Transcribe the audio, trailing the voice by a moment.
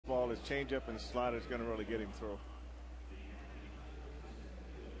his changeup and slider is going to really get him through.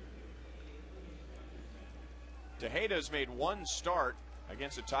 Tejeda's made one start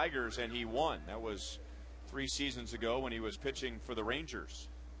against the Tigers and he won. That was 3 seasons ago when he was pitching for the Rangers.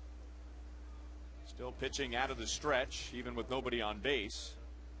 Still pitching out of the stretch, even with nobody on base.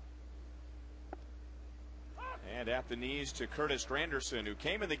 And at the knees to Curtis Granderson, who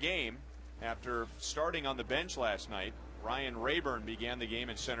came in the game after starting on the bench last night. Ryan Rayburn began the game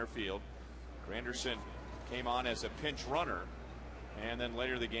in center field. Granderson came on as a pinch runner, and then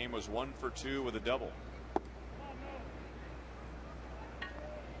later the game was 1 for 2 with a double.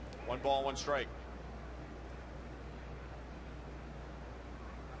 1 ball, 1 strike.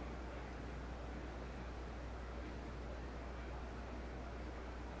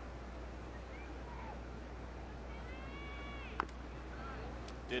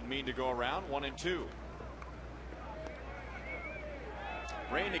 Didn't mean to go around. 1-2.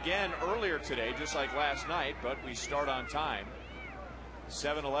 Rain again earlier today, just like last night, but we start on time.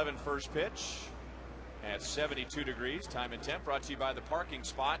 7:11 first pitch at 72 degrees. Time and temp brought to you by the parking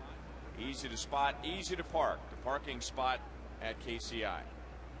spot. Easy to spot, easy to park. The parking spot at KCA.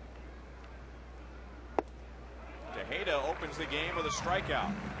 Tejeda opens the game with a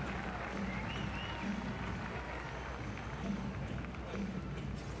strikeout.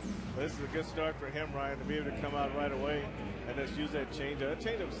 This is a good start for him, Ryan, to be able to come out right away and just use that changeup. That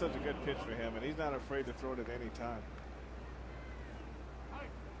changeup is such a good pitch for him, and he's not afraid to throw it at any time.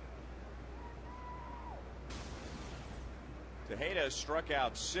 Tejeda struck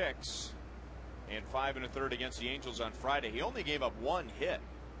out 6 and 5 1/3 against the Angels on Friday. He only gave up 1 hit.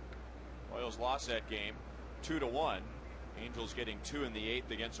 Royals lost that game 2-1. Angels getting 2 in the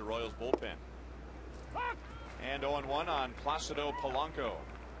 8th against the Royals bullpen. And 0-1 on Placido Polanco.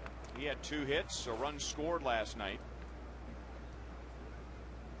 He had 2 hits, a run scored last night.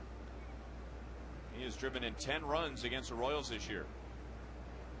 He has driven in 10 runs against the Royals this year.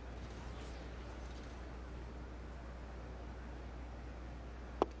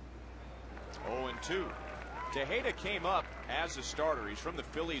 Oh, and 2. Tejeda came up as a starter. He's from the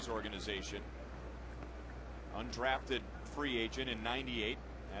Phillies organization. Undrafted free agent in '98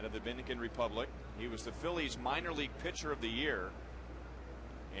 out of the Dominican Republic. He was the Phillies minor league pitcher of the year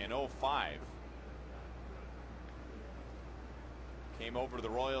in 05. Came over to the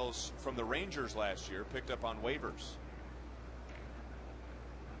Royals from the Rangers last year, picked up on waivers.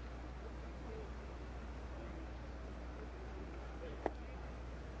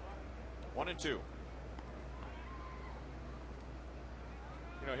 One and 2.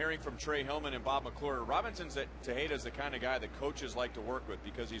 You know, hearing from Trey Hillman and Bob McClure, Robinson Tejeda is the kind of guy that coaches like to work with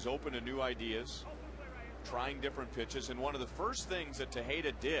because he's open to new ideas, trying different pitches. And one of the first things that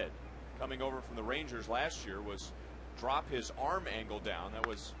Tejeda did coming over from the Rangers last year was drop his arm angle down. That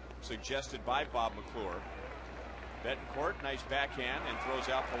was suggested by Bob McClure. Betancourt, nice backhand, and throws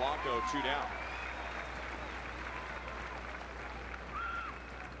out Polanco 2 down.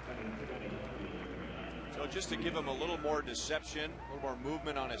 So just to give him a little more deception, a little more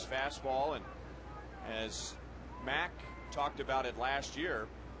movement on his fastball, and as Mac talked about it last year,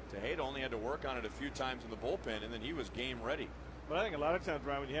 Tejeda only had to work on it a few times in the bullpen, and then he was game ready. But I think a lot of times,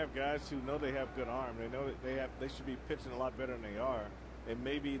 Ryan, when you have guys who know they have good arm, they know that they should be pitching a lot better than they are. And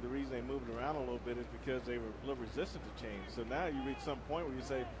maybe the reason they moved around a little bit is because they were a little resistant to change. So now you reach some point where you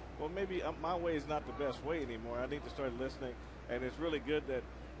say, well, maybe my way is not the best way anymore. I need to start listening. And it's really good that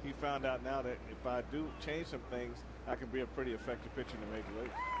he found out now that if I do change some things, I can be a pretty effective pitcher in the major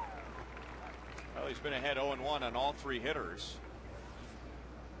leagues. Well, he's been ahead 0-1 on all 3 hitters.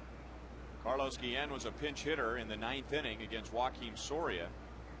 Carlos Guillen was a pinch hitter in the 9th inning against Joakim Soria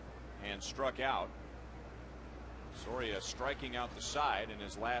and struck out. Soria striking out the side in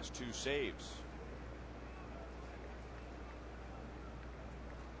his last 2 saves.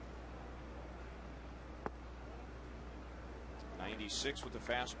 '96 with the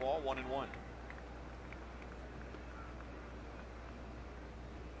fastball, 1-1.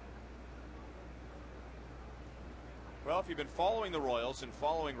 Well, if you've been following the Royals and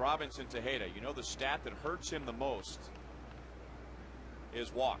following Robinson Tejeda, you know the stat that hurts him the most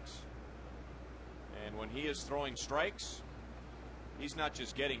is walks. And when he is throwing strikes, he's not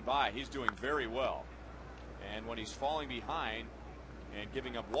just getting by, he's doing very well. And when he's falling behind and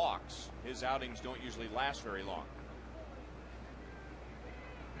giving up walks, his outings don't usually last very long.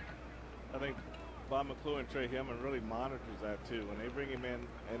 I think Bob McClure and Trey Hillman really monitors that too. When they bring him in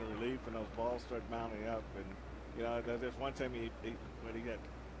relief and those balls start mounting up, and you know, there's one time when he got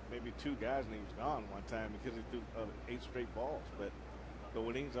maybe 2 guys and he was gone one time because he threw 8 straight balls. But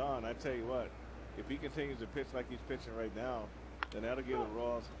when he's on, I tell you what, if he continues to pitch like he's pitching right now, then that'll give the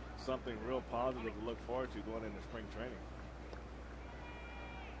Royals something real positive to look forward to going into spring training.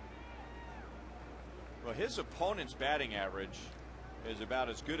 Well, his opponent's batting average is about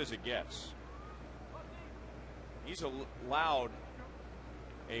as good as it gets. He's allowed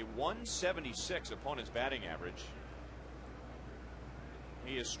a 176 opponent's batting average.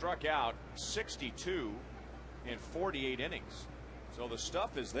 He has struck out 62 in 48 innings. So the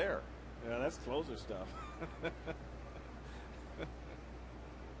stuff is there. Yeah, that's closer stuff.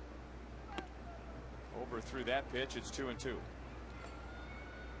 Over through that pitch, it's 2-2.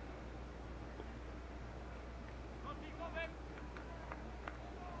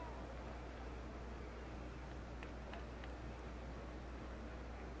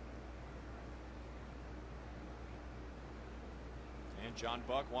 And John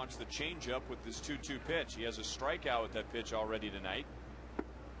Buck wants the changeup with this 2-2 pitch. He has a strikeout with that pitch already tonight.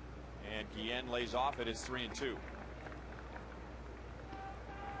 And Guillen lays off at his 3-2.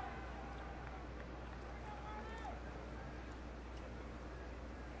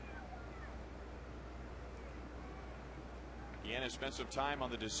 Guillen has spent some time on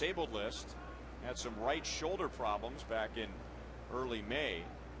the disabled list. Had some right shoulder problems back in early May.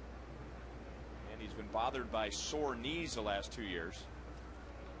 And he's been bothered by sore knees the last 2 years.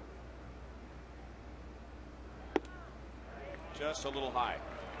 Just a little high.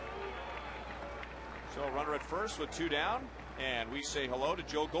 So a runner at first with 2 down, and we say hello to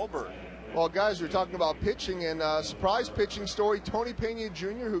Joe Goldberg. Well, guys, we're talking about pitching, and surprise pitching story. Tony Pena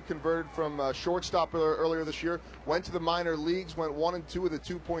Jr., who converted from shortstop earlier this year, went to the minor leagues, went 1-2 with a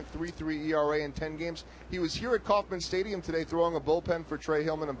 2.33 ERA in 10 games. He was here at Kauffman Stadium today throwing a bullpen for Trey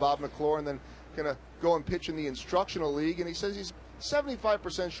Hillman and Bob McClure, and then going to go and pitch in the instructional league. And he says he's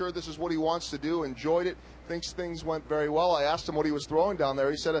 75% sure this is what he wants to do, enjoyed it, thinks things went very well. I asked him what he was throwing down there.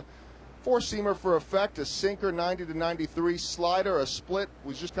 He said a four-seamer for effect, a sinker 90 to 93, slider, a split.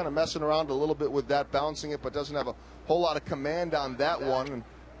 Was just kind of messing around a little bit with that, bouncing it, but doesn't have a whole lot of command on that one. And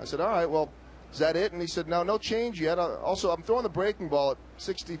I said, all right, well, is that it? And he said, no change yet. Also, I'm throwing the breaking ball at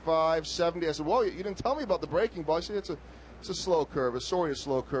 65, 70. I said, well, you didn't tell me about the breaking ball. I said, it's a slow curve, a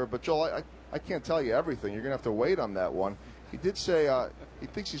slow curve. But, Joel, I can't tell you everything. You're going to have to wait on that one. He did say he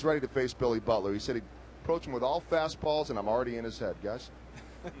thinks he's ready to face Billy Butler. He said he'd approach him with all fastballs, and I'm already in his head, guys.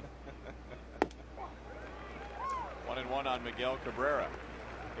 1-1 on Miguel Cabrera.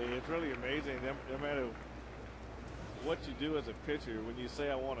 Hey, it's really amazing. No matter what you do as a pitcher, when you say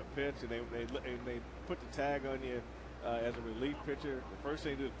I want to pitch, and they put the tag on you as a relief pitcher, the first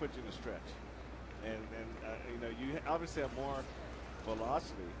thing they do is put you in a stretch, and you know, you obviously have more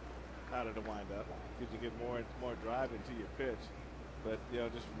velocity out of the windup because you get more drive into your pitch. But you know,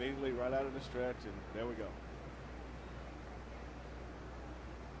 just immediately right out of the stretch, and there we go.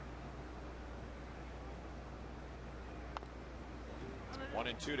 One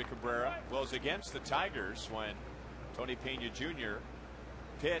and two to Cabrera. Well, it was against the Tigers when Tony Pena Jr.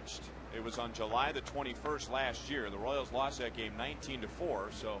 pitched. It was on July the 21st last year. The Royals lost that game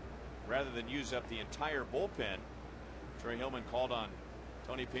 19-4. So rather than use up the entire bullpen, Trey Hillman called on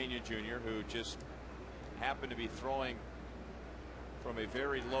Tony Pena Jr., who just happened to be throwing from a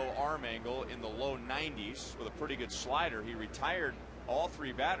very low arm angle in the low 90s with a pretty good slider. He retired all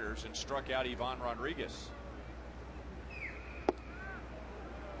 3 batters and struck out Ivan Rodriguez.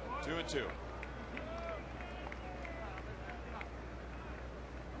 2-2.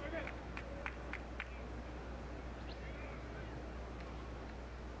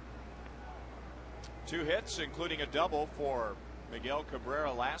 Two hits, including a double for Miguel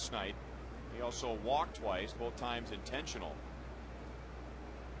Cabrera last night. He also walked twice, both times intentional.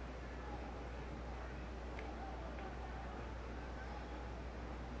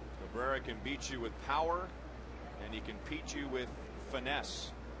 Cabrera can beat you with power, and he can beat you with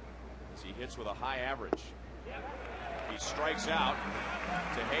finesse as he hits with a high average. He strikes out.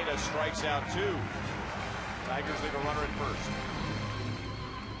 Tejeda strikes out 2. Tigers leave a runner at first.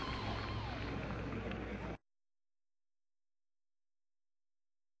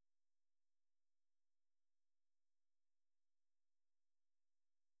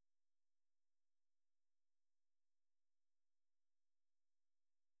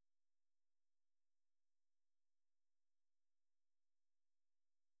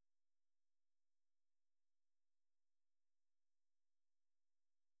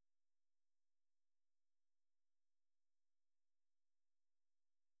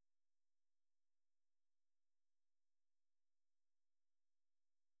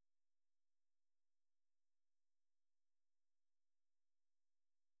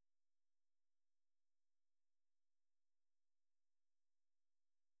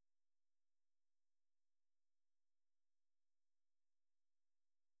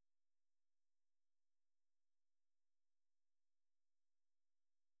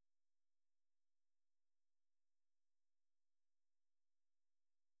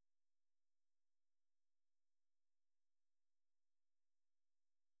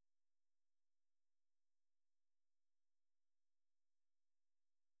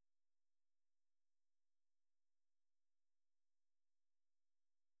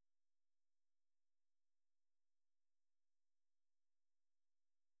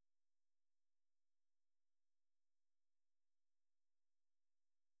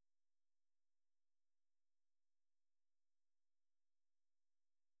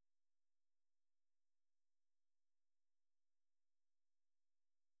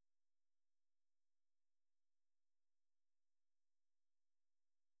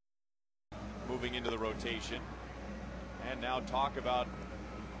 moving into the rotation. And now talk about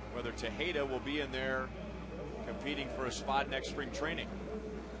whether Tejeda will be in there competing for a spot next spring training.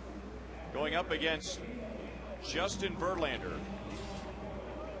 Going up against Justin Verlander.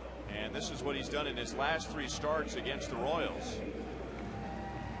 And this is what he's done in his last 3 starts against the Royals.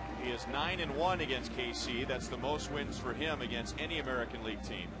 He is 9-1 against KC. That's the most wins for him against any American League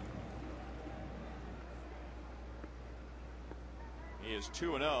team. He is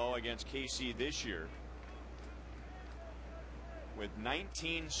 2-0 against KC this year, with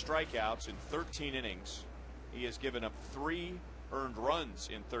 19 strikeouts in 13 innings. He has given up 3 earned runs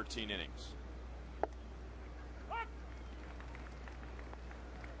in 13 innings.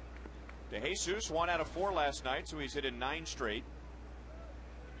 De Jesus 1 out of 4 last night, so he's hit in 9 straight.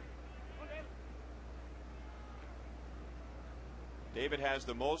 David has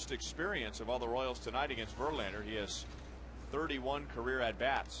the most experience of all the Royals tonight against Verlander. He has 31 career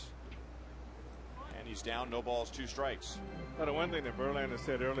at-bats. And he's down, no balls, 2 strikes. But the one thing that Verlander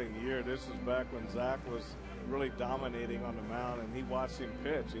said early in the year, this was back when Zach was really dominating on the mound, and he watched him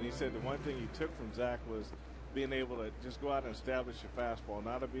pitch. And he said the one thing he took from Zach was being able to just go out and establish your fastball,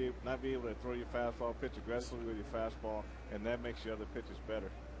 not be able to throw your fastball, pitch aggressively with your fastball, and that makes your other pitches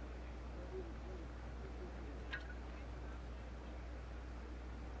better.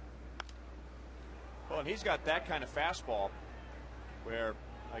 Well, and he's got that kind of fastball where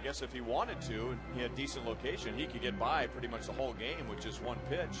I guess if he wanted to and he had decent location, he could get by pretty much the whole game with just 1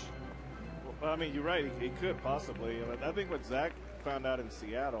 pitch. Well, I mean, you're right. He could possibly. I think what Zach found out in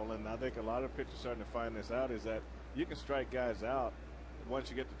Seattle, and I think a lot of pitchers starting to find this out, is that you can strike guys out once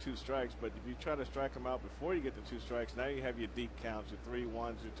you get the 2 strikes. But if you try to strike them out before you get the 2 strikes, now you have your deep counts, your 3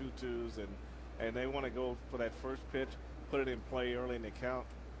 1s, your 2 2s, and they want to go for that first pitch, put it in play early in the count.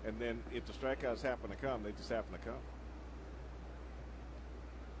 And then if the strikeouts happen to come, they just happen to come.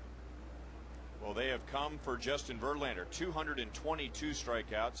 Well, they have come for Justin Verlander. 222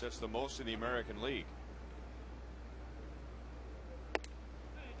 strikeouts. That's the most in the American League.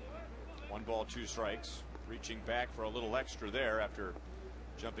 1 ball, 2 strikes. Reaching back for a little extra there after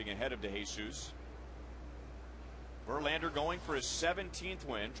jumping ahead of De Jesus. Verlander going for his 17th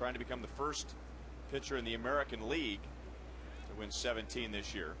win, trying to become the first pitcher in the American League to win 17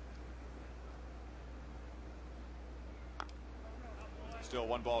 this year. Still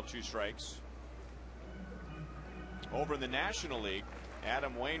 1 ball, 2 strikes. Over in the National League,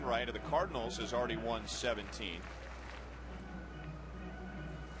 Adam Wainwright of the Cardinals has already won 17.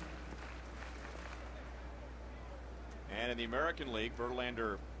 And in the American League,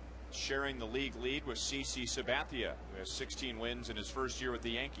 Verlander sharing the league lead with CC Sabathia, who has 16 wins in his first year with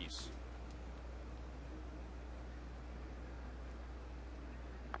the Yankees.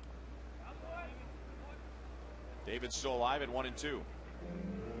 David's still alive at 1-2.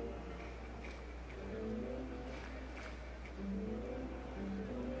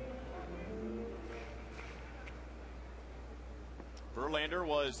 Verlander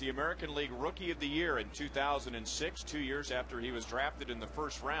was the American League Rookie of the Year in 2006, 2 years after he was drafted in the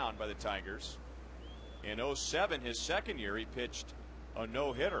first round by the Tigers. In 07, his second year, he pitched a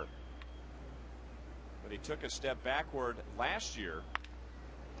no-hitter. But he took a step backward last year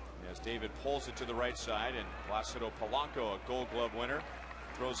as David pulls it to the right side, and Placido Polanco, a Gold Glove winner,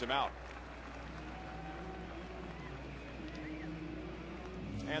 throws him out.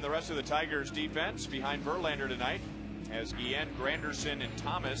 And the rest of the Tigers defense behind Verlander tonight has Guillen, Granderson, and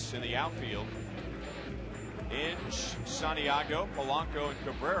Thomas in the outfield. Inge, Santiago, Polanco, and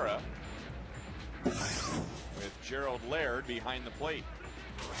Cabrera, with Gerald Laird behind the plate.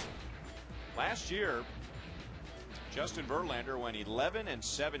 Last year, Justin Verlander went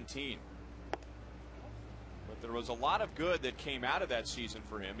 11-17. But there was a lot of good that came out of that season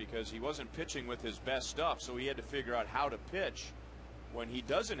for him because he wasn't pitching with his best stuff, so he had to figure out how to pitch when he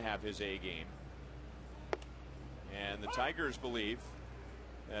doesn't have his A game. And the Tigers believe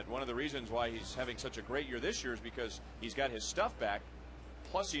that one of the reasons why he's having such a great year this year is because he's got his stuff back,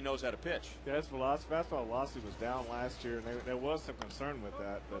 plus he knows how to pitch. Yeah, his fastball velocity was down last year, and there was some concern with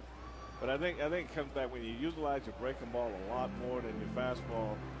that. But I think it comes back when you utilize your breaking ball a lot more than your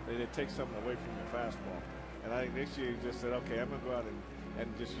fastball, then it takes something away from your fastball. And I think this year he just said, okay, I'm going to go out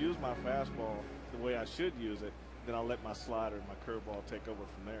and just use my fastball the way I should use it. Then I'll let my slider and my curveball take over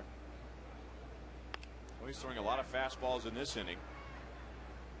from there. Well, he's throwing a lot of fastballs in this inning.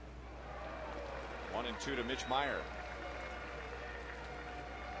 1-2 to Mitch Meyer.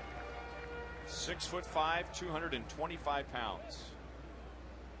 6'5", 225 pounds.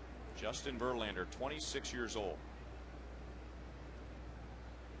 Justin Verlander, 26 years old.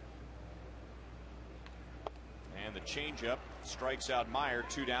 And the changeup strikes out Meyer,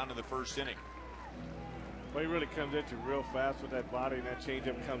 2 down in the first inning. Well, he really comes at you real fast with that body, and that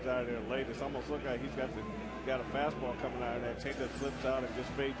changeup comes out of there late. It's almost look like he's got a fastball coming out, and that changeup flips out and just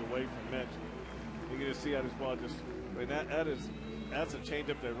fades away from Mitch. You can just see how this ball just. I mean, that's a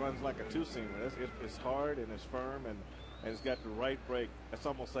changeup that runs like a two-seamer. It's hard and it's firm, and it's got the right break. It's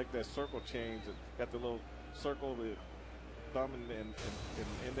almost like that circle change. It's got the little circle with thumb and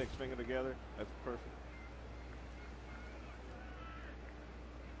index finger together. That's perfect.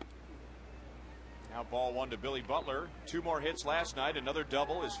 Now ball one to Billy Butler. 2 more hits last night. Another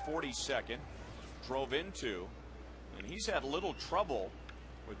double, his 42nd. Drove in 2. And he's had little trouble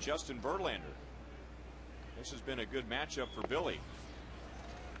with Justin Verlander. This has been a good matchup for Billy.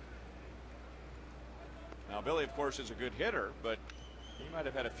 Now Billy, of course, is a good hitter, but he might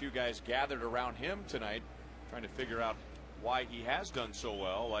have had a few guys gathered around him tonight trying to figure out why he has done so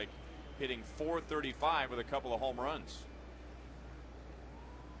well, like hitting .435 with a couple of home runs.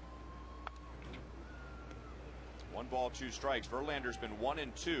 1 ball, 2 strikes. Verlander's been 1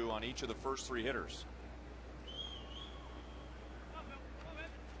 and 2 on each of the first 3 hitters.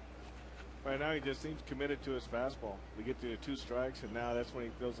 Right now, he just seems committed to his fastball. We get to the 2 strikes, and now that's when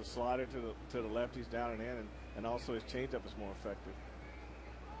he throws a slider to the left. He's down and in, and also his changeup is more effective.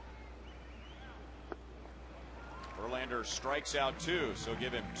 Verlander strikes out 2, so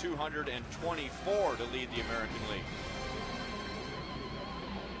give him 224 to lead the American League.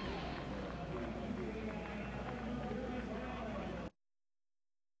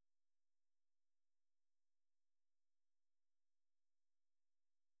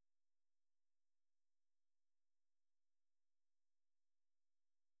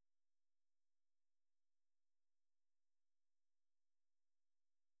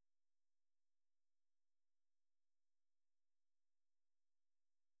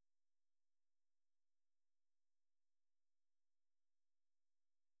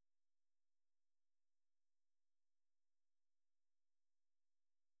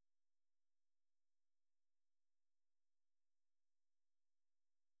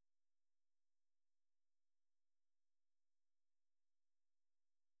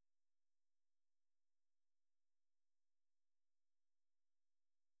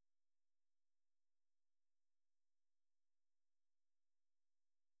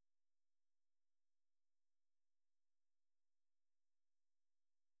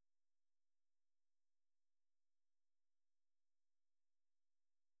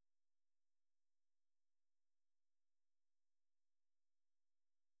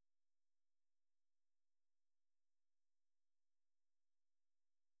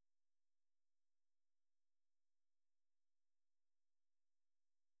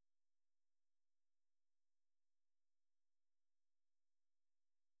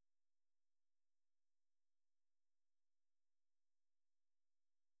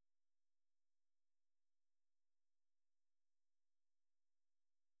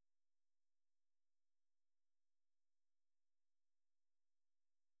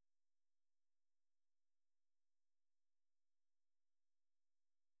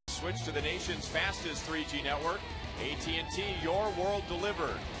 Switch to the nation's fastest 3G network, AT&T, your world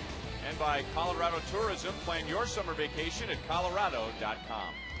delivered. And by Colorado Tourism, plan your summer vacation at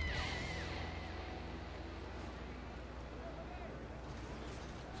colorado.com.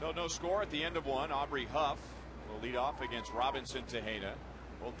 So no score at the end of 1. Aubrey Huff will lead off against Robinson Tejeda.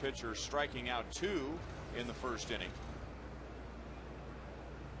 Both pitchers striking out 2 in the first inning.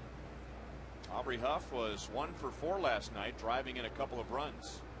 Aubrey Huff was 1 for 4 last night, driving in a couple of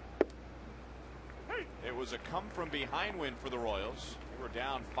runs. It was a come from behind win for the Royals. They were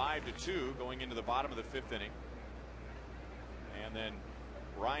down 5-2 going into the bottom of the 5th inning. And then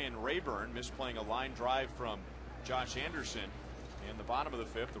Ryan Rayburn misplaying a line drive from Josh Anderson in the bottom of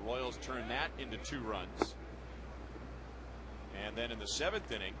the 5th. The Royals turned that into 2 runs. And then in the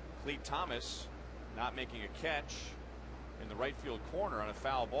 7th inning, Clete Thomas not making a catch in the right field corner on a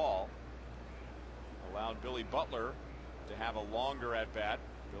foul ball allowed Billy Butler to have a longer at bat.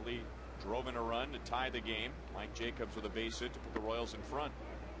 Billy drove in a run to tie the game. Mike Jacobs with a base hit to put the Royals in front.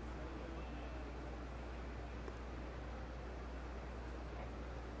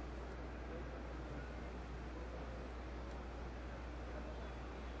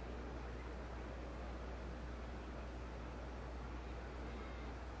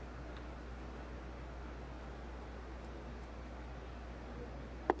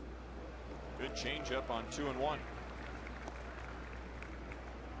 Good changeup on 2-1.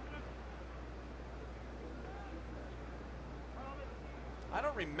 I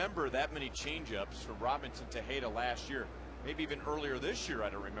don't remember that many changeups from Robinson Tejeda last year. Maybe even earlier this year, I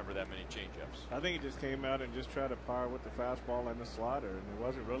don't remember that many changeups. I think he just came out and just tried to power with the fastball and the slider, and it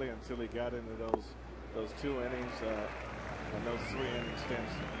wasn't really until he got into those those 2 innings and those 3 inning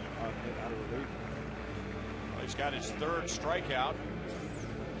stints out of relief. Well, he's got his 3rd strikeout.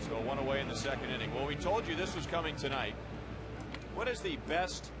 So 1 away in the 2nd inning. Well, we told you this was coming tonight. What is the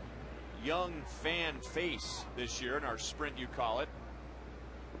best young fan face this year in our sprint, you call it?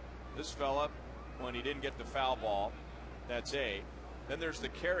 This fella, when he didn't get the foul ball, that's A. Then there's the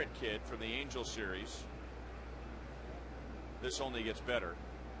Carrot Kid from the Angel series. This only gets better.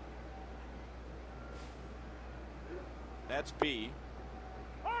 That's B.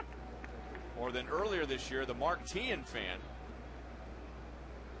 Or then earlier this year, the Mark Teahan fan.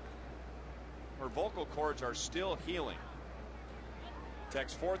 Her vocal cords are still healing.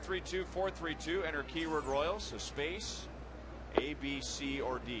 Text 432-432. Enter keyword Royals, a space, A, B, C,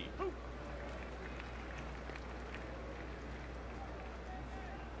 or D.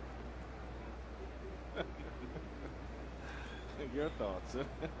 Your thoughts.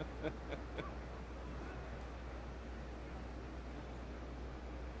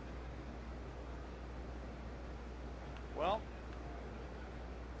 Well,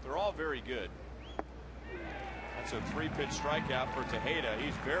 they're all very good. That's a 3-pitch strikeout for Tejeda.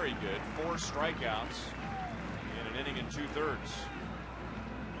 He's very good. 4 strikeouts in an inning and 2/3.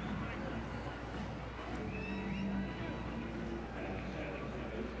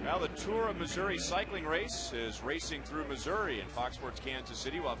 Now the Tour of Missouri cycling race is racing through Missouri, and Fox Sports Kansas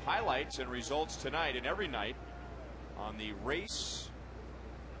City will have highlights and results tonight and every night on the race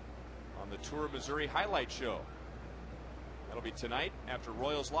on the Tour of Missouri highlight show. That'll be tonight after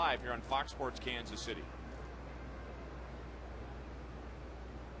Royals Live here on Fox Sports Kansas City.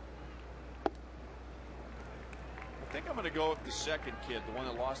 I think I'm going to go with the 2nd kid, the one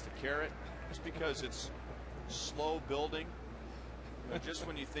that lost the carrot, just because it's slow building. You know, just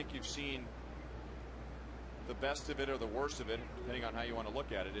when you think you've seen the best of it or the worst of it, depending on how you want to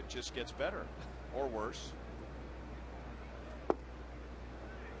look at it, it just gets better or worse.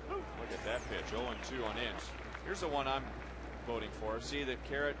 Look at that pitch, 0-2 on Ince. Here's the one I'm voting for. See the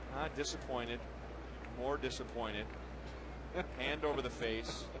carrot, disappointed, more disappointed. Hand over the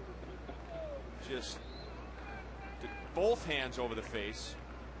face. Just both hands over the face.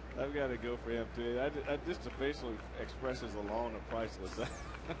 I've got to go for him too. Just the facial expressions alone are priceless.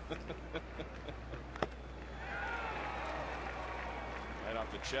 Right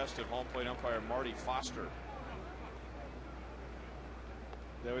off the chest of home plate umpire Marty Foster.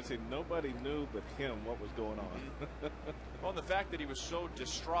 They would say nobody knew but him what was going on. Well, the fact that he was so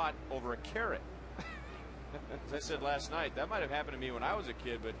distraught over a carrot. As I said last night, that might have happened to me when I was a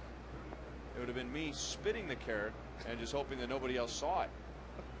kid, but it would have been me spitting the carrot and just hoping that nobody else saw it.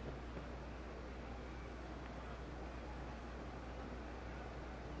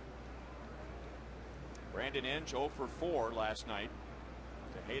 Brandon Inge 0 for 4 last night.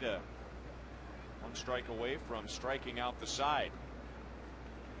 Tejeda 1 strike away from striking out the side.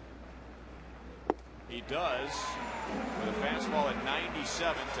 He does with a fastball at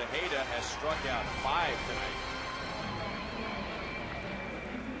 97. Tejeda has struck out 5 tonight.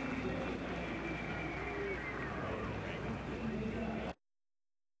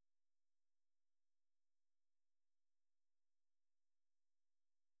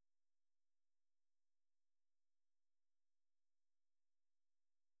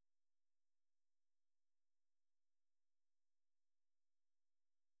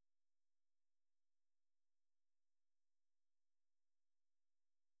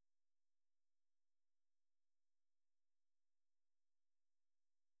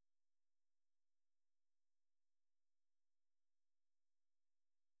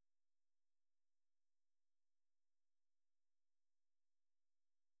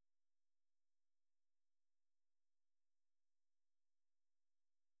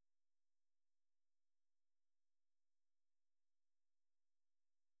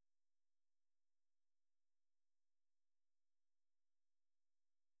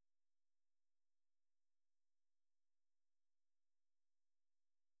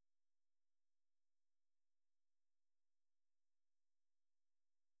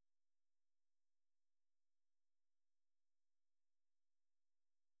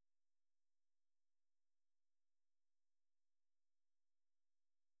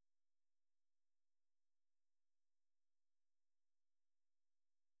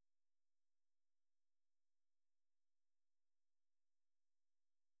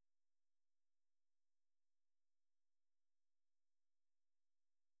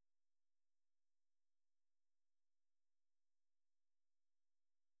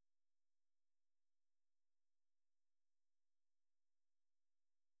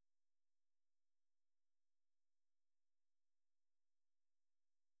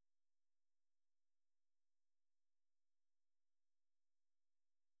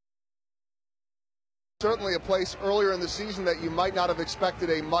 Certainly a place earlier in the season that you might not have expected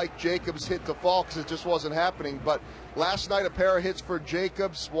a Mike Jacobs hit to fall because it just wasn't happening. But last night, a pair of hits for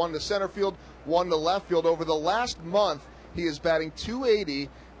Jacobs, one to center field, one to left field. Over the last month, he is batting .280,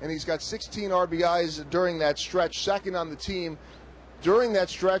 and he's got 16 RBIs during that stretch, second on the team. During that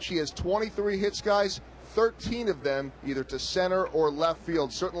stretch, he has 23 hits, guys, 13 of them either to center or left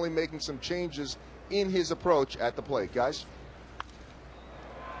field, certainly making some changes in his approach at the plate, guys.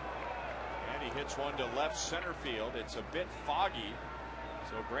 Hits one to left center field. It's a bit foggy,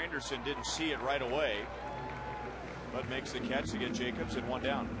 so Granderson didn't see it right away, but makes the catch to get Jacobs and one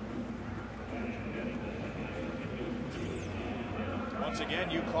down. Once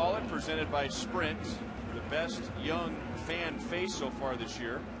again, you call it, presented by Sprint, the best young fan face so far this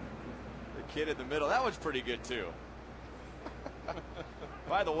year. The kid in the middle, that was pretty good too.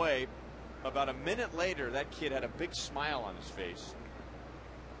 By the way, about a minute later, that kid had a big smile on his face.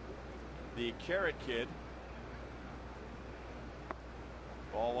 The Carrot Kid.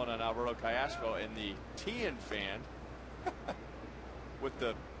 Ball one on Alberto Callaspo, and the Tian fan with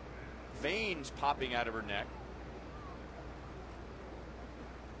the veins popping out of her neck.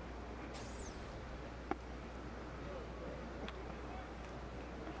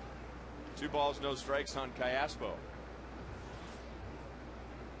 Two balls, no strikes on Callaspo.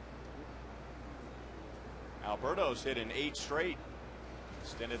 Alberto's hit in 8 straight.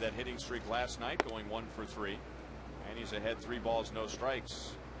 Extended that hitting streak last night, going 1 for 3, and he's ahead 3 balls, no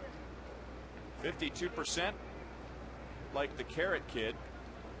strikes. 52% like the Carrot Kid,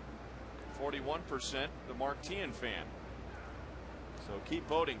 41% the Mark Tian fan. So keep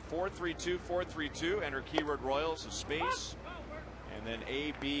voting. 432 432. Enter keyword Royals, a space, and then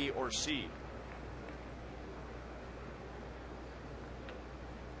A, B, or C.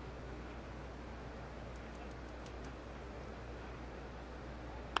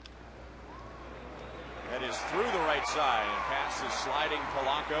 That is through the right side and past his sliding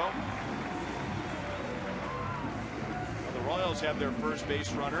Polanco. Well, the Royals have their first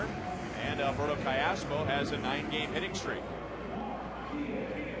base runner, and Alberto Callaspo has a 9-game hitting streak.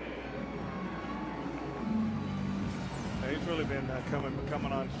 He's really been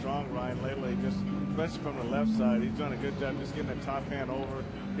coming on strong, Ryan, lately, just especially from the left side. He's done a good job just getting the top hand over.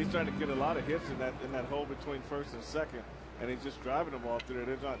 He's trying to get a lot of hits in that hole between first and second, and he's just driving the ball through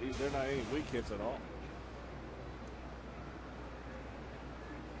there. They're not any weak hits at all.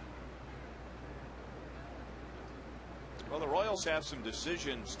 Well, the Royals have some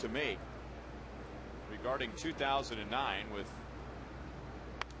decisions to make regarding 2009 with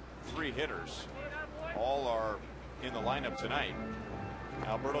 3 hitters. All are in the lineup tonight.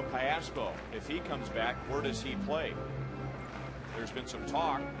 Alberto Callaspo, if he comes back, where does he play? There's been some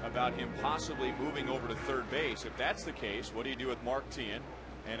talk about him possibly moving over to third base. If that's the case, what do you do with Mark Tian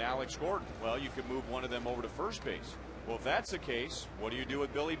and Alex Gordon? Well, you could move one of them over to first base. Well, if that's the case, what do you do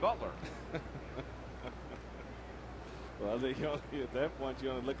with Billy Butler? Well, at that point,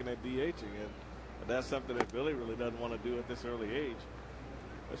 you're only looking at DHing, and that's something that Billy really doesn't want to do at this early age,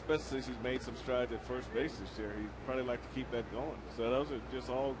 especially since he's made some strides at first base this year. He'd probably like to keep that going. So those are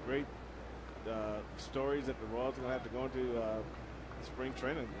just all great stories that the Royals are going to have to go into spring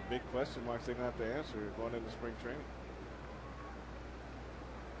training. The big question marks they're going to have to answer going into spring training.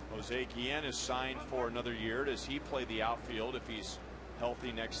 Jose Guillen is signed for another year. Does he play the outfield if he's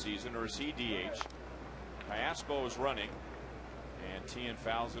healthy next season, or is he DH? Callaspo is running, and Tian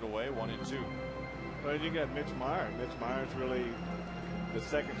fouls it away, 1-2. Well, you got Mitch Meyer. Mitch Meyer's really the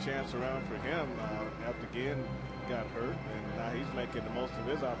second chance around for him after Guillen got hurt, and now he's making the most of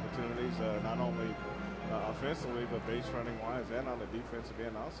his opportunities, not only offensively but base running wise and on the defensive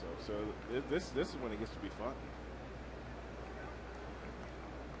end also. So this is when it gets to be fun.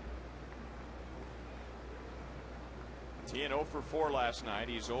 Tian 0 for 4 last night.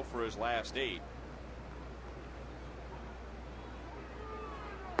 He's 0 for his last 8.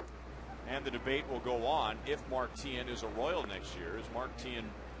 And the debate will go on if Mark Tian is a Royal next year. Is Mark Tian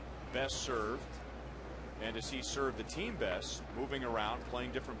best served? And does he serve the team best, moving around,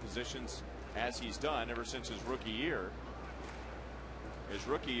 playing different positions as he's done ever since his rookie year? His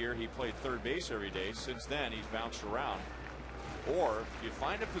rookie year, he played third base every day. Since then, he's bounced around. Or do you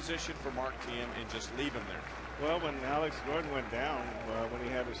find a position for Mark Tian and just leave him there? Well, when Alex Gordon went down, when he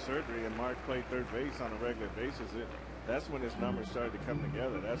had his surgery, and Mark played third base on a regular basis, that's when his numbers started to come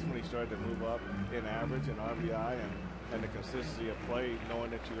together. That's when he started to move up in average and RBI and the consistency of play,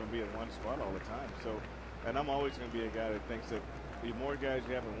 knowing that you're going to be in one spot all the time. So, and I'm always going to be a guy that thinks that the more guys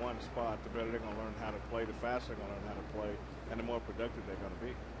you have in one spot, the better they're going to learn how to play, the faster they're going to learn how to play, and the more productive they're going to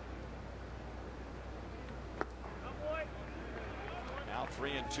be. Now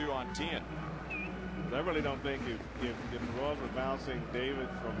 3-2 on Tien. I really don't think if the Royals were bouncing David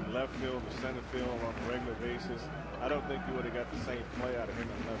from left field to center field on a regular basis, I don't think you would have got the same play out of him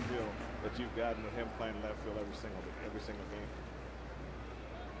in left field that you've gotten with him playing left field every single game.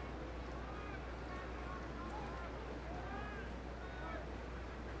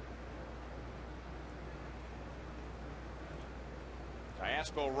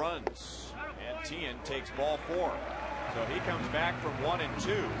 Caspo runs, and Tien takes ball 4. So he comes back from 1 and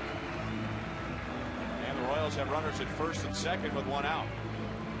 2. And the Royals have runners at first and second with 1 out.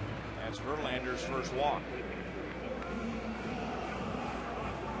 That's Verlander's first walk.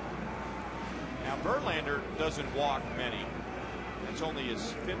 Now Verlander doesn't walk many. That's only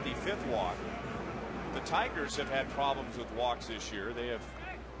his 55th walk. The Tigers have had problems with walks this year. They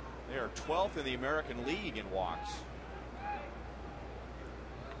are 12th in the American League in walks.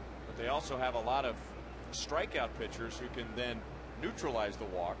 But they also have a lot of strikeout pitchers who can then neutralize the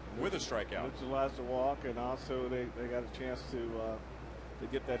walk with a strikeout. Neutralize the walk, and also they got a chance to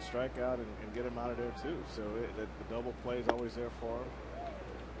get that strikeout and get him out of there too. So the double play is always there for him.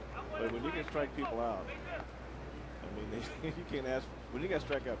 But when you can strike people out, I mean, you can't ask. When you got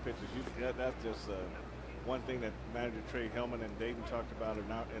strikeout pitchers, that's just one thing that manager Trey Hellman and Dayton talked about in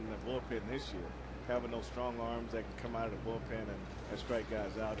the bullpen this year. Having those strong arms that can come out of the bullpen and strike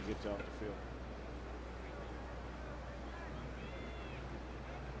guys out and get you off the field.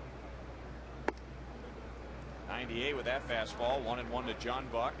 .98 with that fastball. 1-1 to John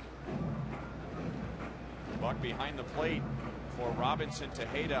Buck. Buck behind the plate for Robinson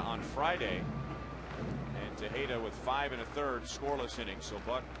Tejeda on Friday. And Tejeda with 5 1/3 scoreless innings. So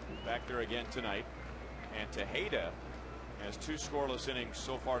Buck back there again tonight. And Tejeda has 2 scoreless innings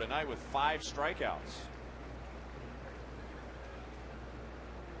so far tonight with 5 strikeouts.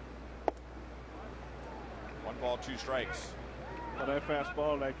 One ball, 2 strikes. Well, that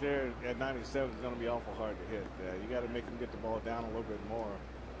fastball right there at 97 is going to be awful hard to hit. You got to make him get the ball down a little bit more.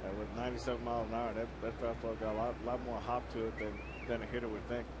 With 97 miles an hour, that fastball got a lot more hop to it than a hitter would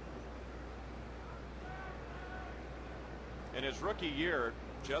think. In his rookie year,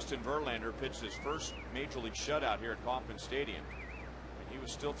 Justin Verlander pitched his first major league shutout here at Kauffman Stadium, and he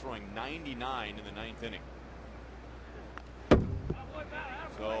was still throwing 99 in the 9th inning.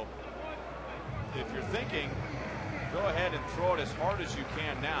 So if you're thinking, go ahead and throw it as hard as you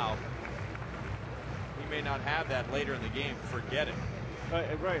can now, he may not have that later in the game. Forget it.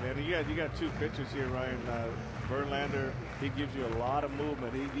 Right, and you got 2 pitchers here, Ryan. Verlander, he gives you a lot of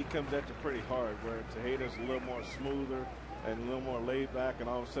movement. He comes at you pretty hard, where Tejeda's a little more smoother and a little more laid back, and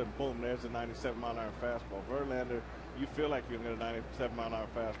all of a sudden, boom, there's a 97 mile an hour fastball. Verlander, you feel like you're going to get a 97 mile an hour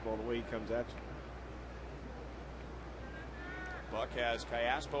fastball the way he comes at you. Buck has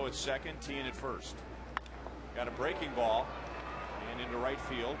Caspo at second, Tien at first. Got a breaking ball and into right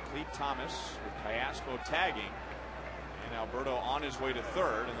field. Clete Thomas with Caspo tagging, and Alberto on his way to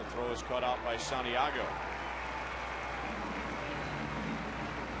third, and the throw is cut out by Santiago.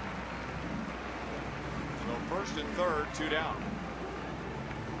 So first and third, 2 down.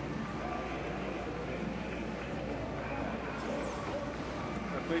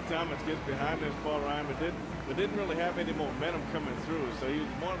 Clete Thomas gets behind this ball, Ryan, but didn't really have any momentum coming through. So he was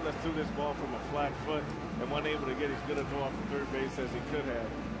more or less threw this ball from a flat foot and wasn't able to get as good a throw off the third base as he could have.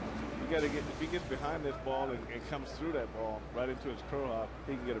 You got to get, if he gets behind this ball and comes through that ball right into his curl hop,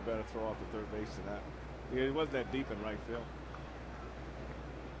 he can get a better throw off the third base than that. Yeah, it wasn't that deep in right field.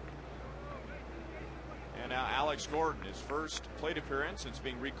 And now Alex Gordon, his first plate appearance since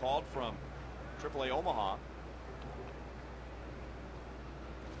being recalled from AAA Omaha.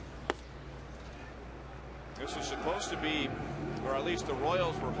 This is supposed to be, or at least the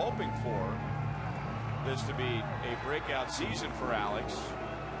Royals were hoping for, this to be a breakout season for Alex.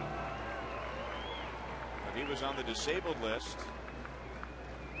 But he was on the disabled list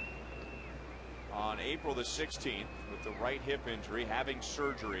on April the 16th with the right hip injury, having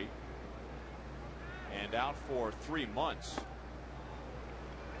surgery, and out for 3 months.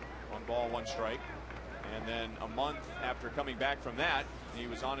 1 ball, 1 strike. And then a month after coming back from that, he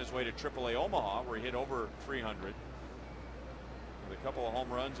was on his way to AAA Omaha, where he hit over 300 with a couple of home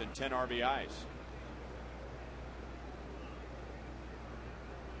runs and 10 RBIs.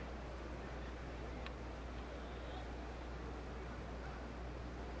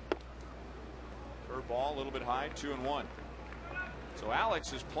 Curveball a little bit high, 2-1. So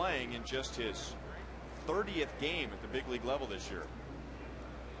Alex is playing in just his 30th game at the big league level this year.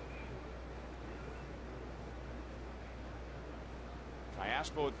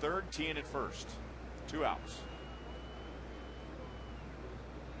 Caspo at third, Tien at first. 2 outs.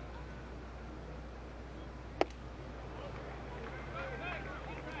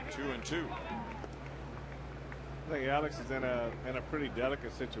 2-2. I think Alex is in a pretty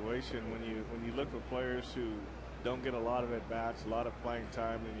delicate situation when you look for players who don't get a lot of at bats, a lot of playing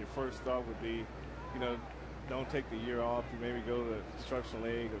time, and your first thought would be, don't take the year off. You maybe go to instructional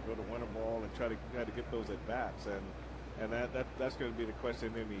league or go to winter ball and try to get those at bats, and that's going to be the question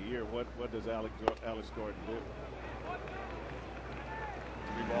at the end of the year. What does Alex Gordon do?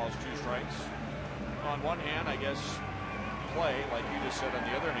 3 balls, 2 strikes. On one hand, I guess play, like you just said. On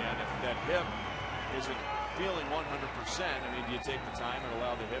the other hand, if that hip isn't feeling 100%, I mean, do you take the time and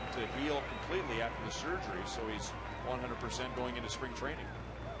allow the hip to heal completely after the surgery so he's 100% going into spring training?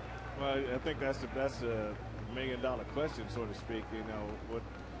 Well, I think that's $1 million question, so to speak.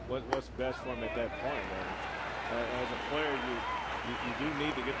 What's best for him at that point? As a player, you do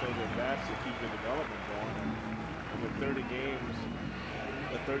need to get those at bats to keep the development going. And with 30 games,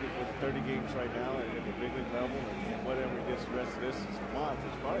 with 30 games right now at the big league level, and whatever he gets the rest of this month,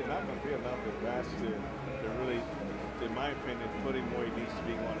 it's probably not going to be enough at bats to really, in my opinion, put him where he needs to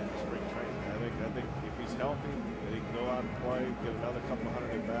be going into spring training. I think if he's healthy, and he can go out and play, get another couple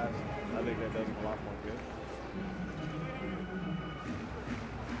hundred at bats, I think that does him a lot more good.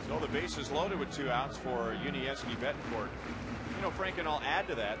 So the base is loaded with 2 outs for Yuniesky Betancourt. Frank, and I'll add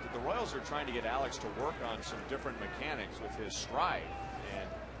to that the Royals are trying to get Alex to work on some different mechanics with his stride. And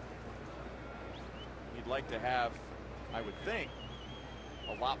he'd like to have, I would think,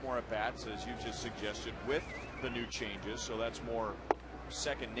 a lot more at bats, as you just suggested, with the new changes. So that's more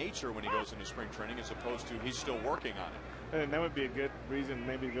second nature when he goes into spring training, as opposed to he's still working on it. And that would be a good reason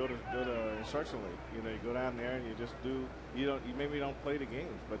maybe to go to instructional league. You go down there and you just do. You maybe don't play the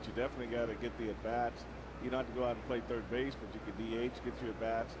games, but you definitely got to get the at bats. You don't have to go out and play third base, but you can DH, get your at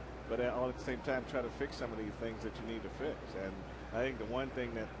bats, but all at the same time try to fix some of these things that you need to fix. And I think the one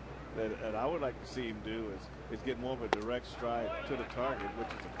thing that I would like to see him do is get more of a direct stride to the target, which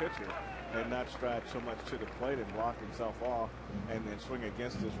is a pitcher, and not stride so much to the plate and block himself off and then swing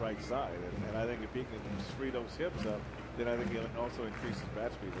against his right side. And I think if he can free those hips up, then I think he'll also increase his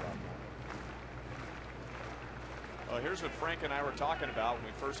bat speed a lot more. Well, here's what Frank and I were talking about when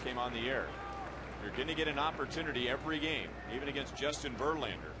we first came on the air. You're going to get an opportunity every game, even against Justin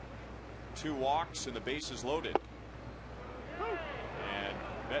Verlander. 2 walks and the base is loaded. And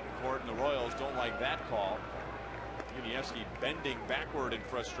Betancourt and the Royals don't like that call. Yuniesky bending backward in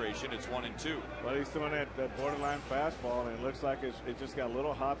frustration. It's 1-2. Well, he's throwing that borderline fastball, and it looks like it just got a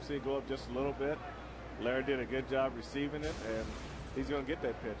little hopsy, go up just a little bit. Larry did a good job receiving it, and he's going to get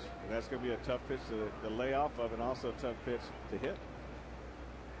that pitch. And that's going to be a tough pitch to lay off of, and also a tough pitch to hit.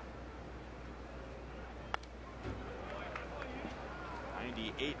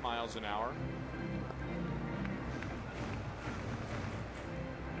 .98 miles an hour.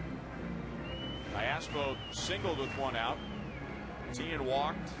 Iaspo singled with 1 out. Tian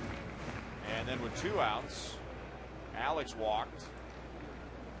walked, and then with 2 outs, Alex walked.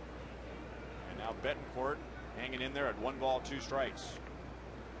 And now Betancourt hanging in there at 1 ball, 2 strikes.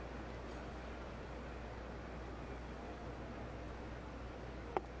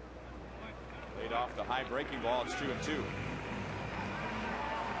 Laid off the high breaking ball. It's 2-2.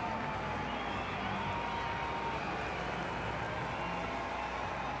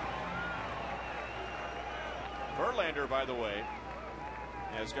 Verlander, by the way,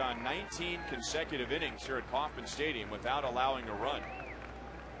 has gone 19 consecutive innings here at Kauffman Stadium without allowing a run.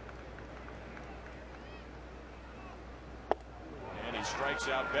 And he strikes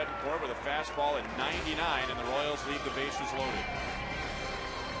out Betancourt with a fastball at 99, and the Royals leave the bases loaded.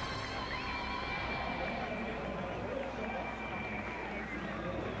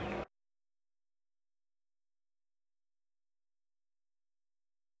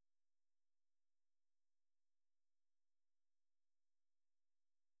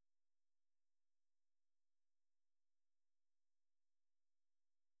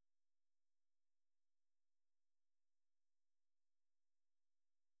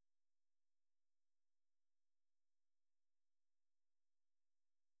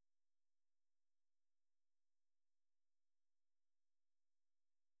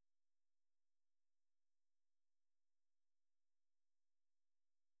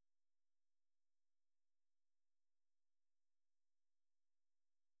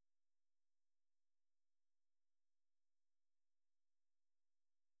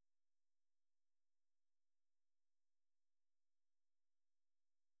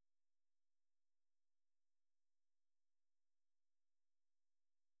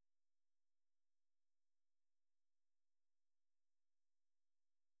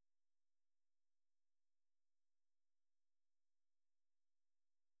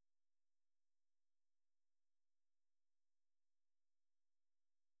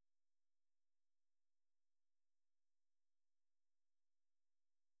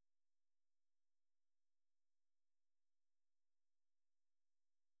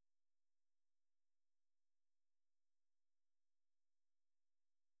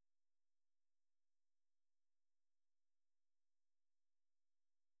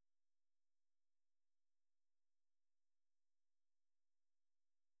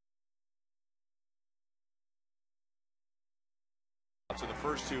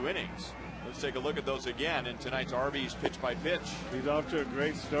 first 2 innings. Let's take a look at those again in tonight's Arby's pitch by pitch. He's off to a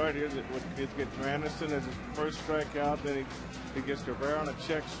great start. He gets Anderson as his first strikeout. Then he gets Cabrera on a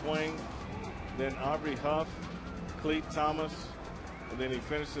check swing. Then Aubrey Huff, Cleet Thomas, and then he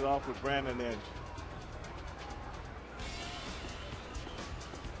finishes off with Brandon Edge.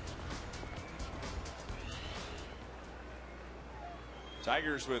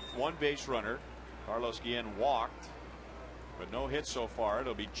 Tigers with 1 base runner. Carlos Guillen walked, but no hits so far.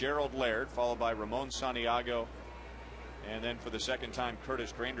 It'll be Gerald Laird, followed by Ramon Santiago, and then for the second time,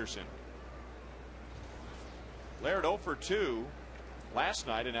 Curtis Granderson. Laird 0 for 2 last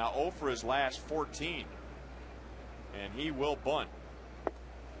night, and now 0 for his last 14. And he will bunt.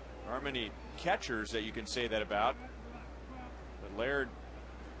 There aren't many catchers that you can say that about. But Laird,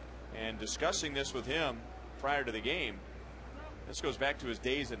 and discussing this with him prior to the game, this goes back to his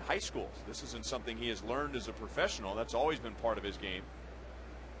days in high school. This isn't something he has learned as a professional. That's always been part of his game.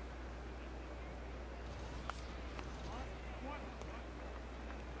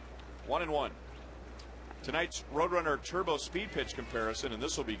 One and one. Tonight's Roadrunner Turbo speed pitch comparison, and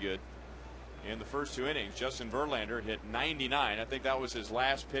this will be good. In the first 2 innings, Justin Verlander hit 99. I think that was his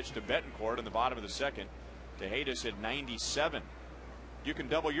last pitch to Betancourt in the bottom of the second. Tejadas hit 97. You can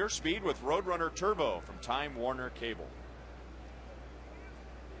double your speed with Roadrunner Turbo from Time Warner Cable.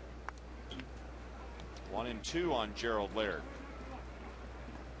 1 and 2 on Gerald Laird.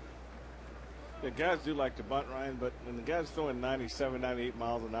 The guys do like to bunt, Ryan, but when the guy's throwing 97, 98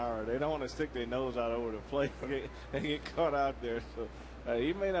 miles an hour, they don't want to stick their nose out over the plate and get caught out there. So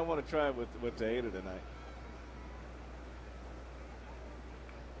he may not want to try it with Tejeda tonight.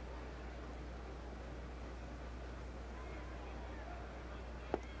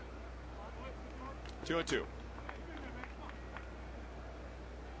 Two and two.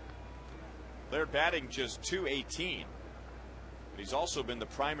 Laird batting just .218. But he's also been the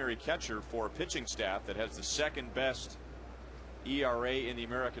primary catcher for a pitching staff that has the second best ERA in the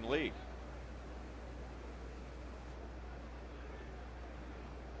American League.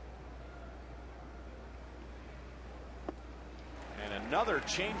 And another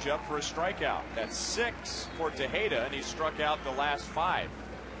changeup for a strikeout. That's 6 for Tejeda, and he struck out the last 5.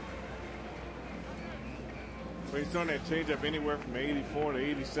 Well, he's throwing that changeup anywhere from 84 to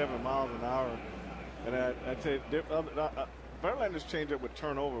 87 miles an hour. And I tell you, Verlander's changeup would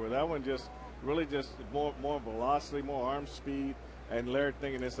turn over. That one just more velocity, more arm speed, and Laird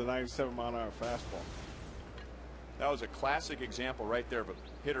thinking it's a 97 mile an hour fastball. That was a classic example right there of a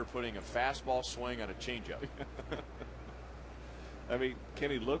hitter putting a fastball swing on a changeup. I mean,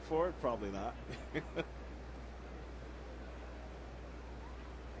 can he look for it? Probably not.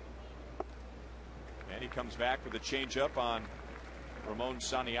 And he comes back with a changeup on Ramon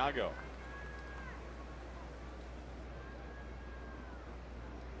Santiago.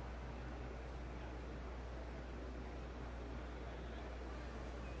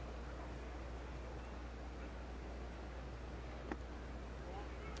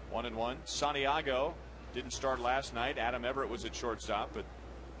 One and one. Santiago didn't start last night. Adam Everett was at shortstop, but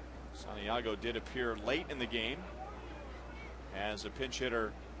Santiago did appear late in the game as a pinch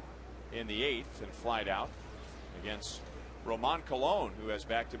hitter in the 8th and flied out against Roman Colon, who has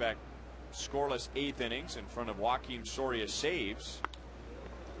back-to-back scoreless 8th innings in front of Joaquin Soria saves.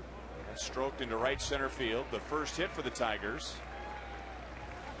 That's stroked into right center field. The first hit for the Tigers.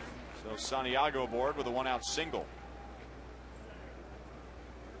 So Santiago aboard with a 1-out single.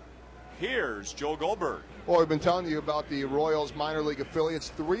 Here's Joel Goldberg. Well, we've been telling you about the Royals minor league affiliates,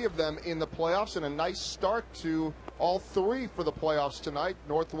 3 of them in the playoffs, and a nice start to all 3 for the playoffs tonight.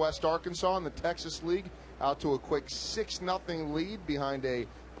 Northwest Arkansas in the Texas League out to a quick 6-0 lead behind a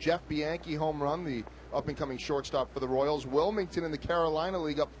Jeff Bianchi home run, the up-and-coming shortstop for the Royals. Wilmington in the Carolina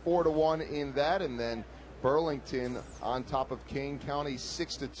League up 4-1 in that, and then Burlington on top of Kane County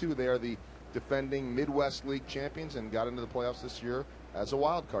 6-2. They are the defending Midwest League champions and got into the playoffs this year as a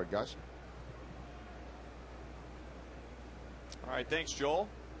wild card, guys. All right, thanks, Joel.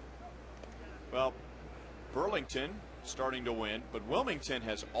 Well, Burlington starting to win, but Wilmington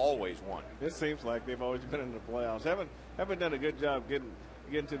has always won. It seems like they've always been in the playoffs. Haven't done a good job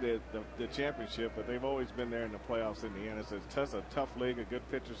getting to the championship, but they've always been there in the playoffs in the end. It's a tough league, a good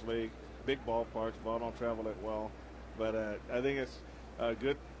pitchers league, big ballparks, ball don't travel that well. But I think it's a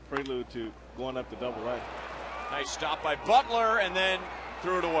good prelude to going up to Double-A. Nice stop by Butler, and then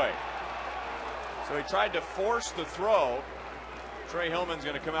threw it away. So he tried to force the throw. Trey Hillman's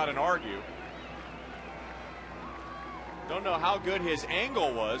going to come out and argue. Don't know how good his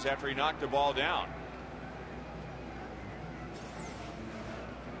angle was after he knocked the ball down.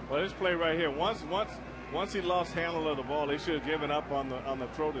 Well, this play right here, once once he lost handle of the ball, they should have given up on the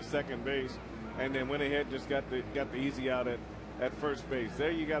throw to second base, and then went ahead and just got the easy out at first base.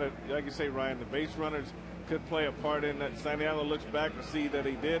 There you got to, like you say, Ryan, the base runners could play a part in that. Santiago looks back to see that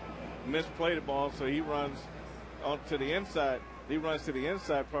he did misplay the ball, so he runs on to the inside. He runs to the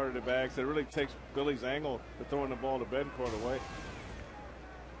inside part of the bag, so it really takes Billy's angle to throwing the ball to Betancourt away.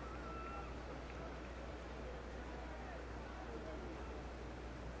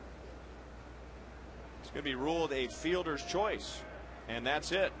 It's going to be ruled a fielder's choice, and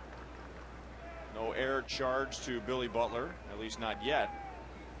that's it. No error charge to Billy Butler, at least not yet.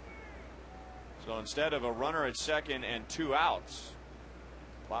 So instead of a runner at second and 2 outs,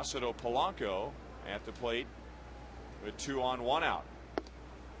 Placido Polanco at the plate with 2 on, 1 out.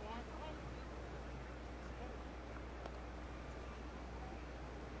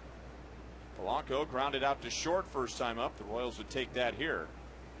 Polanco grounded out to short first time up. The Royals would take that here.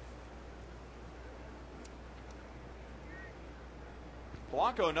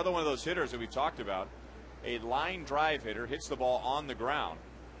 Polanco, another one of those hitters that we've talked about, a line drive hitter, hits the ball on the ground,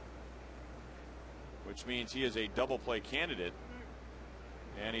 which means he is a double play candidate,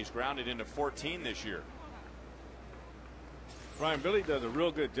 and he's grounded into 14 this year. Ryan, Billy does a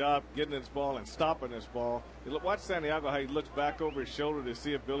real good job getting this ball and stopping this ball. Watch Santiago how he looks back over his shoulder to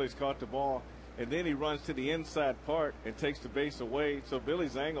see if Billy's caught the ball, and then he runs to the inside part and takes the base away. So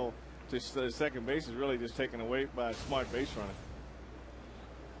Billy's angle to the second base is really just taken away by a smart base runner.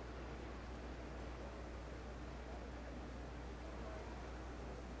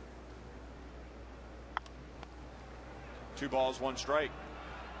 Two balls, 1 strike.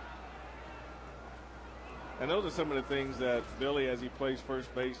 And those are some of the things that Billy, as he plays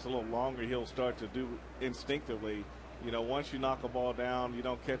first base a little longer, he'll start to do instinctively. You know, once you knock a ball down, you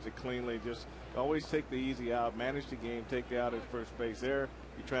don't catch it cleanly. Just always take the easy out, manage the game, take the out at first base. There,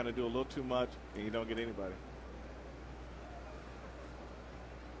 you're trying to do a little too much, and you don't get anybody.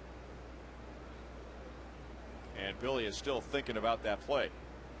 And Billy is still thinking about that play.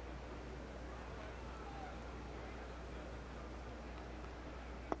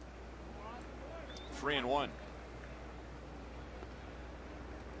 Three and 1.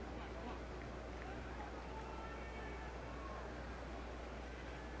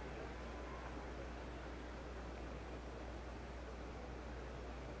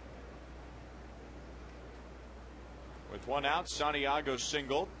 With 1 out, Santiago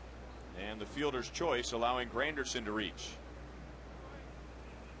singled, and the fielder's choice allowing Granderson to reach.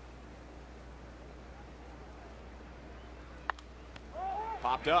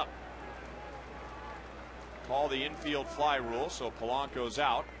 Popped up. Call the infield fly rule, so Polanco's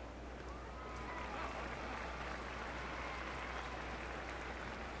out.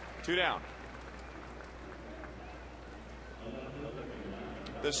 Two down.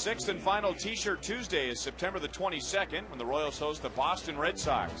 The 6th and final T-shirt Tuesday is September the 22nd, when the Royals host the Boston Red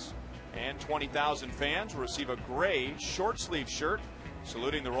Sox. And 20,000 fans will receive a gray short sleeve shirt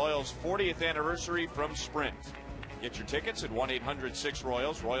saluting the Royals' 40th anniversary from Sprint. Get your tickets at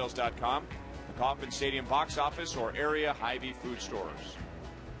 1-800-6-ROYALS, Royals.com, the Kauffman Stadium box office, or area Hy-Vee food stores.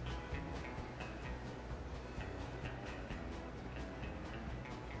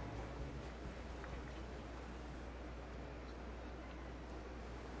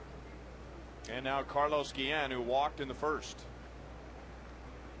 And now Carlos Guillen, who walked in the first.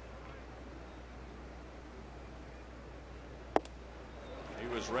 He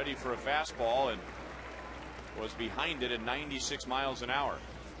was ready for a fastball and was behind it at 96 miles an hour.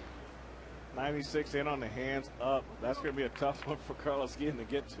 96 in on the hands up. That's going to be a tough one for Carlos Guillen to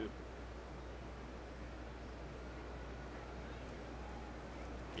get to.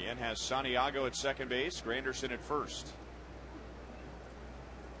 Guillen has Santiago at second base, Granderson at first.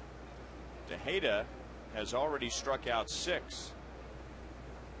 Tejeda has already struck out 6.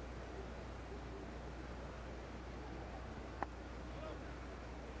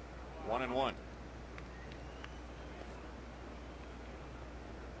 One and one.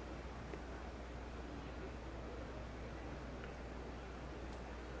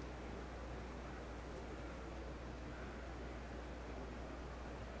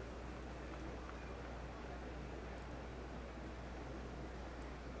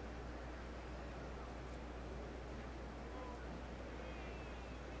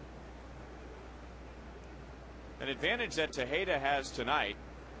 An advantage that Tejeda has tonight,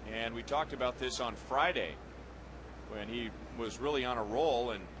 and we talked about this on Friday when he was really on a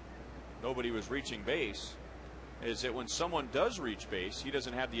roll and nobody was reaching base, is that when someone does reach base, he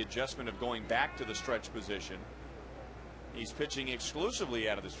doesn't have the adjustment of going back to the stretch position. He's pitching exclusively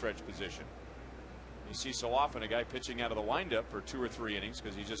out of the stretch position. You see so often a guy pitching out of the windup for 2 or 3 innings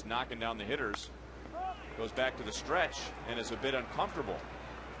because he's just knocking down the hitters goes back to the stretch and is a bit uncomfortable.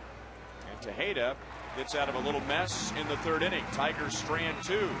 And Tejeda gets out of a little mess in the third inning. Tigers strand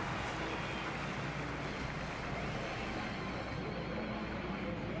 2.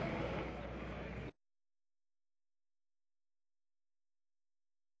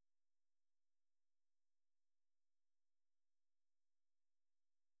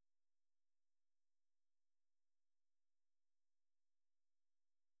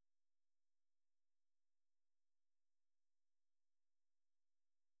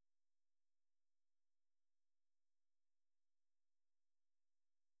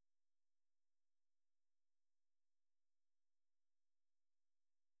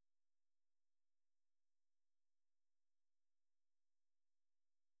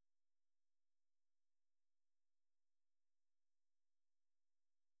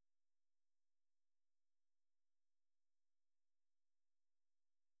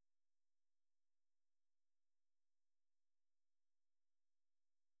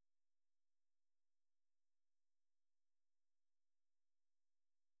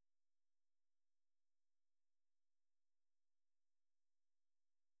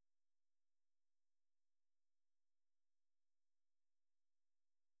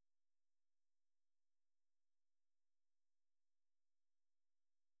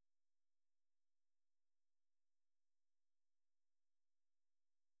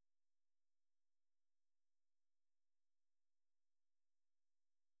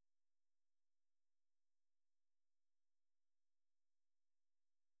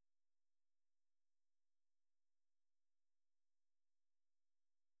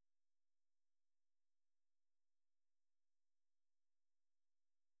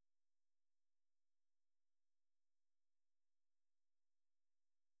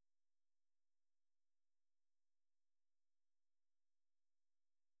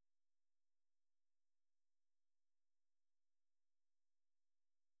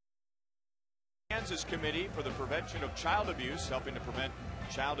 Kansas Committee for the Prevention of Child Abuse, helping to prevent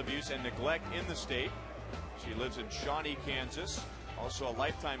child abuse and neglect in the state. She lives in Shawnee, Kansas. Also a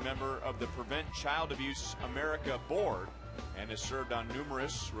lifetime member of the Prevent Child Abuse America Board and has served on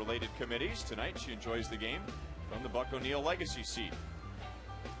numerous related committees. Tonight she enjoys the game from the Buck O'Neill legacy seat.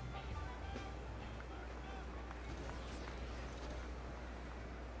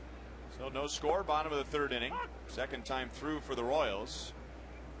 So no score, bottom of the third inning. Second time through for the Royals.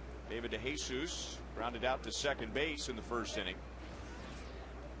 David DeJesus grounded out to second base in the first inning.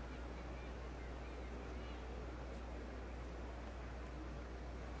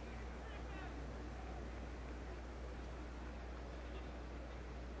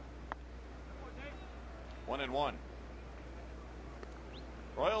 One and one.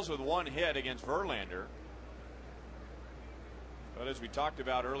 Royals with one hit against Verlander. But as we talked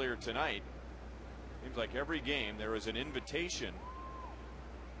about earlier tonight, seems like every game there is an invitation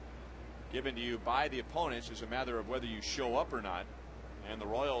given to you by the opponents. It's a matter of whether you show up or not. And the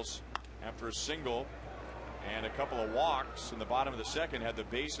Royals, after a single and a couple of walks in the bottom of the second, had the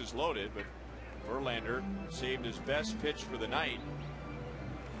bases loaded, but Verlander saved his best pitch for the night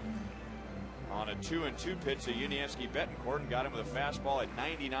on a 2-2 pitch to Yuniesky Betancourt and got him with a fastball at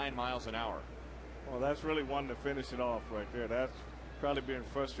 99 miles an hour. Well, that's really one to finish it off right there. That's probably being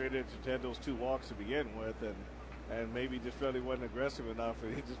frustrated to had those 2 walks to begin with, and maybe just really wasn't aggressive enough,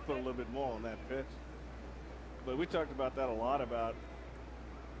 and he just put a little bit more on that pitch. But we talked about that a lot, about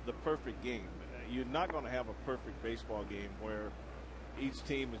the perfect game. You're not going to have a perfect baseball game where each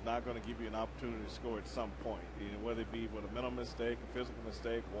team is not going to give you an opportunity to score at some point, whether it be with a mental mistake, a physical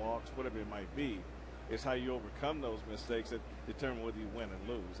mistake, walks, whatever it might be. It's how you overcome those mistakes that determine whether you win and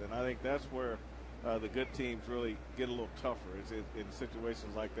lose. And I think that's where the good teams really get a little tougher. It's in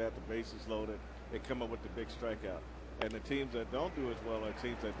situations like that, the bases loaded, they come up with the big strikeout. And the teams that don't do as well are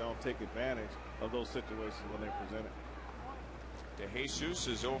teams that don't take advantage of those situations when they're presented. DeJesus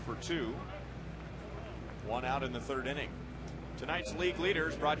is 0 for 2. 1 out in the third inning. Tonight's league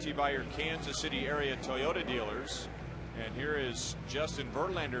leaders brought to you by your Kansas City area Toyota dealers. And here is Justin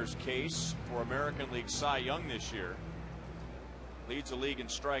Verlander's case for American League Cy Young this year. Leads the league in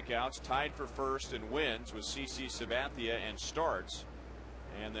strikeouts, tied for first in wins with CC Sabathia and starts.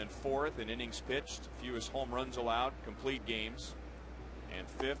 And then fourth in innings pitched, fewest home runs allowed, complete games, and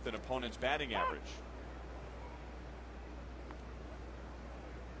fifth in opponent's batting average.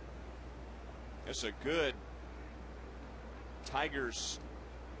 It's a good Tigers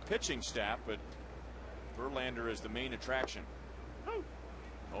pitching staff, but Verlander is the main attraction.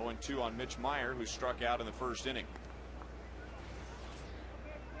 0-2 on Mitch Meyer, who struck out in the first inning.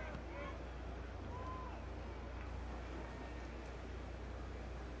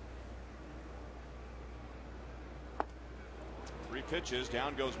 pitches.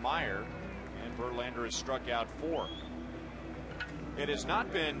 Down goes Meyer, and Verlander has struck out 4. It has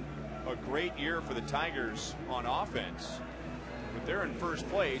not been a great year for the Tigers on offense, but they're in first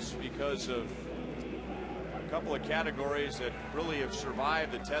place because of a couple of categories that really have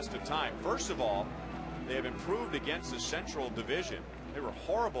survived the test of time. First of all, they have improved against the Central Division. They were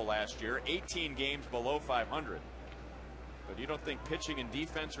horrible last year, 18 games below 500. But you don't think pitching and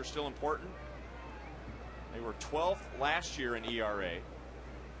defense are still important? They were 12th last year in ERA.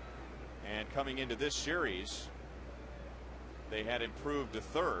 And coming into this series, they had improved to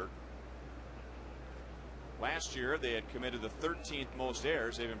 3rd. Last year, they had committed the 13th most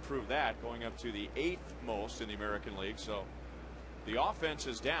errors. They've improved that, going up to the 8th most in the American League. So the offense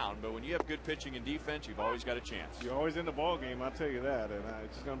is down, but when you have good pitching and defense, you've always got a chance. You're always in the ball game, I'll tell you that. And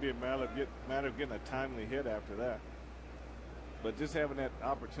it's just going to be a matter of getting a timely hit after that. But just having that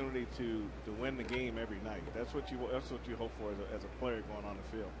opportunity to win the game every night, that's what you hope for as a player going on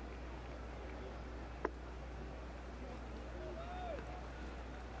the field.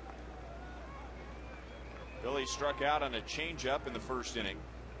 Billy struck out on a changeup in the first inning.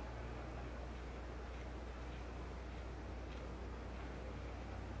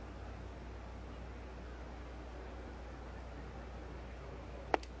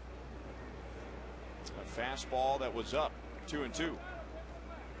 A fastball that was up, 2-2.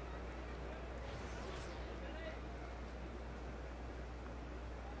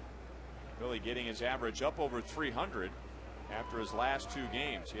 Billy getting his average up over 300 after his last 2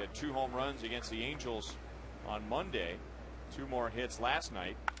 games. He had 2 home runs against the Angels on Monday, 2 more hits last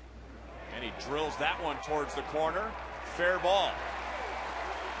night, and he drills that one towards the corner. Fair ball.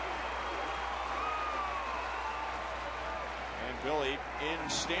 And Billy in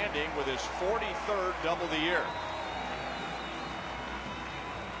standing with his 43rd double the year.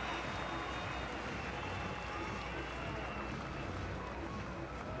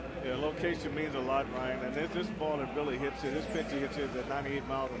 Yeah, location means a lot, Ryan. And this ball that Billy hits it, this pitch he hits it at 98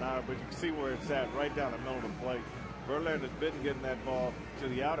 miles an hour, but you can see where it's at, right down the middle of the plate. Verlander's been getting that ball to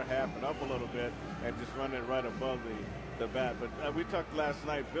the outer half and up a little bit and just running it right above the bat. But we talked last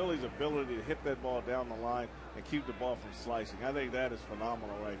night, Billy's ability to hit that ball down the line and keep the ball from slicing. I think that is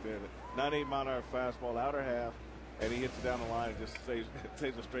phenomenal right there. 98 mile an hour fastball, outer half, and he hits it down the line and just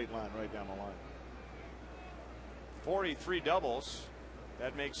stays a straight line right down the line. 43 doubles.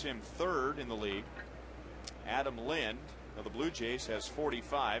 That makes him 3rd in the league. Adam Lind of the Blue Jays has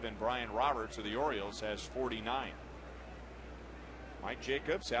 45, and Brian Roberts of the Orioles has 49. Mike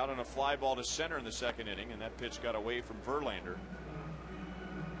Jacobs out on a fly ball to center in the 2nd inning, and that pitch got away from Verlander.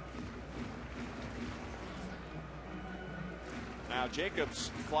 Now Jacobs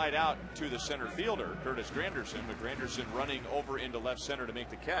flied out to the center fielder, Curtis Granderson, but Granderson running over into left center to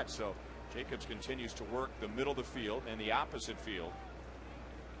make the catch. So Jacobs continues to work the middle of the field and the opposite field.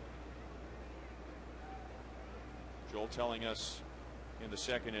 Joel telling us in the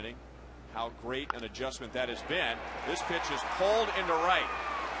 2nd inning how great an adjustment that has been. This pitch is pulled into right.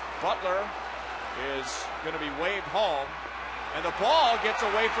 Butler is going to be waved home, and the ball gets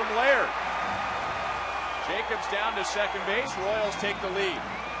away from Laird. Jacobs down to second base. Royals take the lead.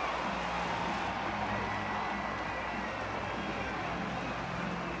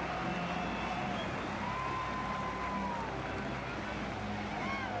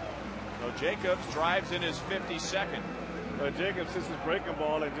 So Jacobs drives in his 52nd. Jacobs hits his breaking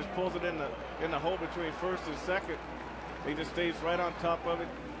ball and just pulls it in the hole between first and second. He just stays right on top of it,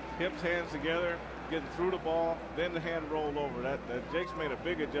 hips, hands together, getting through the ball, then the hand rolled over. That Jake's made a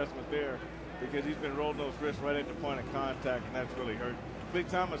big adjustment there because he's been rolling those wrists right at the point of contact, and that's really hurt. Big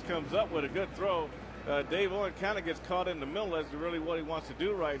Thomas comes up with a good throw. Dave Owen kind of gets caught in the middle as to really what he wants to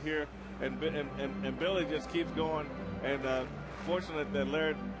do right here, and Billy just keeps going. And fortunate that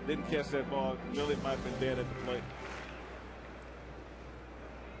Laird didn't catch that ball. Billy might have been dead at the plate.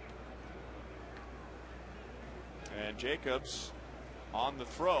 And Jacobs on the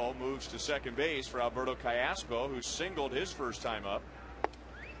throw moves to second base for Alberto Callaspo, who singled his first time up.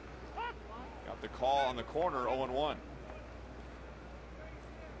 Got the call on the corner, 0-1.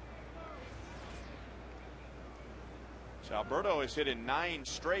 So Alberto has hit in 9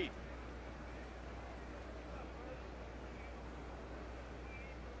 straight.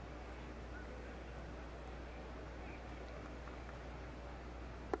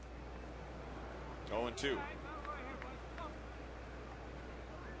 Going 2.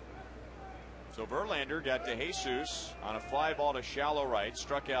 So Verlander got to Jesus on a fly ball to shallow right,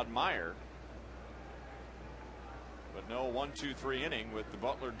 struck out Meyer. But no 1-2-3 inning with the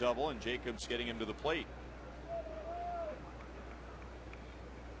Butler double and Jacobs getting him to the plate.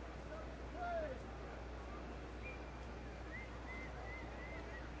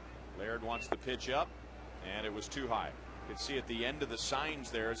 wants the pitch up, and it was too high. You could see at the end of the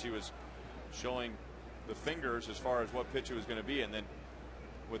signs there as he was showing the fingers as far as what pitch it was going to be, and then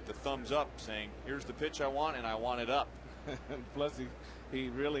with the thumbs up saying, here's the pitch I want, and I want it up. Plus, he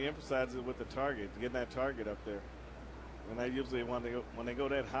really emphasizes it with the target, getting that target up there. And they usually, when they go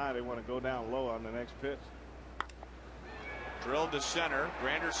that high, they want to go down low on the next pitch. Drilled to center.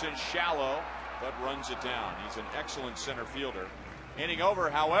 Granderson shallow, but runs it down. He's an excellent center fielder. Inning over,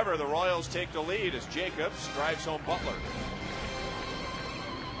 however, the Royals take the lead as Jacobs drives home Butler.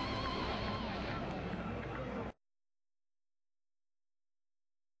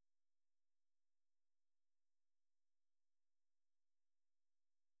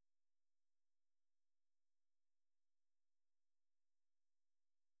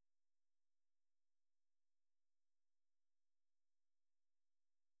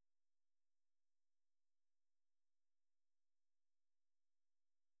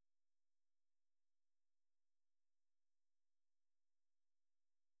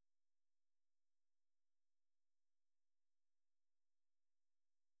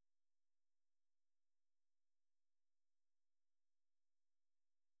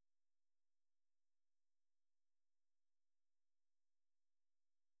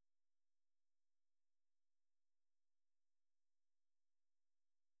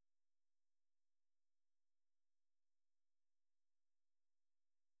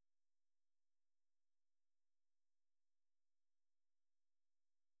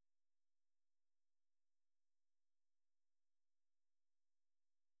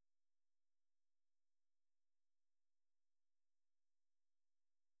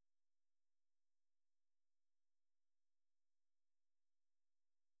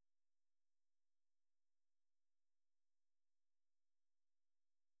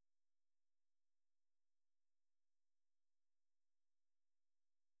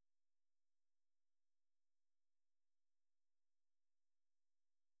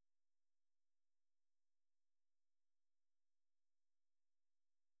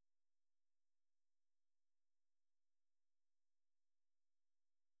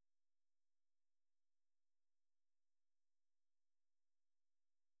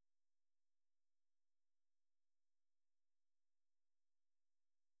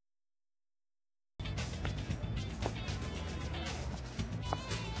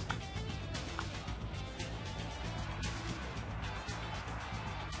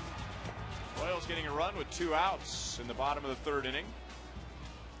 Royals getting a run with 2 outs in the bottom of the 3rd inning.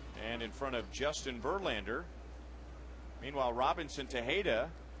 And in front of Justin Verlander. Meanwhile, Robinson Tejeda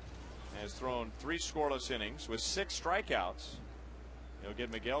has thrown 3 scoreless innings with 6 strikeouts. He'll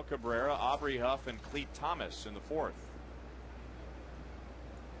get Miguel Cabrera, Aubrey Huff, and Cleet Thomas in the 4th.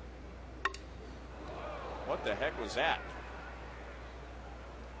 What the heck was that?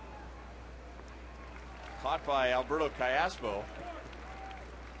 Caught by Alberto Callaspo.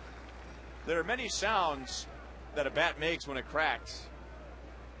 There are many sounds that a bat makes when it cracks.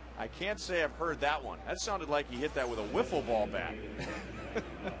 I can't say I've heard that one. That sounded like he hit that with a wiffle ball bat.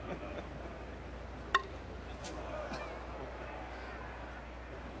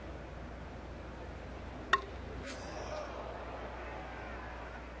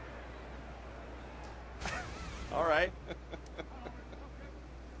 All right.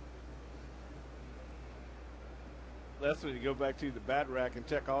 That's when you go back to the bat rack and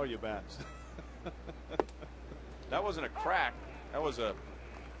check all your bats. That wasn't a crack. That was a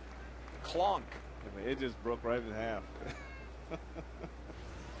clonk. I mean, it just broke right in half.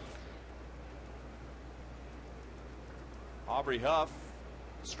 Aubrey Huff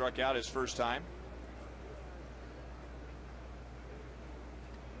struck out his first time.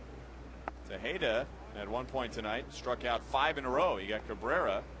 Tejeda at one point tonight struck out 5 in a row. He got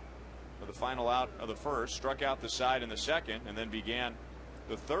Cabrera for the final out of the first, struck out the side in the second, and then began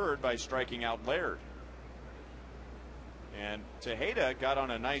the third by striking out Laird. And Tejeda got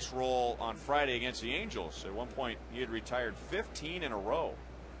on a nice roll on Friday against the Angels. At one point, he had retired 15 in a row.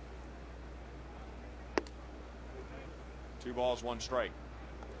 2 balls, 1 strike.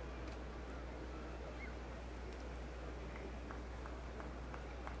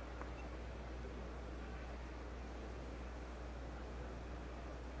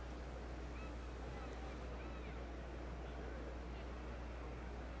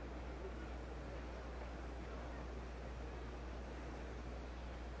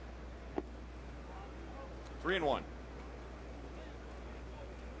 Three and 1.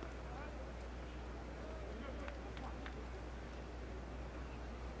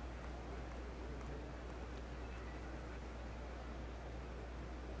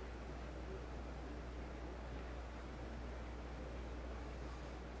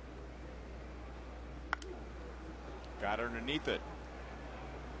 Got underneath it.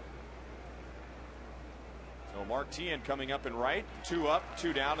 So Mark Teahan coming up in right. 2 up,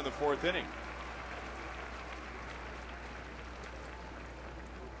 2 down in the 4th inning.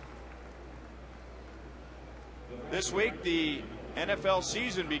 This week, the NFL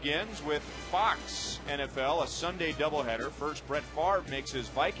season begins with Fox NFL, a Sunday doubleheader. First, Brett Favre makes his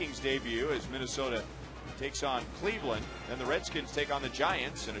Vikings debut as Minnesota takes on Cleveland. Then the Redskins take on the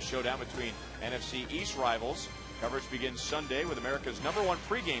Giants in a showdown between NFC East rivals. Coverage begins Sunday with America's #1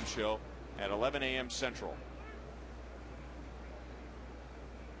 pregame show at 11 a.m. Central.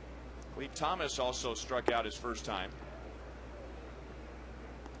 Cleve Thomas also struck out his first time.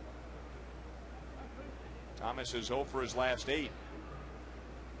 Thomas is 0 for his last 8.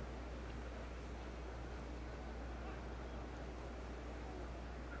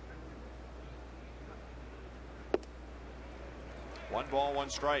 One ball, 1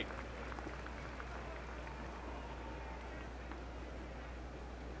 strike.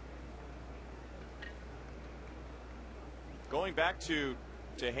 Going back to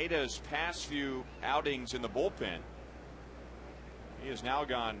Tejeda's past few outings in the bullpen, he has now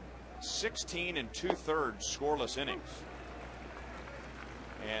gone 16 2/3 scoreless innings,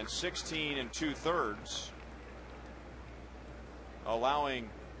 and 16 2/3 allowing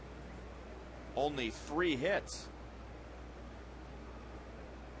only 3 hits.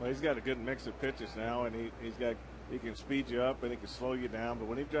 Well, he's got a good mix of pitches now, and he can speed you up and he can slow you down. But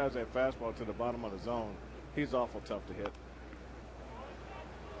when he drives that fastball to the bottom of the zone, he's awful tough to hit.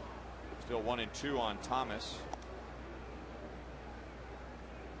 Still 1-2 on Thomas.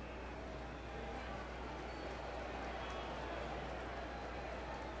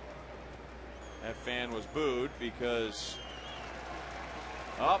 That fan was booed because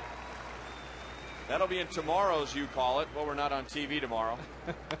that'll be in tomorrow's You Call It. Well, we're not on TV tomorrow.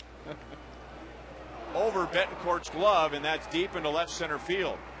 Over Betancourt's glove, and that's deep into left center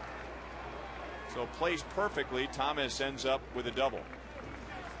field. So placed perfectly, Thomas ends up with a double.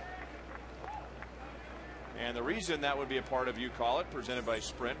 And the reason that would be a part of You Call It, presented by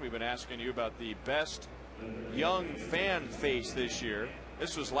Sprint, we've been asking you about the best young fan face this year.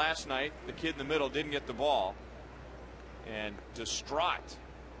 This was last night. The kid in the middle didn't get the ball, and distraught,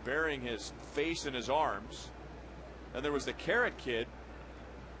 burying his face in his arms. Then there was the Carrot kid.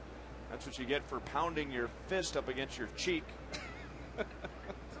 That's what you get for pounding your fist up against your cheek.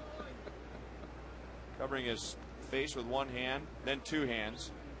 Covering his face with 1 hand, then 2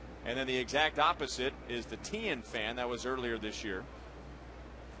 hands. And then the exact opposite is the Teahan fan. That was earlier this year.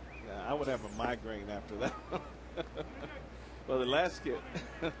 Yeah, I would have a migraine after that. Well, the last kid.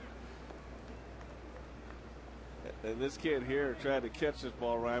 And this kid here tried to catch this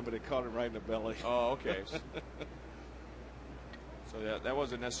ball, Ryan, but it caught him right in the belly. Oh, okay. So that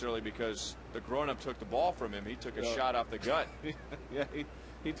wasn't necessarily because the grown-up took the ball from him. He took a shot off the gut. Yeah,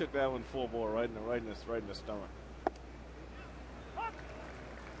 he took that one full bore right in the stomach.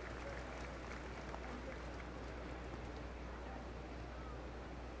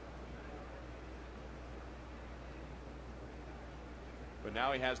 But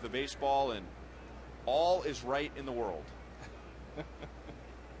now he has the baseball, and all is right in the world. He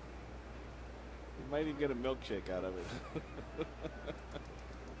might even get a milkshake out of it.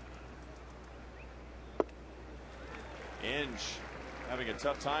 Inge having a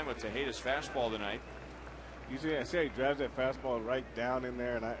tough time with Tejeda's fastball tonight. Usually I say he drives that fastball right down in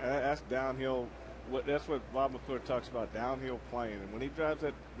there, and that's downhill. That's what Bob McClure talks about, downhill playing. And when he drives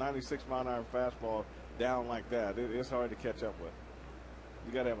that 96-mile-an-hour fastball down like that, it's hard to catch up with.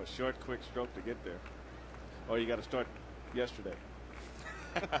 You got to have a short, quick stroke to get there, or you got to start yesterday.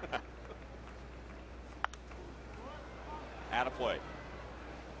 Out of play.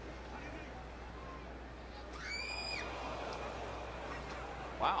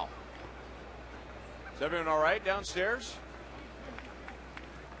 Wow. Is everyone all right downstairs?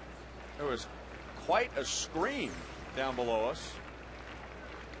 There was quite a scream down below us.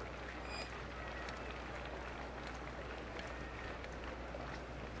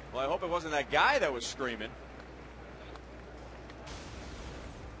 Well, I hope it wasn't that guy that was screaming.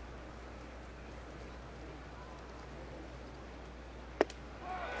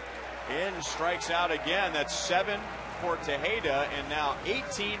 Inge strikes out again. That's 7 for Tejeda, and now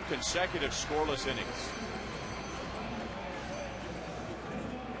 18 consecutive scoreless innings.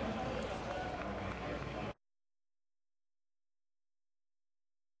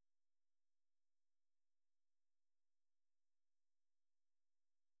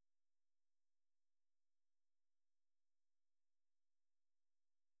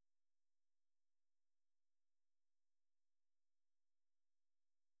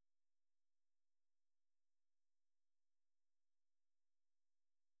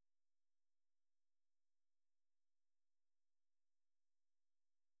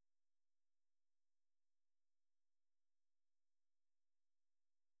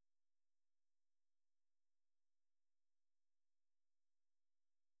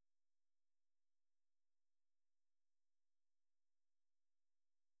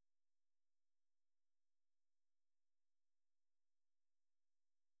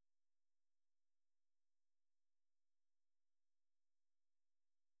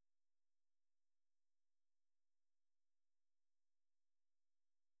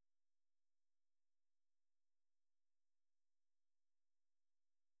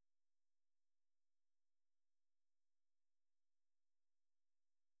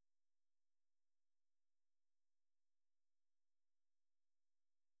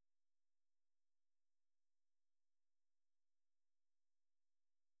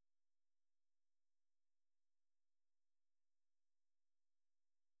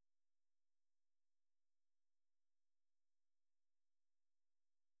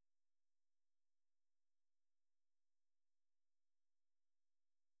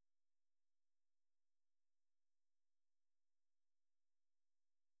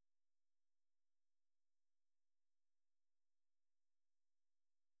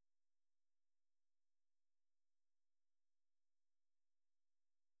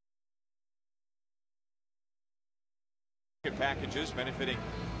 packages benefiting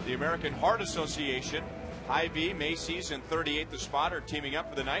the American Heart Association. Hy-Vee, Macy's, and 38 The Spot are teaming up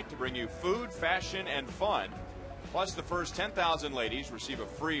for the night to bring you food, fashion, and fun. Plus, the first 10,000 ladies receive a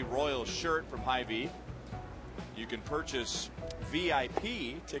free Royals shirt from Hy-Vee. You can purchase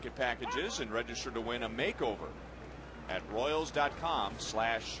VIP ticket packages and register to win a makeover at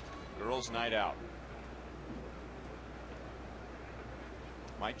royals.com/Girls Night Out.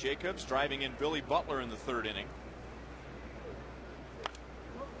 Mike Jacobs driving in Billy Butler in the third inning.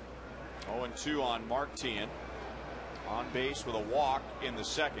 0-2 on Mark Teahen. On base with a walk in the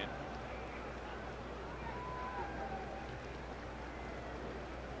second.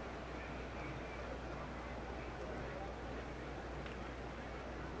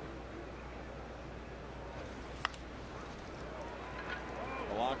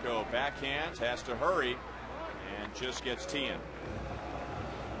 Polanco backhands, has to hurry, and just gets Teahen.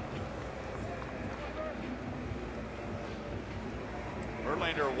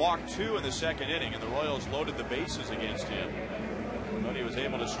 Verlander walked 2 in the second inning, and the Royals loaded the bases against him. But he was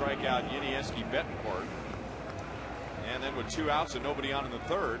able to strike out Yuniesky Betancourt. And then with 2 outs and nobody on in the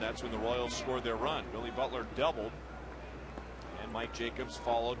third, that's when the Royals scored their run. Billy Butler doubled, and Mike Jacobs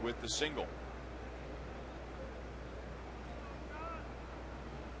followed with the single.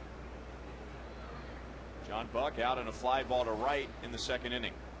 John Buck out in a fly ball to right in the second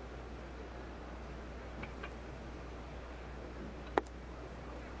inning.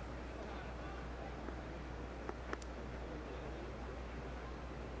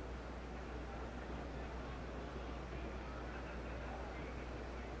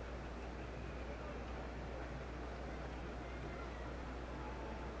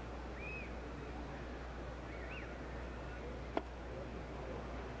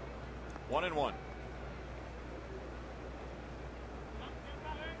 One and one.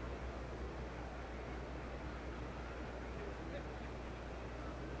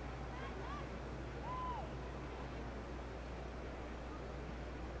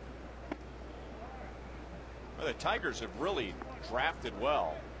 Well, the Tigers have really drafted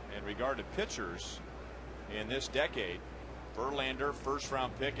well in regard to pitchers in this decade. Verlander,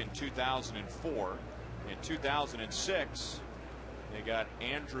 first-round pick in 2004. In 2006, they got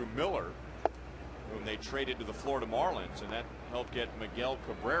Andrew Miller, whom they traded to the Florida Marlins, and that helped get Miguel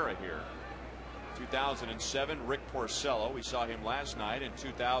Cabrera here. 2007, Rick Porcello. We saw him last night. In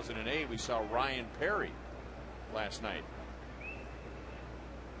 2008, we saw Ryan Perry last night.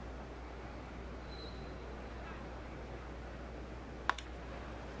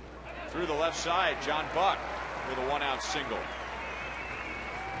 Through the left side, John Buck with a 1-out single.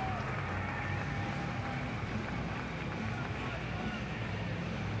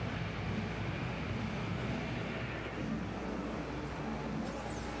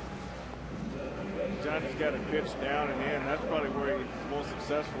 Johnny's got a pitch down and in. That's probably where he's most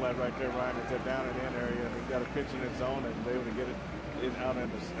successful at right there, Ryan, is that down and in area. And he's got a pitch in his zone and able to get it out in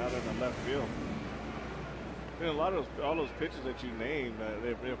the left field. And a lot of all those pitches that you named,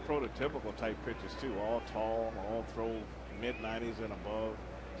 they're prototypical type pitches too. All tall, all throw mid-90s and above.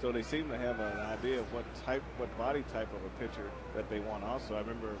 So they seem to have an idea of what body type of a pitcher that they want. Also, I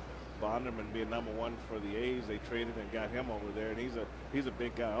remember Bonderman being #1 for the A's. They traded and got him over there, and he's a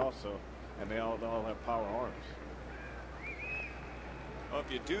big guy also. And they all have power arms. Well,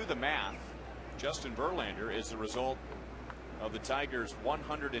 if you do the math, Justin Verlander is the result of the Tigers'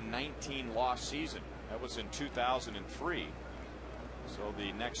 119 loss season. That was in 2003. So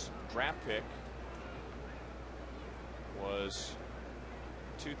the next draft pick was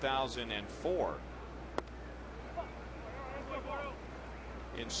 2004.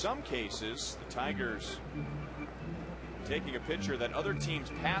 In some cases, the Tigers taking a pitcher that other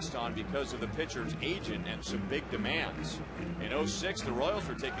teams passed on because of the pitcher's agent and some big demands. In 06, the Royals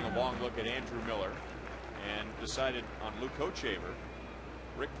were taking a long look at Andrew Miller and decided on Luke Hochevar.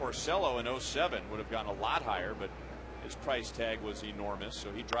 Rick Porcello in 07 would have gone a lot higher, but his price tag was enormous,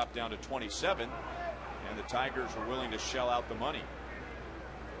 so he dropped down to 27, and the Tigers were willing to shell out the money.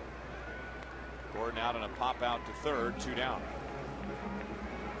 Gordon out on a pop out to third, 2 down.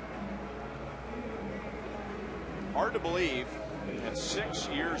 Hard to believe that 6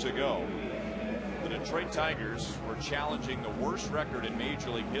 years ago, the Detroit Tigers were challenging the worst record in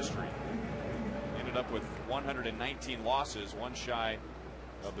Major League history. Ended up with 119 losses, one shy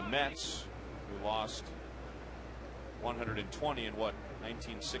of the Mets, who lost 120 in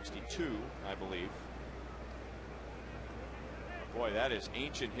 1962, I believe. Boy, that is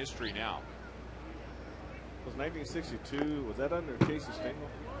ancient history now. Was 1962, was that under Casey Stengel?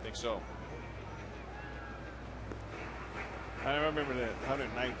 I think so. I remember that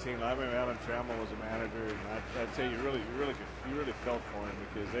 119. I remember Alan Trammell was a manager, and I tell you, you really felt for him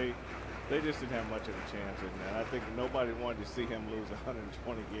because they just didn't have much of a chance. And I think nobody wanted to see him lose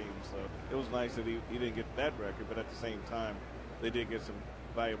 120 games. So it was nice that he didn't get that record, but at the same time, they did get some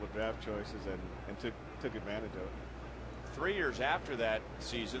valuable draft choices and took advantage of it. 3 years after that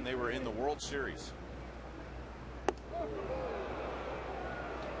season, they were in the World Series.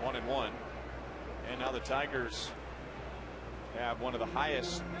 1-1, and now the Tigers have one of the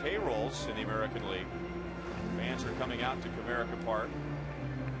highest payrolls in the American League. Fans are coming out to Comerica Park,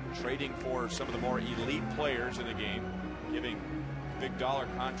 trading for some of the more elite players in the game, giving big dollar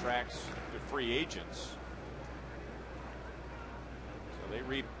contracts to free agents. So they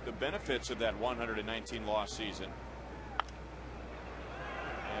reap the benefits of that 119 loss season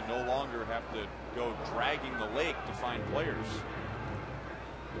and no longer have to go dragging the lake to find players.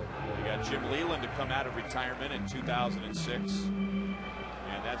 You got Jim Leland to come out of retirement in 2006, and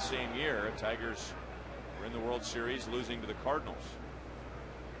that same year Tigers were in the World Series, losing to the Cardinals.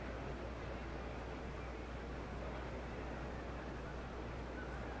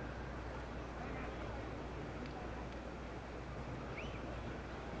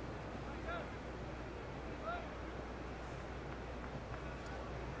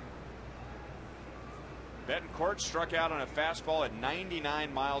 Betancourt struck out on a fastball at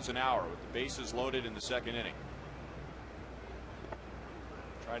 99 miles an hour with the bases loaded in the second inning.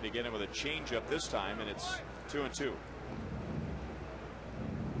 Tried to get him with a changeup this time, and it's 2-2.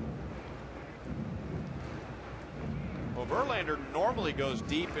 Well, Verlander normally goes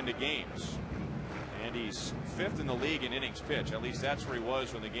deep into games, and he's 5th in the league in innings pitched. At least that's where he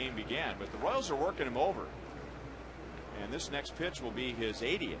was when the game began. But the Royals are working him over. And this next pitch will be his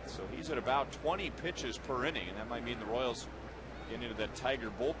 80th, so he's at about 20 pitches per inning, and that might mean the Royals get into that Tiger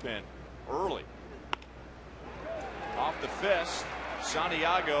bullpen early. Off the fist,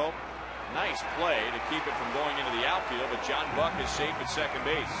 Santiago, nice play to keep it from going into the outfield, but John Buck is safe at second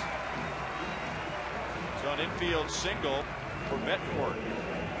base. So an infield single for Betancourt.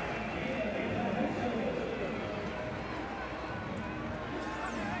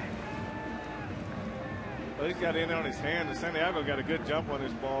 Well, he's got in on his hand, and Santiago got a good jump on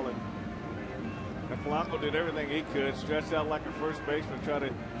this ball, and Polanco did everything he could, stretched out like a first baseman, try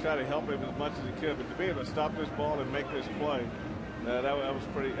to help him as much as he could. But to be able to stop this ball and make this play, that was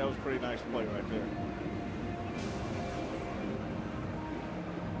pretty nice play right there.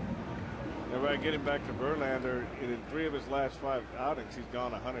 Now, right, getting back to Verlander, in 3 of his last 5 outings, he's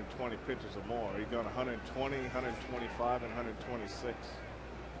gone 120 pitches or more. He's gone 120, 125, and 126.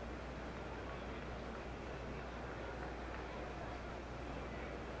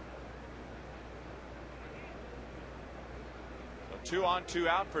 2 on 2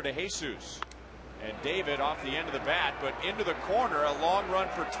 out for DeJesus, and David off the end of the bat, but into the corner. A long run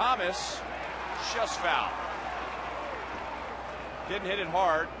for Thomas, just foul. Didn't hit it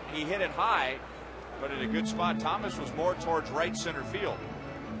hard, he hit it high, but in a good spot. Thomas was more towards right center field.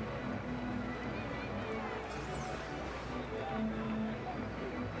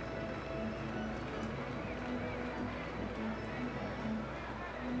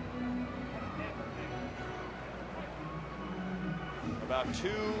 About 2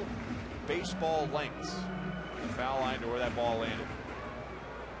 baseball lengths from the foul line to where that ball landed.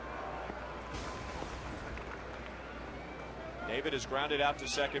 David is grounded out to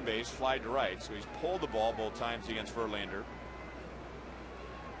second base, fly to right, so he's pulled the ball both times against Verlander.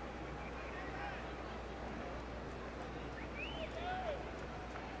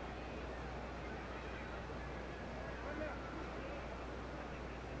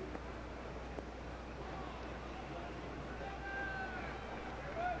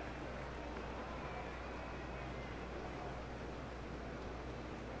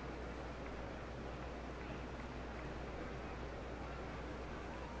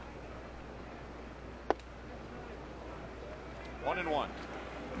 One and one.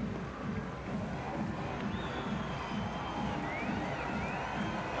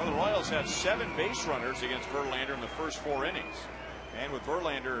 Now the Royals had 7 base runners against Verlander in the first 4 innings. And with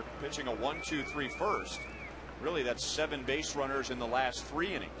Verlander pitching a 1-2-3 first, really that's 7 base runners in the last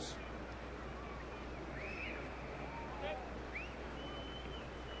 3 innings.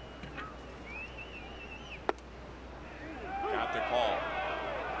 Got the call.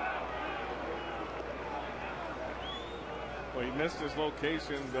 Well, he missed his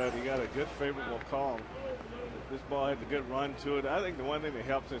location, but he got a good favorable call. This ball had a good run to it. I think the one thing that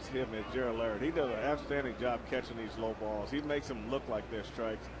helps him is Gerald Laird. He does an outstanding job catching these low balls. He makes them look like they're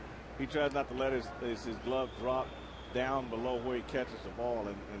strikes. He tries not to let his glove drop down below where he catches the ball,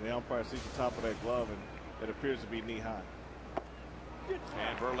 and the umpire sees the top of that glove, and it appears to be knee high.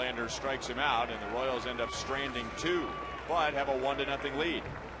 And Verlander strikes him out, and the Royals end up stranding 2, but have a 1-0 lead.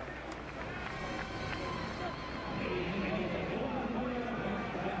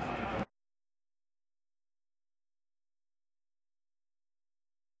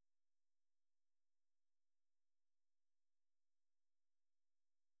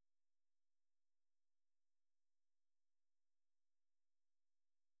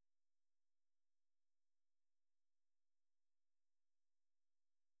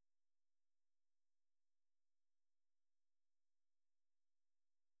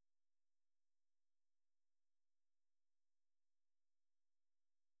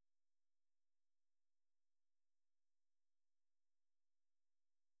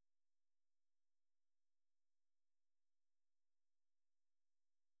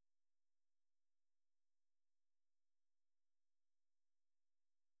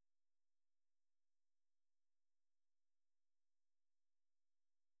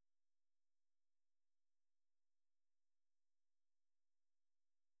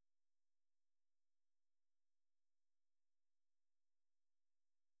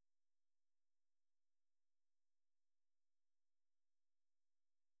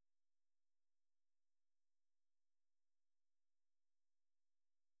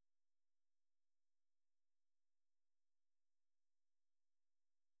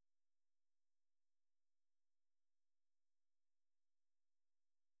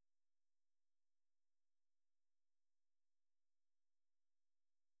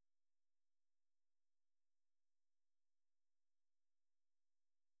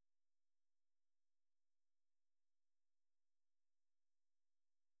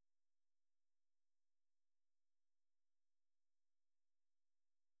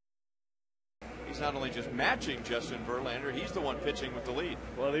 He's not only just matching Justin Verlander, he's the one pitching with the lead.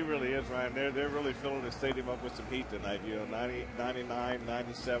 Well, he really is, Ryan. They're really filling the stadium up with some heat tonight. 90, 99,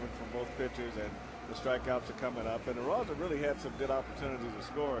 97 from both pitchers, and the strikeouts are coming up. And the Royals have really had some good opportunities to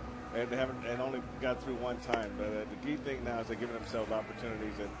score, and they haven't, and only got through one time. But the key thing now is they're giving themselves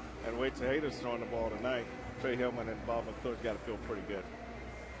opportunities. And Wade Tejeda's throwing the ball tonight. Trey Hillman and Bob McClure's got to feel pretty good.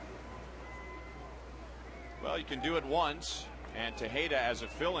 Well, you can do it once. And Tejeda, as a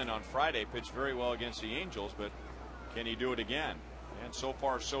fill-in on Friday, pitched very well against the Angels, but can he do it again? And so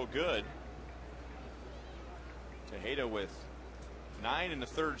far, so good. Tejeda with 9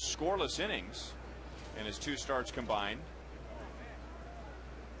 1/3 scoreless innings in his 2 starts combined,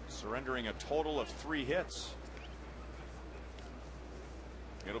 surrendering a total of 3 hits.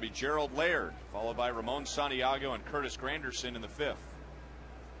 It'll be Gerald Laird, followed by Ramon Santiago and Curtis Granderson in the 5th.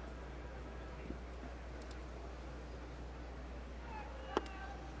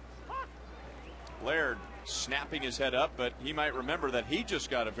 Laird snapping his head up, but he might remember that he just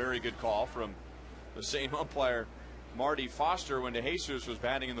got a very good call from the same umpire, Marty Foster, when DeJesus was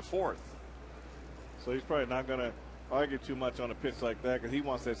batting in the 4th. So he's probably not going to argue too much on a pitch like that because he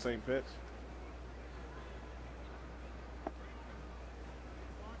wants that same pitch.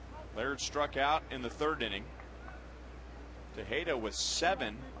 Laird struck out in the 3rd inning. Tejeda with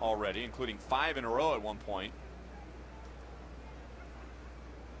 7 already, including 5 in a row at one point.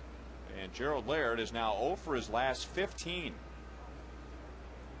 And Gerald Laird is now 0 for his last 15.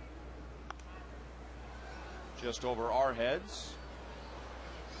 Just over our heads.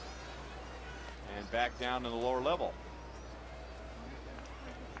 And back down to the lower level.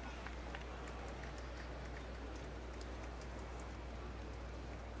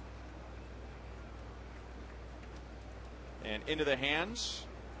 And into the hands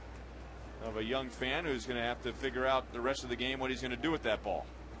of a young fan who's going to have to figure out the rest of the game what he's going to do with that ball.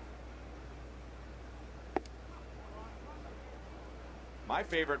 My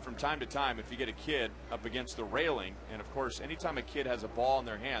favorite from time to time, if you get a kid up against the railing, and of course anytime a kid has a ball in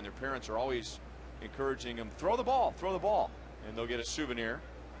their hand, their parents are always encouraging them, throw the ball, and they'll get a souvenir.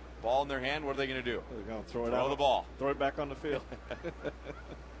 Ball in their hand, what are they going to do? They're going to throw it out. Throw the ball. Throw it back on the field.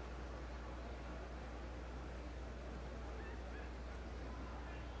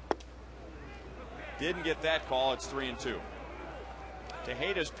 Didn't get that call. It's 3-2.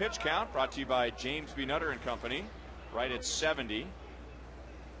 Tejeda's pitch count brought to you by James B. Nutter and Company, right at 70.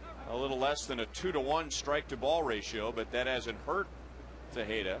 A little less than a 2-to-1 strike to ball ratio, but that hasn't hurt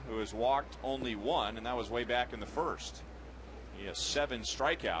Tejeda, who has walked only 1, and that was way back in the 1st. He has 7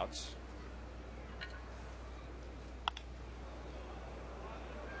 strikeouts.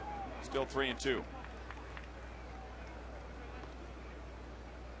 Still 3-2.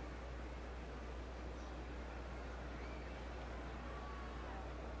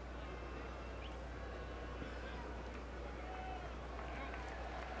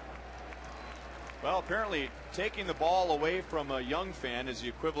 Well, apparently taking the ball away from a young fan is the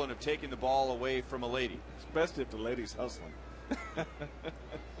equivalent of taking the ball away from a lady. Especially if the lady's hustling.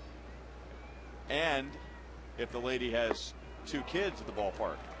 And if the lady has 2 kids at the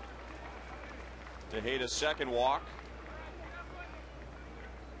ballpark. Tejeda's second walk.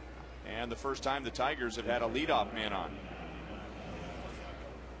 And the first time the Tigers have had a leadoff man on.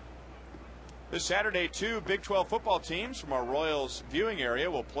 This Saturday, 2 Big 12 football teams from our Royals viewing area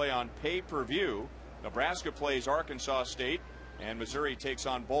will play on pay-per-view. Nebraska plays Arkansas State, and Missouri takes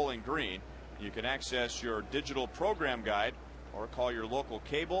on Bowling Green. You can access your digital program guide or call your local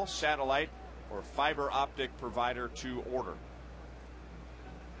cable, satellite, or fiber optic provider to order.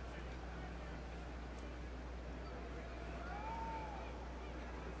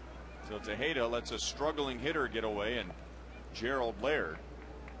 So Tejeda lets a struggling hitter get away, and Gerald Laird.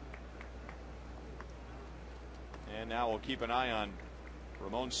 And now we'll keep an eye on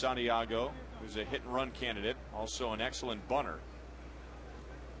Ramon Santiago, who's a hit and run candidate, also an excellent bunter.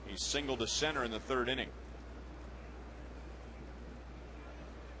 He singled to center in the 3rd inning.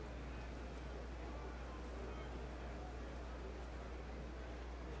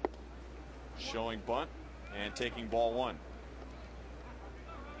 Showing bunt and taking ball 1.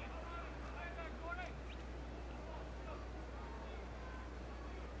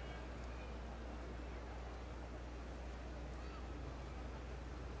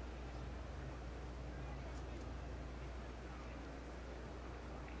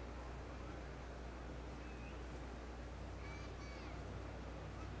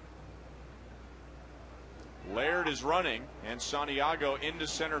 Laird is running, and Santiago into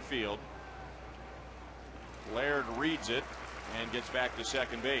center field. Laird reads it and gets back to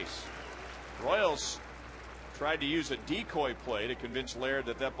second base. Royals tried to use a decoy play to convince Laird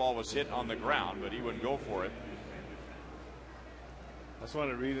that that ball was hit on the ground, but he wouldn't go for it. That's one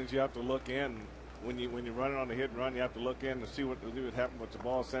of the reasons you have to look in. When you're running on the hit and run, you have to look in to see what happened with the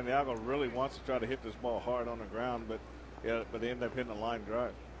ball. Santiago really wants to try to hit this ball hard on the ground, but they end up hitting a line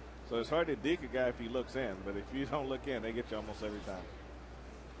drive. So it's hard to deke a guy if he looks in, but if you don't look in, they get you almost every time.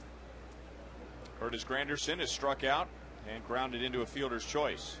 Curtis Granderson is struck out and grounded into a fielder's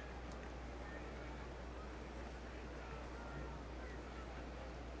choice.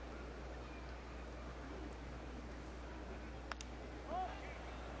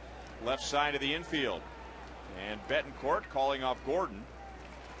 Left side of the infield, and Betancourt calling off Gordon.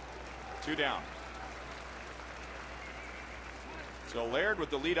 2 down. So Laird with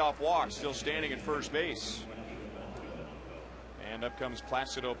the leadoff walk, still standing at first base. And up comes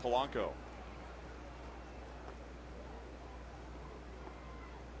Placido Polanco.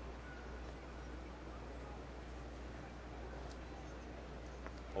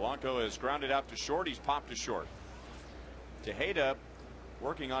 Polanco is grounded out to short. He's popped to short. Tejeda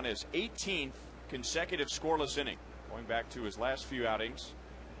working on his 18th consecutive scoreless inning, going back to his last few outings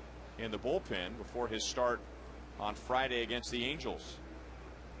in the bullpen before his start on Friday against the Angels.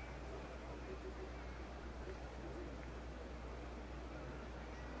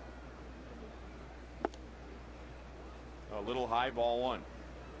 A little high, ball 1.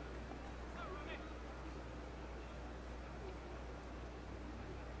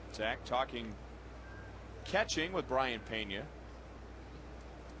 Zach talking catching with Brian Pena.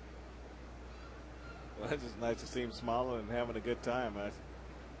 Well, it's just nice to see him smiling and having a good time.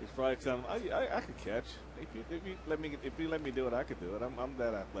 He's probably telling him, I could catch. If you let me do it, I could do it. I'm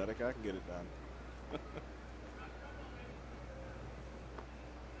that athletic. I can get it done.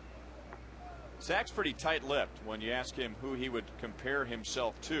 Zach's pretty tight-lipped when you ask him who he would compare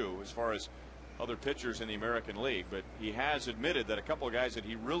himself to as far as other pitchers in the American League, but he has admitted that a couple of guys that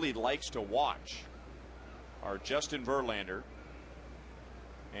he really likes to watch are Justin Verlander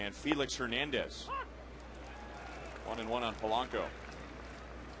and Felix Hernandez. 1-1 on Polanco.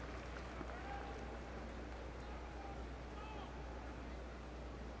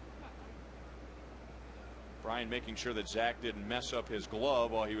 Brian making sure that Zach didn't mess up his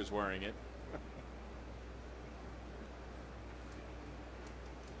glove while he was wearing it.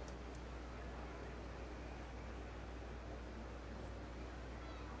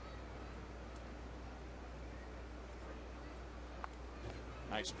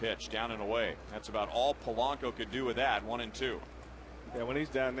 Nice pitch down and away. That's about all Polanco could do with that. 1-2. Yeah, when he's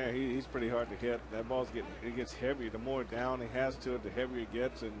down there, he's pretty hard to hit. That ball's it gets heavier. The more down he has to it, the heavier it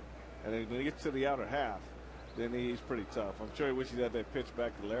gets, and then when he gets to the outer half, then he's pretty tough. I'm sure he wishes he had that pitch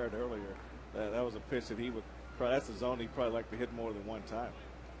back to Laird earlier. That was a pitch that he would probably, that's the zone he'd probably like to hit more than one time.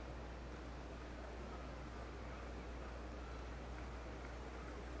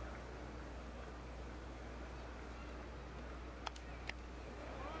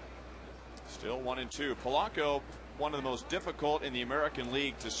 Still 1-2. Polanco, one of the most difficult in the American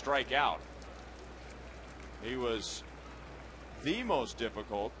League to strike out. He was the most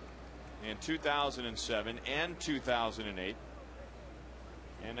difficult in 2007 and 2008,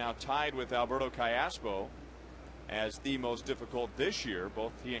 and now tied with Alberto Callaspo as the most difficult this year.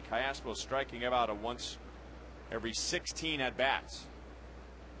 Both he and Callaspo striking about a once every 16 at bats.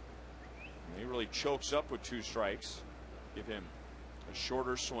 He really chokes up with 2 strikes. Give him a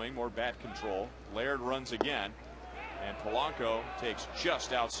shorter swing, more bat control. Laird runs again, and Polanco takes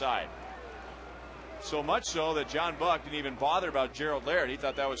just outside. So much so that John Buck didn't even bother about Gerald Laird. He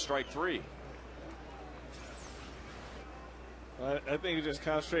thought that was strike 3. I think he's just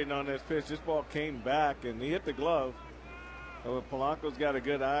concentrating on this pitch. This ball came back and he hit the glove. But Polanco's got a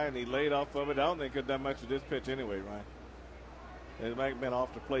good eye and he laid off of it. I don't think he could have done much with this pitch anyway, Ryan. It might have been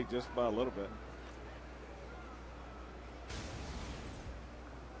off the plate just by a little bit.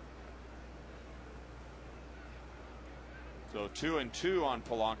 So 2-2 on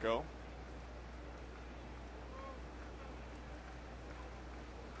Polanco.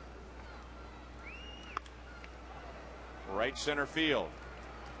 Right center field.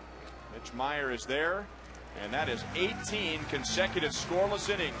 Mitch Meyer is there, and that is 18 consecutive scoreless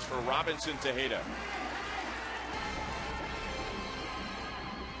innings for Robinson Tejeda.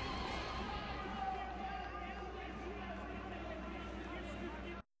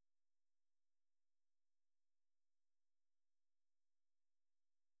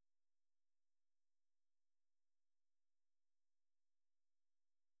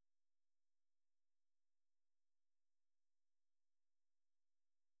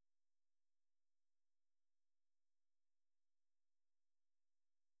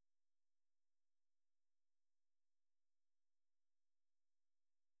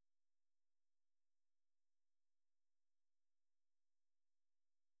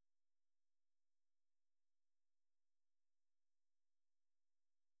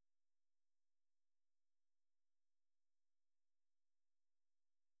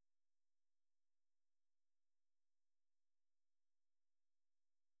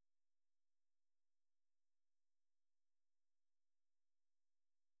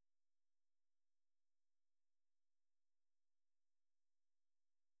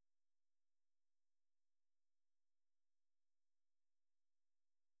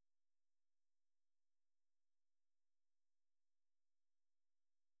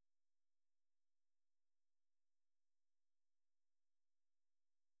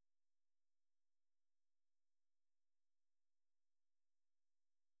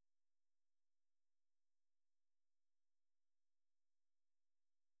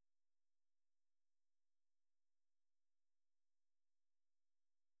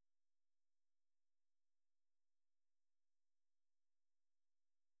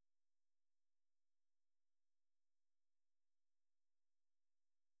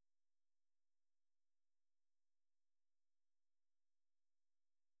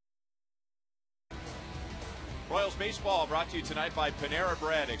 Royals baseball brought to you tonight by Panera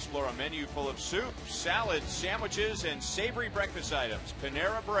Bread. Explore a menu full of soup, salads, sandwiches, and savory breakfast items.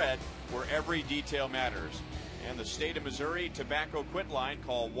 Panera Bread, where every detail matters. And the state of Missouri tobacco quit line.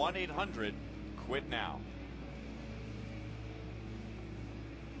 Call 1-800-QUIT-NOW.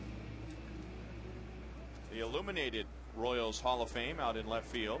 The illuminated Royals Hall of Fame out in left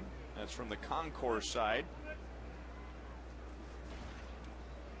field. That's from the concourse side.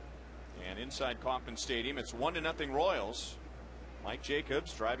 And inside Kauffman Stadium, it's 1-0 Royals. Mike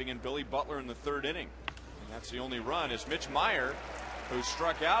Jacobs driving in Billy Butler in the 3rd inning. And that's the only run as Mitch Meyer, who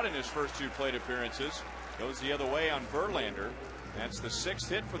struck out in his first 2 plate appearances, goes the other way on Verlander. That's the 6th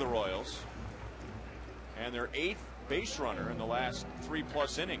hit for the Royals. And their 8th base runner in the last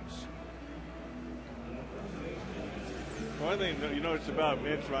 3+ innings. One thing you notice about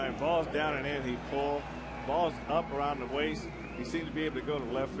Mitch, Ryan, ball's down and in, he pull. Ball's up around the waist. He seems to be able to go to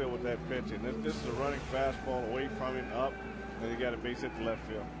left field with that pitch. And this is a running fastball away from him, up, and he got a base hit to left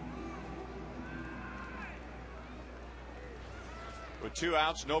field. With 2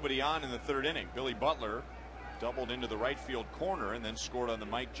 outs, nobody on in the 3rd inning, Billy Butler doubled into the right field corner and then scored on the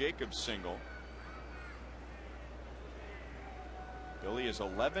Mike Jacobs single. Billy is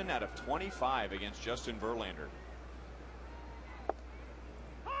 11 out of 25 against Justin Verlander.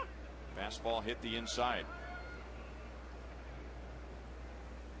 Fastball hit the inside.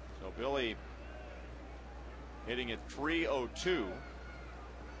 So Billy hitting at .302,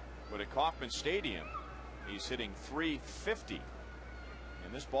 but at Kauffman Stadium he's hitting .350,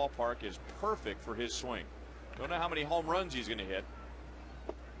 and this ballpark is perfect for his swing. Don't know how many home runs he's going to hit,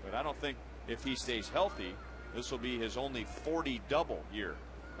 but I don't think if he stays healthy this will be his only 40 double year.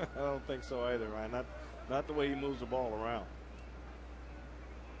 I don't think so either, Ryan. Not the way he moves the ball around.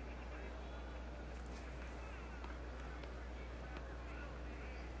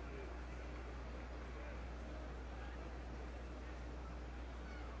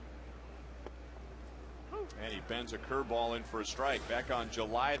 And he bends a curveball in for a strike. Back on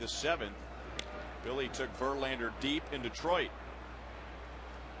July the 7th, Billy took Verlander deep in Detroit.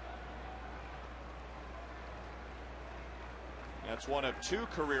 That's one of 2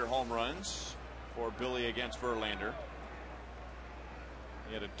 career home runs for Billy against Verlander.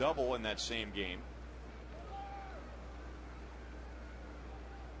 He had a double in that same game.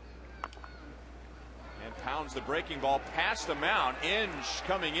 And pounds the breaking ball past the mound. Inge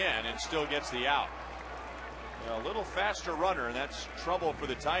coming in and still gets the out. A little faster runner, and that's trouble for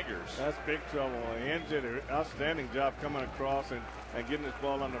the Tigers. That's big trouble. Inge did an outstanding job coming across and getting this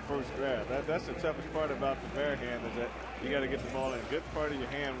ball on the first grab. That's the toughest part about the bare hand, is that you got to get the ball in a good part of your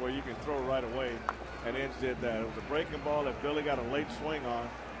hand where you can throw right away. And Inge did that. It was a breaking ball that Billy got a late swing on,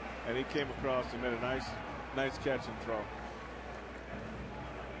 and he came across and made a nice catch and throw.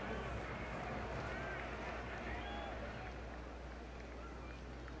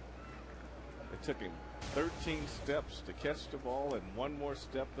 It took him 13 steps to catch the ball and 1 more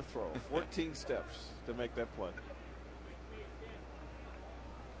step to throw. 14 steps to make that play.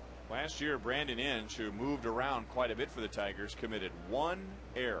 Last year, Brandon Inge, who moved around quite a bit for the Tigers, committed 1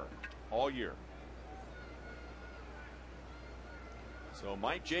 error all year. So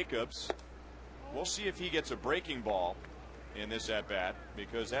Mike Jacobs, we'll see if he gets a breaking ball in this at bat,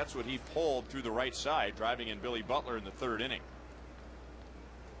 because that's what he pulled through the right side, driving in Billy Butler in the 3rd inning.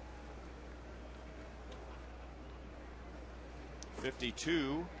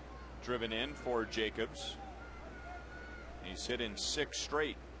 .52 driven in for Jacobs. He's hit in 6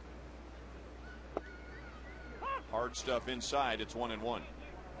 straight. Hard stuff inside. It's 1-1.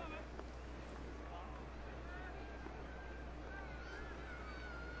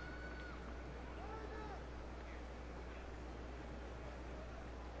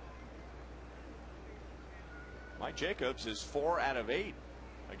 Mike Jacobs is 4 out of 8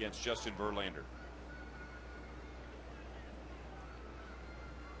 against Justin Verlander.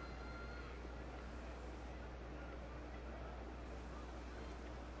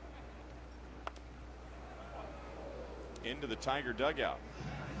 Into the Tiger dugout.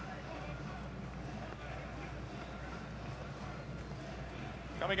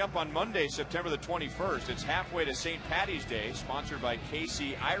 Coming up on Monday, September the 21st, it's halfway to St. Paddy's Day, sponsored by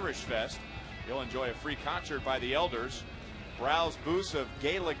KC Irish Fest. You'll enjoy a free concert by the Elders, browse booths of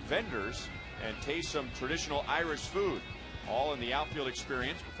Gaelic vendors, and taste some traditional Irish food. All in the outfield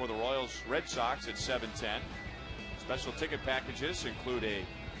experience before the Royals Red Sox at 7:10. Special ticket packages include a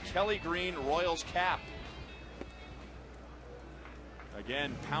Kelly Green Royals cap.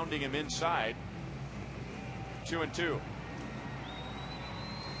 Again, pounding him inside. 2-2.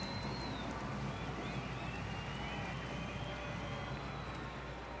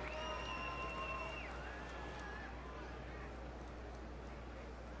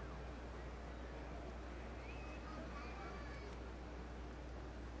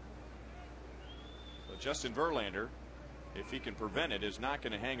 So Justin Verlander, if he can prevent it, is not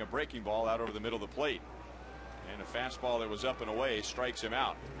going to hang a breaking ball out over the middle of the plate. And a fastball that was up and away strikes him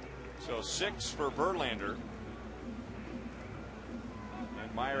out. So 6 for Verlander.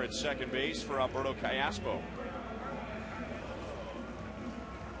 And Meyer at second base for Alberto Callaspo.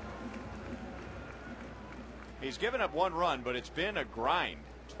 He's given up 1 run, but it's been a grind.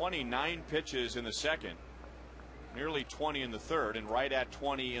 29 pitches in the second, nearly 20 in the third, and right at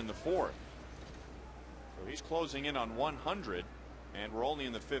 20 in the fourth. So he's closing in on 100, and we're only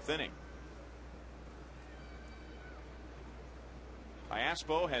in the 5th inning.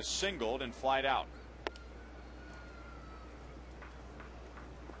 Callaspo has singled and flied out.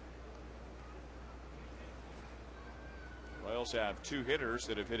 Royals have 2 hitters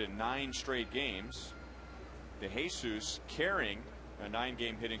that have hit in 9 straight games. De Jesus carrying a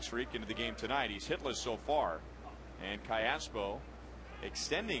 9-game hitting streak into the game tonight. He's hitless so far. And Callaspo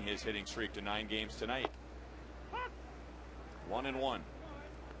extending his hitting streak to 9 games tonight. 1-1.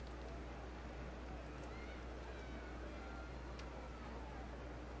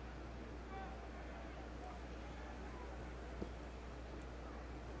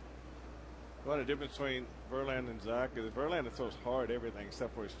 Well, the difference between Verlander and Zach is Verlander throws hard everything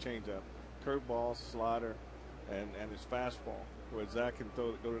except for his changeup, curveball, slider, and his fastball. Where Zach can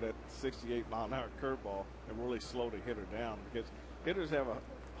go to that 68-mile-an-hour curveball and really slow the hitter down, because hitters have a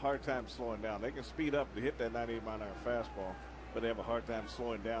hard time slowing down. They can speed up to hit that 98-mile-an-hour fastball, but they have a hard time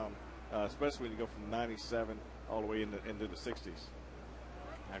slowing down, especially when you go from 97 all the way into the 60s.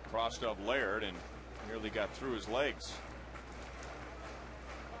 That crossed up Laird and nearly got through his legs.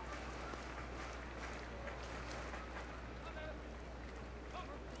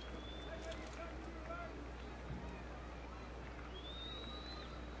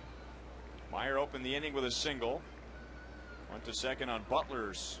 Meyer opened the inning with a single. Went to second on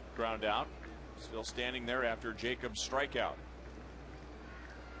Butler's ground out. Still standing there after Jacob's strikeout.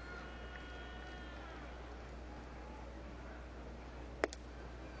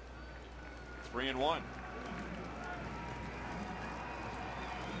 Three and one.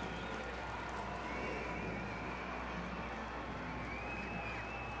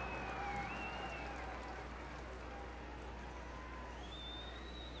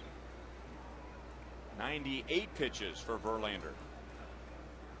 "98 pitches for Verlander.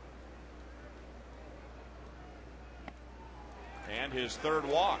 And his third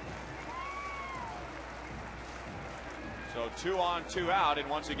walk. So 2 on, 2 out, and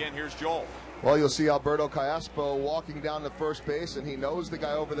once again here's Joel. Well, you'll see Alberto Callaspo walking down to first base, and he knows the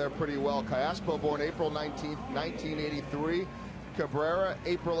guy over there pretty well. Callaspo, born April 19th, 1983. Cabrera,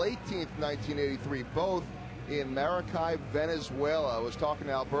 April 18th, 1983. Both in Maracay, Venezuela. I was talking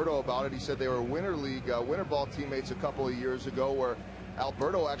to Alberto about it. He said they were Winter League, winter ball teammates a couple of years ago, where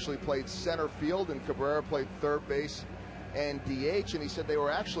Alberto actually played center field and Cabrera played third base and DH. And he said they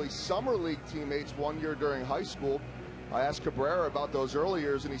were actually summer league teammates one year during high school. I asked Cabrera about those early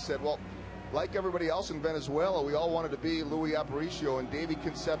years, and he said, well, like everybody else in Venezuela, we all wanted to be Luis Aparicio and Davy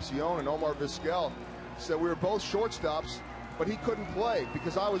Concepcion and Omar Vizquel. He said we were both shortstops, but he couldn't play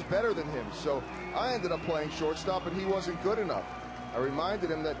because I was better than him. So I ended up playing shortstop, and he wasn't good enough. I reminded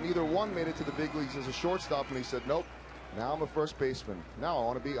him that neither one made it to the big leagues as a shortstop, and he said, nope, now I'm a first baseman. Now I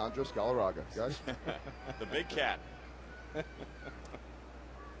want to be Andres Galarraga, guys. The big cat.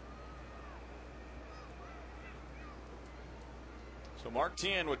 So Mark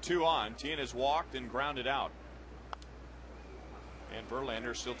Tien with 2 on. Tien has walked and grounded out. And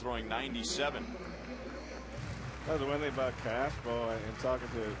Verlander still throwing 97. That's the one thing about Callaspo, and talking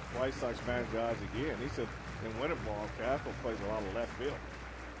to White Sox manager Ozzie Guillen, he said in winter ball, Callaspo plays a lot of left field.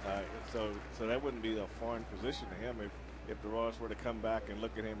 So that wouldn't be a foreign position to him if the Royals were to come back and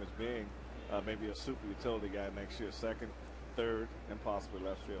look at him as being maybe a super utility guy next year, second, third, and possibly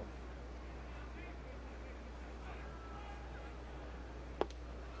left field.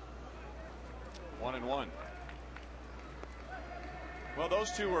 One and one. Well,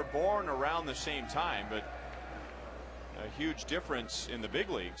 those two were born around the same time, but a huge difference in the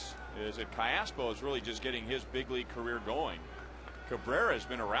big leagues is that Callaspo is really just getting his big league career going. Cabrera has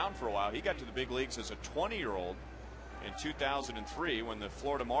been around for a while. He got to the big leagues as a 20-year-old in 2003 when the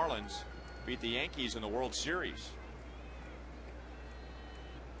Florida Marlins beat the Yankees in the World Series.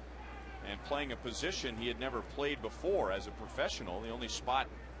 And playing a position he had never played before as a professional. The only spot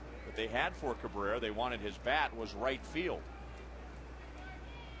that they had for Cabrera, they wanted his bat, was right field.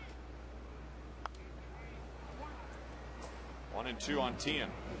 One and two on Tien.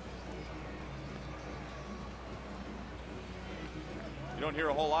 You don't hear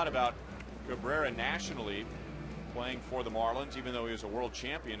a whole lot about Cabrera nationally playing for the Marlins, even though he was a world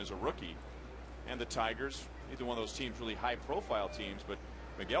champion as a rookie, and the Tigers. Neither one of those teams really high-profile teams, but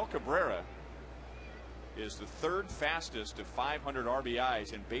Miguel Cabrera is the third fastest to 500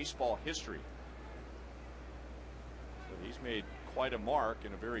 RBIs in baseball history. So he's made quite a mark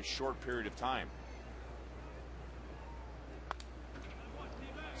in a very short period of time.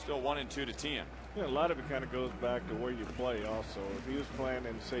 Still 1 and 2 to Tien. Yeah, a lot of it kind of goes back to where you play also. If he was playing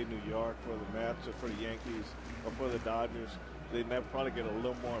in, say, New York for the Mets or for the Yankees or for the Dodgers, they'd probably get a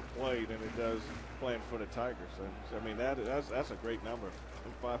little more play than it does playing for the Tigers. So I mean, that's a great number,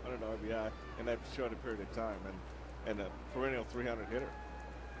 500 RBI in that short period of time, and a perennial 300 hitter.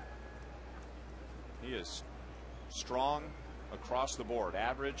 He is strong across the board.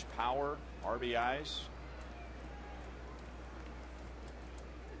 Average, power, RBIs.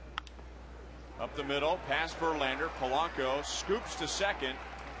 Up the middle, past Verlander. Polanco scoops to second,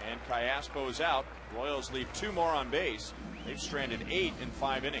 and Callaspo is out. Royals leave 2 more on base. They've stranded 8 in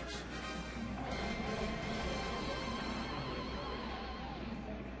 5 innings.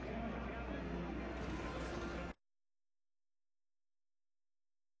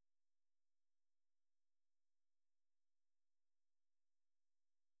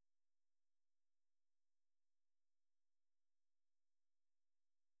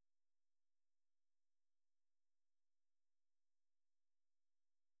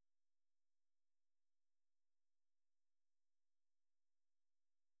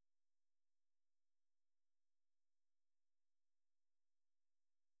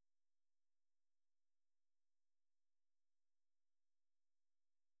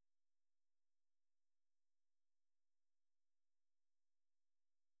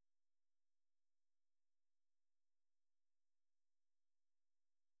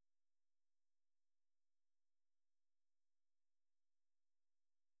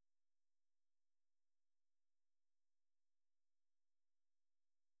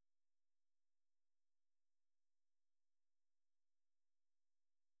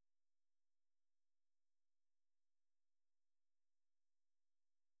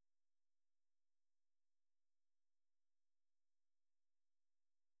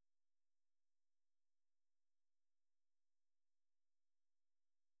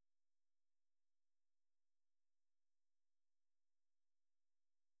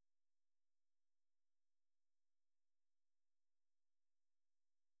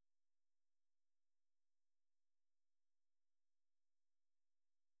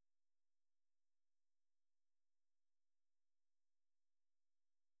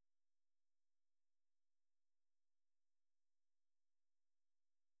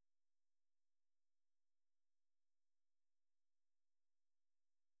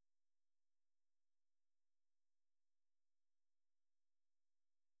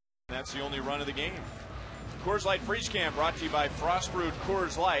 that's the only run of the game. Coors Light Freeze Can brought to you by Frost Brewed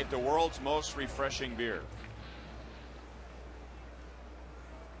Coors Light, the world's most refreshing beer.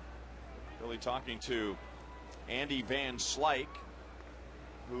 Really talking to Andy Van Slyke,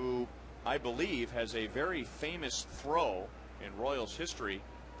 who I believe has a very famous throw in Royals history,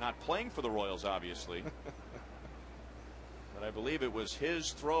 not playing for the Royals obviously, but I believe it was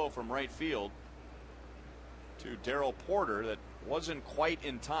his throw from right field to Darrell Porter that wasn't quite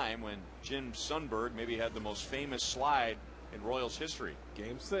in time when Jim Sundberg maybe had the most famous slide in Royals history.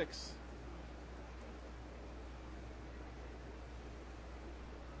 Game 6.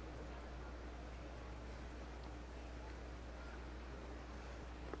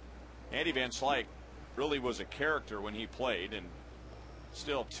 Andy Van Slyke really was a character when he played, and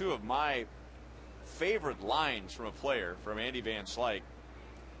still two of my favorite lines from a player from Andy Van Slyke.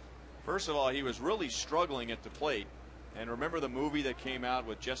 First of all, he was really struggling at the plate. And remember the movie that came out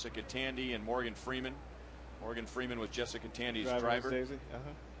with Jessica Tandy and Morgan Freeman? Morgan Freeman was Jessica Tandy's driver.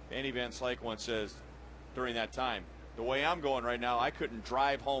 Andy Van Slyke once says during that time, the way I'm going right now, I couldn't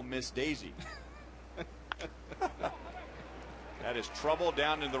drive home Miss Daisy. That is trouble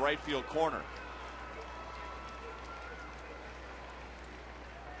down in the right field corner.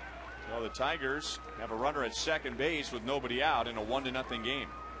 So the Tigers have a runner at second base with nobody out in a 1-0 game.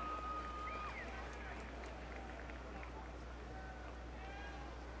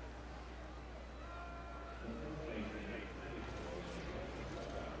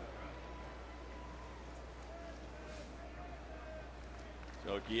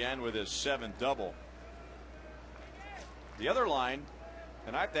 So Guillen with his 7th double. The other line,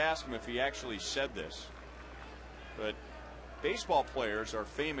 and I have to ask him if he actually said this, but baseball players are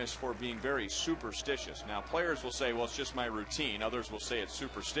famous for being very superstitious. Now, players will say, well, it's just my routine. Others will say it's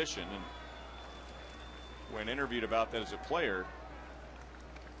superstition. And when interviewed about that as a player,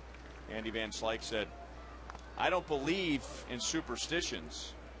 Andy Van Slyke said, I don't believe in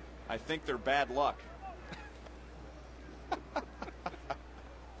superstitions. I think they're bad luck.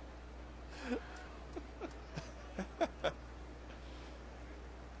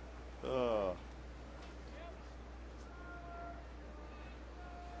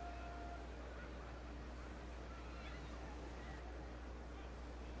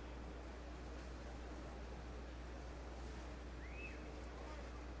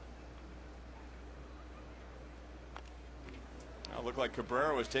 Looked like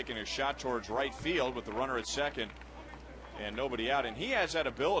Cabrera was taking a shot towards right field with the runner at second and nobody out. And he has that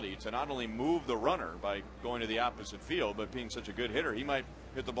ability to not only move the runner by going to the opposite field, but being such a good hitter, he might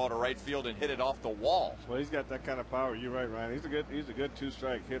hit the ball to right field and hit it off the wall. Well, he's got that kind of power. You're right, Ryan. He's a good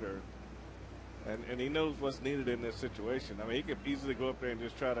two-strike hitter, and he knows what's needed in this situation. I mean, he could easily go up there and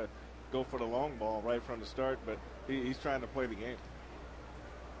just try to go for the long ball right from the start, but he's trying to play the game.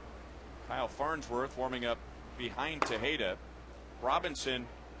 Kyle Farnsworth warming up behind Tejeda. Robinson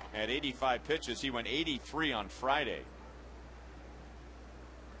at 85 pitches. He went 83 on Friday.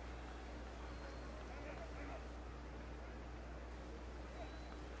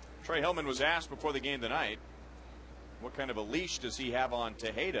 Trey Hillman was asked before the game tonight, what kind of a leash does he have on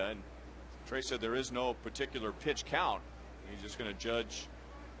Tejeda? And Trey said there is no particular pitch count. He's just going to judge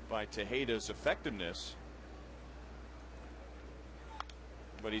by Tejeda's effectiveness.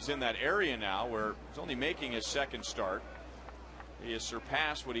 But he's in that area now where he's only making his second start. He has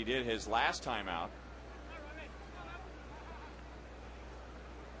surpassed what he did his last time out.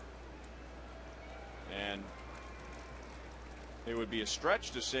 And it would be a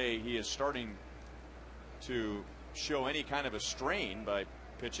stretch to say he is starting to show any kind of a strain by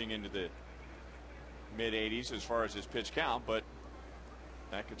pitching into the mid-80s as far as his pitch count, but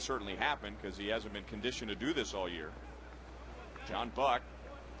that could certainly happen because he hasn't been conditioned to do this all year. John Buck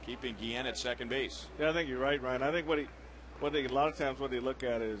keeping Guillen at second base. Yeah, I think you're right, Ryan. I think a lot of times what they look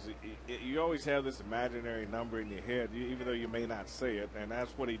at is you always have this imaginary number in your head, even though you may not say it, and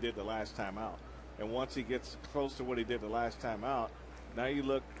that's what he did the last time out. And once he gets close to what he did the last time out, now you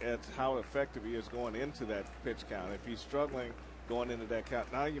look at how effective he is going into that pitch count. If he's struggling going into that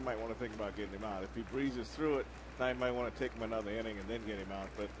count, now you might want to think about getting him out. If he breezes through it, now you might want to take him another inning and then get him out.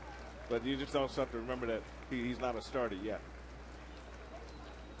 But you just don't have to remember that he's not a starter yet.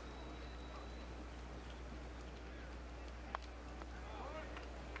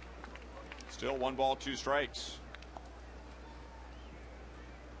 Still 1 ball, 2 strikes.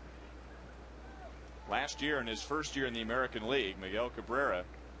 Last year, in his first year in the American League, Miguel Cabrera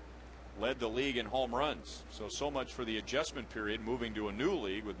led the league in home runs. So much for the adjustment period, moving to a new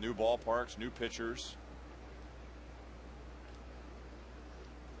league with new ballparks, new pitchers.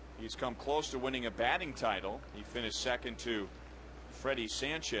 He's come close to winning a batting title. He finished second to Freddie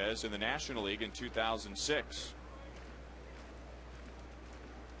Sanchez in the National League in 2006.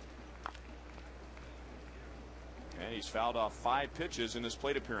 And he's fouled off 5 pitches in this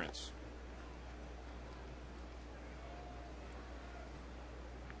plate appearance.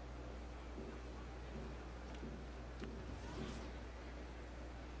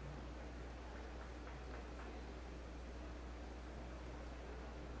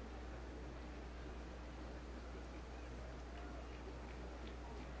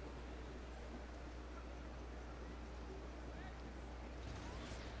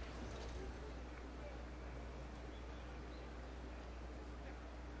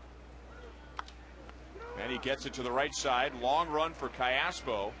 And he gets it to the right side. Long run for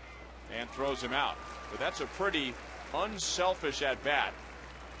Callaspo and throws him out. But that's a pretty unselfish at bat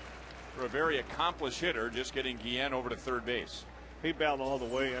for a very accomplished hitter, just getting Guillen over to third base. He battled all the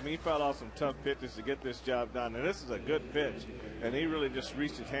way. I mean, he fouled off some tough pitches to get this job done. And this is a good pitch. And he really just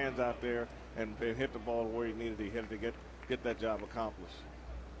reached his hands out there and hit the ball where he needed to hit it to get that job accomplished.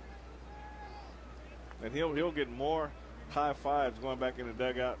 And he'll get more high fives going back in the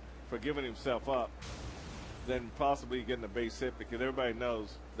dugout for giving himself up than possibly getting a base hit, because everybody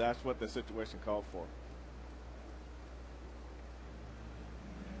knows that's what the situation called for.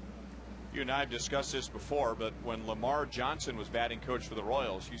 You and I have discussed this before, but when Lamar Johnson was batting coach for the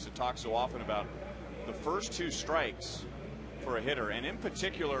Royals, he used to talk so often about the first 2 strikes for a hitter, and in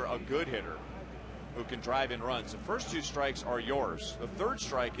particular a good hitter who can drive in runs. The first 2 strikes are yours. The third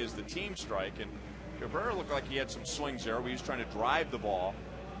strike is the team strike, and Cabrera looked like he had some swings there. He was trying to drive the ball,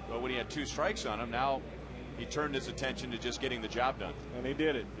 but when he had 2 strikes on him, now he turned his attention to just getting the job done. And he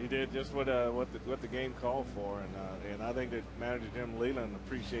did it. He did just what the game called for. And I think that manager Jim Leland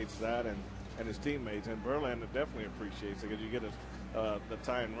appreciates that, and his teammates. And Verlander definitely appreciates it, because you get the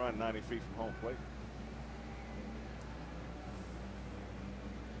tie and run 90 feet from home plate.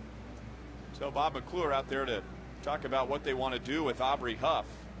 So Bob McClure out there to talk about what they want to do with Aubrey Huff.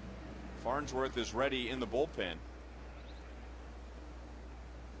 Farnsworth is ready in the bullpen.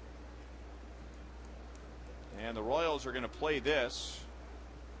 And the Royals are going to play this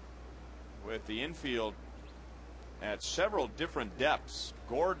with the infield at several different depths.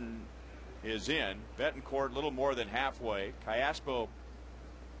 Gordon is in. Betancourt a little more than halfway. Callaspo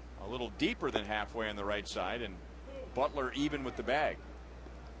a little deeper than halfway on the right side. And Butler even with the bag.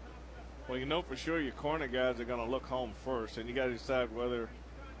 Well, you know for sure your corner guys are going to look home first. And you got to decide whether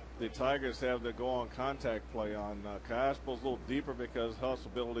the Tigers have the go-on contact play on. Callaspo's a little deeper because Huff's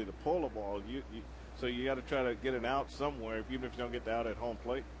ability to pull the ball. So you got to try to get it out somewhere, even if you don't get the out at home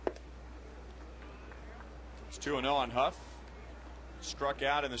plate. It's 2-0 on Huff. Struck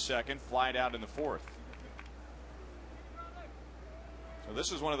out in the second, flied out in the fourth. So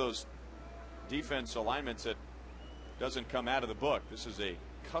this is one of those defense alignments that doesn't come out of the book. This is a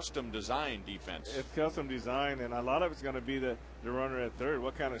custom design defense. It's custom design, and a lot of it's going to be the runner at third.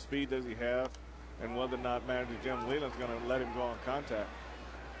 What kind of speed does he have, and whether or not manager Jim Leland's going to let him go on contact.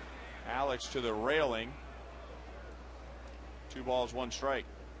 Alex to the railing. 2 balls, 1 strike.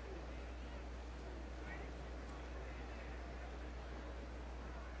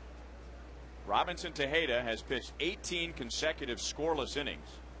 Robinson Tejeda has pitched 18 consecutive scoreless innings.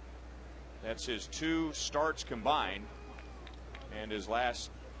 That's his 2 starts combined, and his last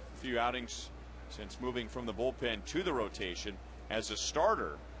few outings since moving from the bullpen to the rotation. As a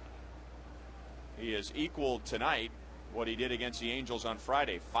starter, he has equaled tonight what he did against the Angels on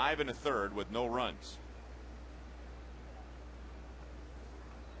Friday, 5 1/3 with no runs.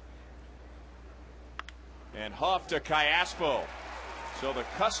 And Huff to Callaspo. So the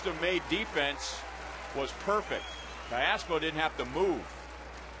custom-made defense was perfect. Callaspo didn't have to move.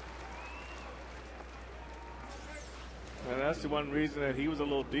 And that's the one reason that he was a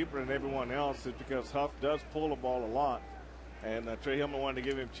little deeper than everyone else, is because Huff does pull the ball a lot. And Trey Hillman wanted to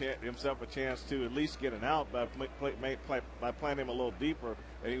give himself a chance to at least get an out by playing him a little deeper,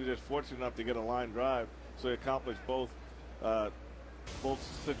 and he was just fortunate enough to get a line drive, so he accomplished both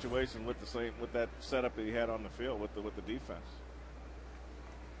situations with that setup that he had on the field with the defense.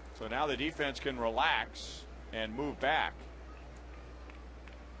 So now the defense can relax and move back.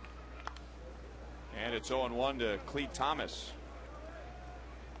 And it's 0-1 to Clete Thomas.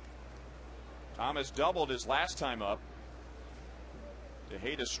 Thomas doubled his last time up.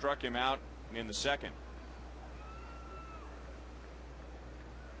 Tejeda struck him out in the second.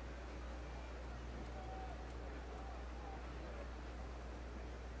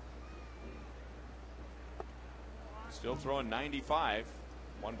 Still throwing 95.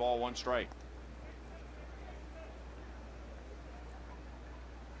 1 ball, 1 strike.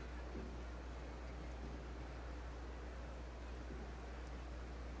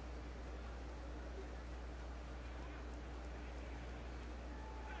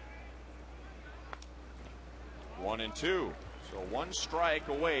 1-2. So one strike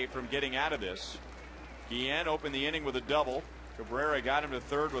away from getting out of this. Guillen opened the inning with a double. Cabrera got him to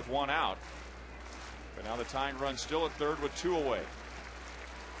third with one out. But now the tying run still at third with two away.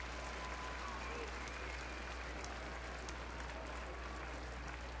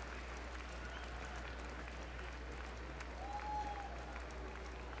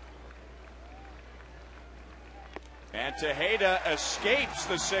 And Tejeda escapes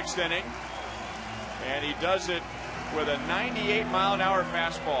the sixth inning. And he does it with a 98-mile-an-hour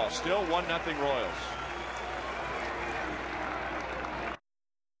fastball. Still 1-0 Royals.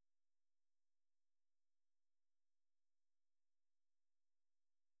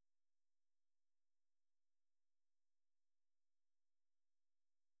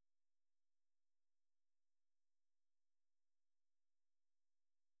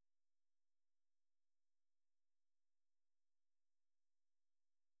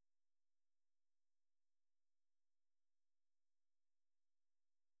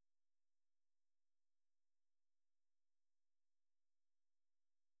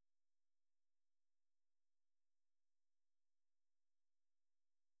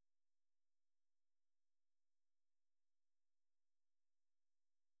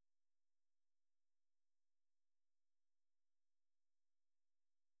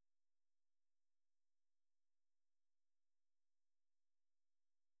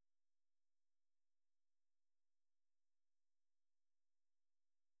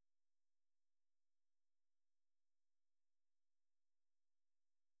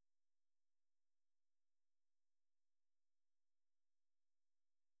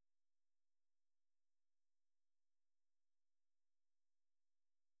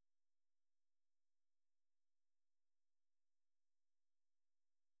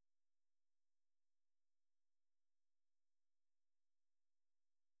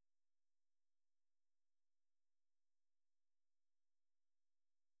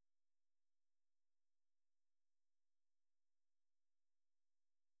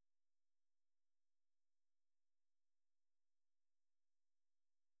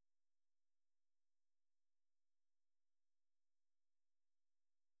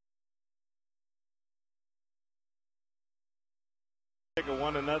 Take a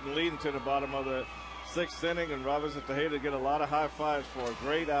 1-0 lead into the bottom of the sixth inning, and Robinson Tejeda get a lot of high fives for a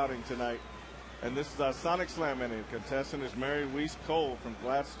great outing tonight. And this is our Sonic Slam inning. Contestant is Mary Weiss Cole from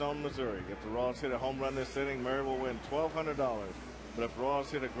Gladstone, Missouri. If the Royals hit a home run this inning, Mary will win $1,200. But if the Royals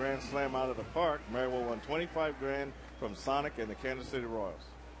hit a grand slam out of the park, Mary will win $25,000 from Sonic and the Kansas City Royals.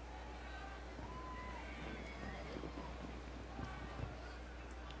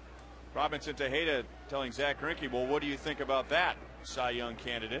 Robinson Tejeda telling Zach Greinke, well, what do you think about that Cy Young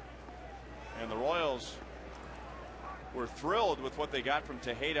candidate? And the Royals were thrilled with what they got from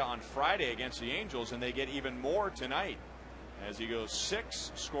Tejeda on Friday against the Angels, and they get even more tonight as he goes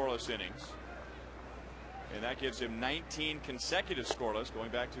 6 scoreless innings. And that gives him 19 consecutive scoreless, going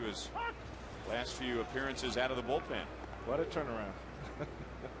back to his last few appearances out of the bullpen. What a turnaround.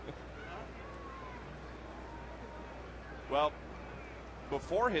 Well,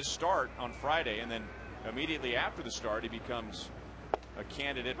 before his start on Friday and then immediately after the start, he becomes a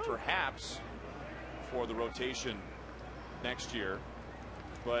candidate perhaps for the rotation next year.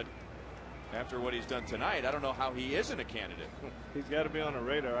 But after what he's done tonight, I don't know how he isn't a candidate. He's got to be on the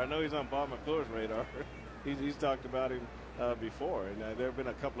radar. I know he's on Bob McClure's radar. He's talked about him before, and there have been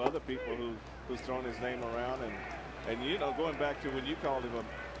a couple other people who's thrown his name around, and you know, going back to when you called him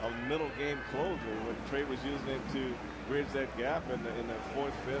a middle game closer, when Trey was using him to bridge that gap in the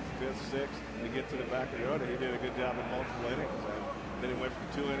fourth, fifth, sixth to get to the back of the order. He did a good job in multiple innings, and then he went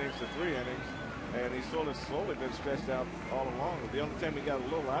from 2 innings to 3 innings, and he's sort of slowly been stretched out all along. The only time he got a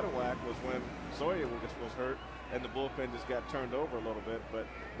little out of whack was when Sawyer was hurt, and the bullpen just got turned over a little bit. But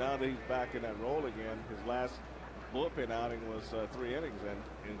now that he's back in that role again, his last bullpen outing was 3 innings,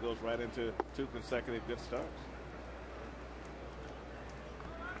 and goes right into 2 consecutive good starts.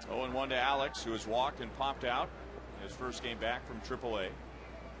 0-1 to Alex, who has walked and popped out his first game back from AAA.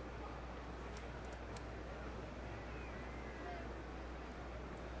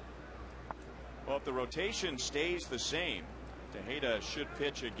 Well, if the rotation stays the same, Tejeda should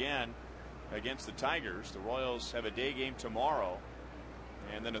pitch again against the Tigers. The Royals have a day game tomorrow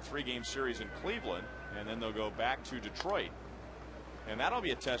and then a 3-game series in Cleveland, and then they'll go back to Detroit. And that'll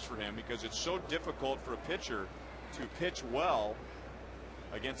be a test for him because it's so difficult for a pitcher to pitch well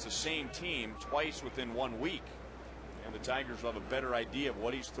against the same team twice within 1 week. And the Tigers will have a better idea of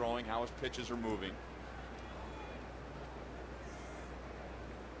what he's throwing, how his pitches are moving.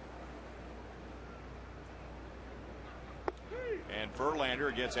 And Verlander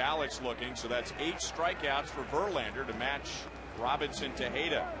Verlander gets Alex looking, so that's 8 strikeouts for Verlander to match Robinson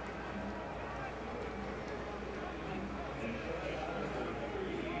Tejeda.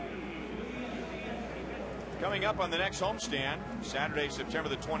 Coming up on the next homestand, Saturday, September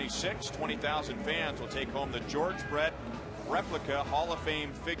the 26th, 20,000 fans will take home the George Brett replica Hall of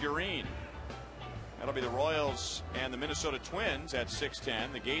Fame figurine. That'll be the Royals and the Minnesota Twins at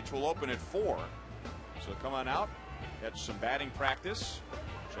 6:10. The gates will open at 4. So come on out, get some batting practice,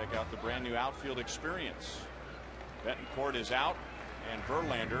 check out the brand new outfield experience. Betancourt is out, and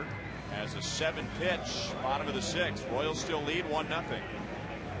Verlander has a 7-pitch, bottom of the 6th. Royals still lead 1-0.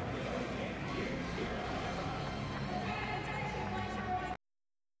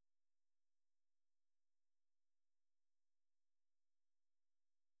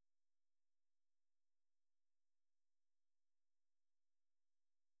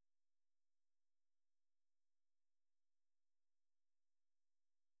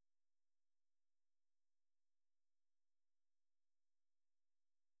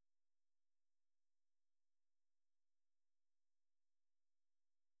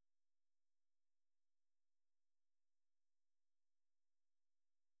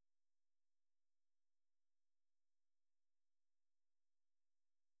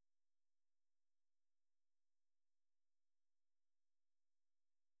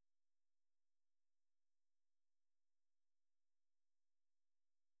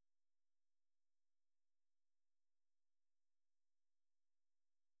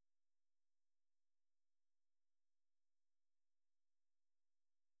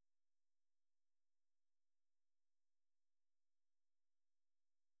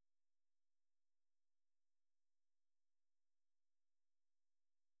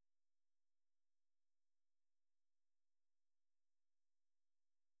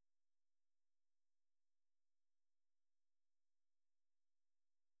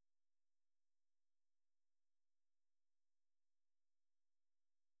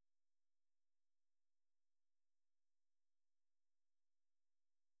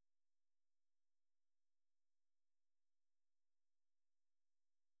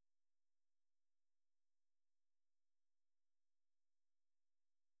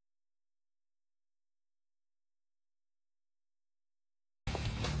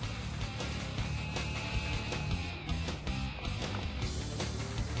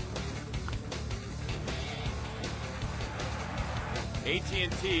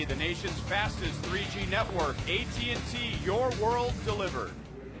 AT&T, the nation's fastest 3G network. AT&T, your world delivered.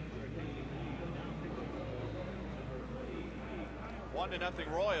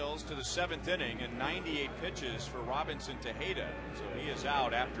 1-0 Royals to the 7th inning, and 98 pitches for Robinson Tejeda. So he is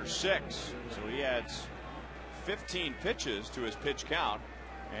out after 6. So he adds 15 pitches to his pitch count,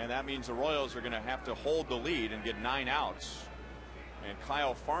 and that means the Royals are going to have to hold the lead and get 9 outs. And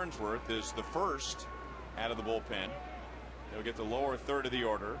Kyle Farnsworth is the first out of the bullpen. They'll get the lower third of the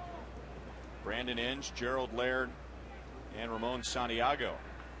order. Brandon Inge, Gerald Laird, and Ramon Santiago.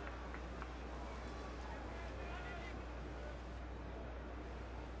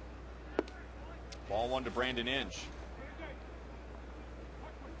 Ball 1 to Brandon Inge.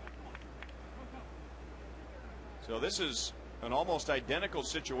 So this is an almost identical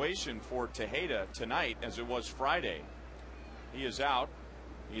situation for Tejeda tonight as it was Friday. He is out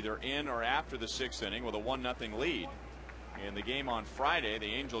either in or after the 6th inning with a 1-0 lead. In the game on Friday, the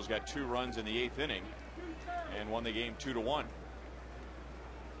Angels got 2 runs in the 8th inning and won the game 2-1.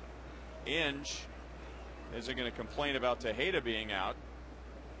 Inge isn't going to complain about Tejeda being out.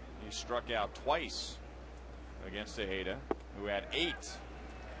 He struck out twice against Tejeda, who had 8,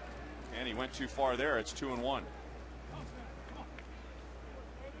 and he went too far there. It's 2-1. Well,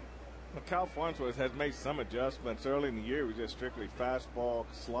 Kyle Farnsworth has made some adjustments. Early in the year, he was just strictly fastball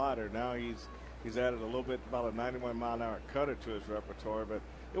slider. Now he's added a little bit, about a 91-mile-an-hour cutter to his repertoire, but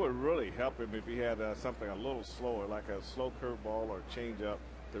it would really help him if he had something a little slower, like a slow curveball or changeup,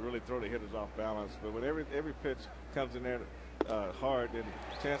 to really throw the hitters off balance. But when every pitch comes in there hard, then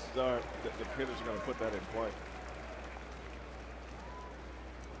chances are that the hitters are going to put that in play.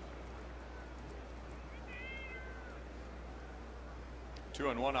 Two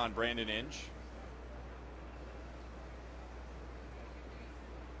and one on Brandon Inge.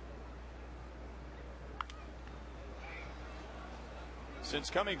 Since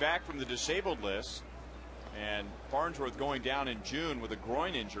coming back from the disabled list and Farnsworth going down in June with a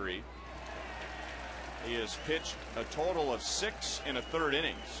groin injury, he has pitched a total of 6 1/3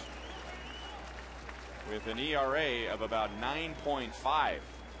 innings with an ERA of about 9.5.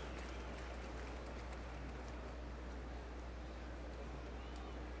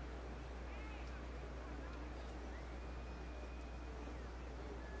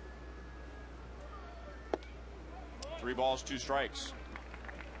 3 balls, 2 strikes.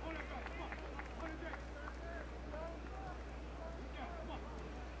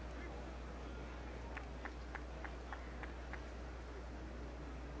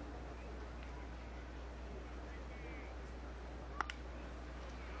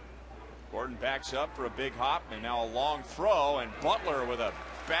 Gordon backs up for a big hop, and now a long throw, and Butler with a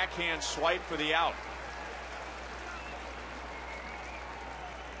backhand swipe for the out.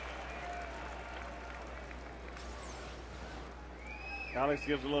 Alex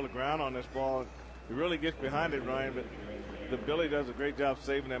gives a little ground on this ball. He really gets behind it, Ryan, but the Billy does a great job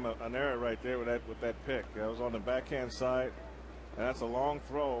saving him an error right there with that pick. That was on the backhand side, and that's a long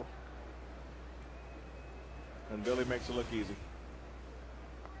throw, and Billy makes it look easy.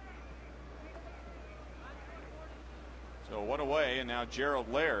 So 1 away, and now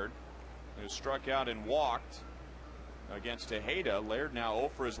Gerald Laird, who struck out and walked against Tejeda. Laird now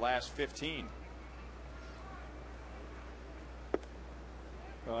 0 for his last 15.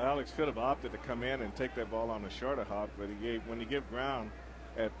 Well, Alex could have opted to come in and take that ball on the shorter hop, but when you give ground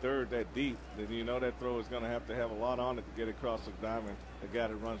at third that deep, then you know that throw is going to have a lot on it to get across the diamond. A guy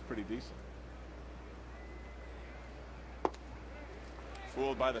that runs pretty decent.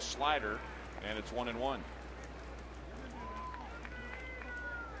 Fooled by the slider, and it's 1-1.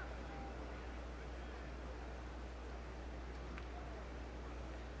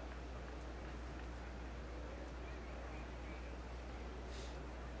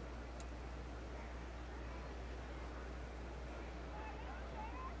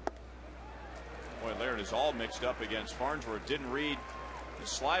 Laird is all mixed up against Farnsworth. Didn't read the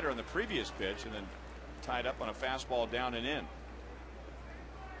slider on the previous pitch, and then tied up on a fastball down and in.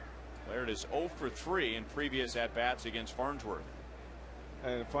 Laird is 0 for 3 in previous at-bats against Farnsworth.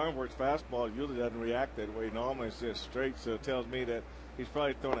 And Farnsworth's fastball usually doesn't react that way. Normally it's just straight, so it tells me that he's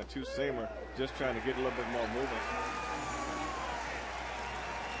probably throwing a 2-seamer, just trying to get a little bit more movement.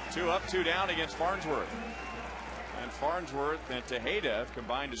 2 up, 2 down against Farnsworth. And Farnsworth and Tejeda have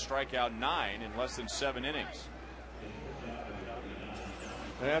combined to strike out 9 in less than 7 innings.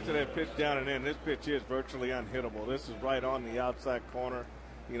 And after that pitch down and in, this pitch is virtually unhittable. This is right on the outside corner,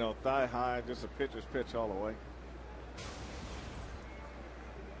 you know, thigh high, just a pitcher's pitch all the way.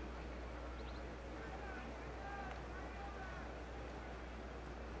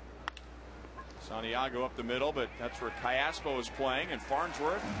 Santiago up the middle, but that's where Callaspo is playing, and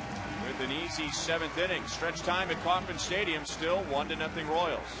Farnsworth with an easy 7th inning. Stretch time at Kauffman Stadium, still 1-0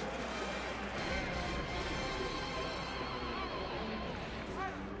 Royals.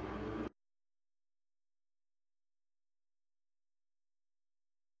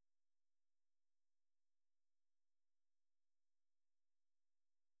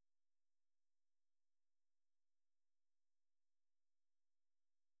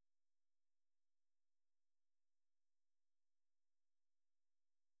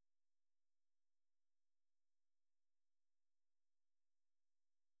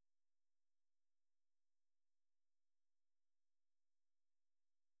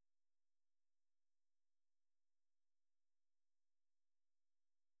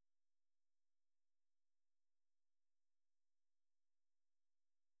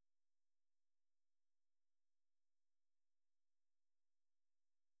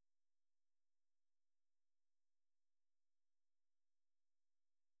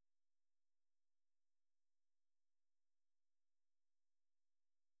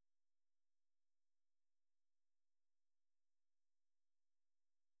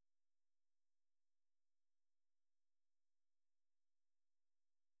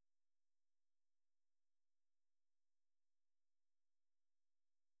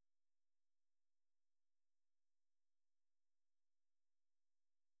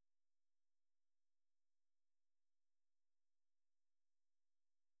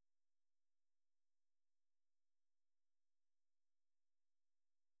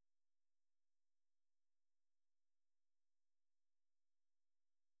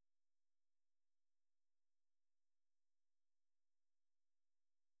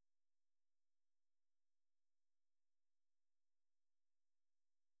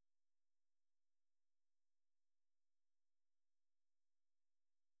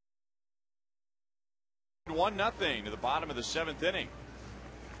 One nothing to the bottom of the 7th inning.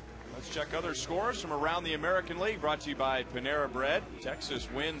 Let's check other scores from around the American League, brought to you by Panera Bread. Texas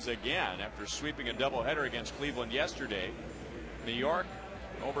wins again after sweeping a doubleheader against Cleveland yesterday. New York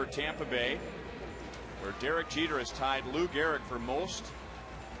over Tampa Bay, where Derek Jeter has tied Lou Gehrig for most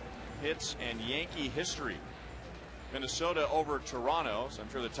hits in Yankee history. Minnesota over Toronto, so I'm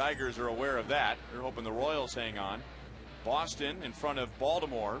sure the Tigers are aware of that. They're hoping the Royals hang on. Boston in front of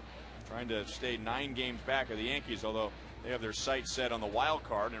Baltimore. trying to stay 9 games back of the Yankees, although they have their sights set on the wild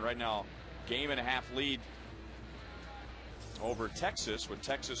card, and right now game-and-a-half lead over Texas, with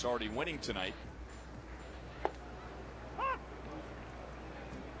Texas already winning tonight.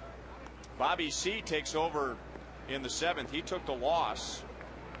 Bobby C takes over in the 7th. He took the loss,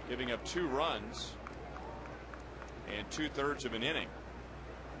 giving up 2 runs and 2/3 of an inning.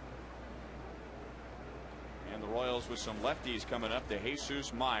 And the Royals with some lefties coming up, the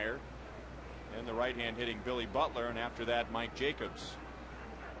Jesus Meyer and the right hand hitting Billy Butler, and after that Mike Jacobs.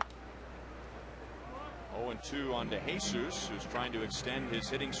 0-2 on to Jesus, who's trying to extend his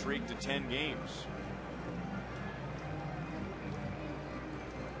hitting streak to 10 games.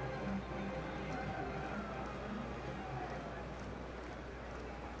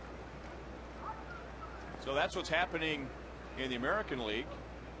 So that's what's happening in the American League.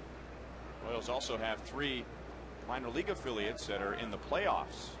 Royals also have 3 minor league affiliates that are in the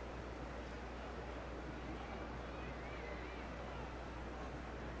playoffs.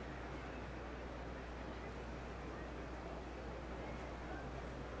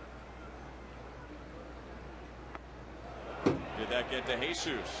 Did that get to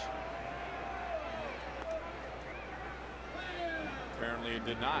Jesus? Apparently it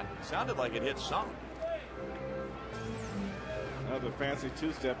did not. It sounded like it hit some. Another fancy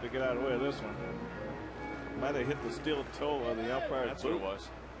 2-step to get out of the way of this one. Might have hit the steel toe of the umpire. That's what it was.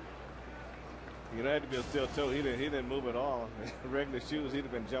 You know, it had to be a steel toe. He didn't move at all. Regular shoes, he'd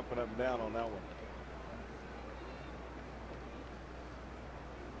have been jumping up and down on that one.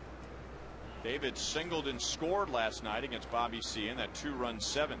 David singled and scored last night against Bobby C in that 2-run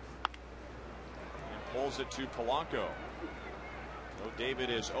 7th, and pulls it to Polanco. So David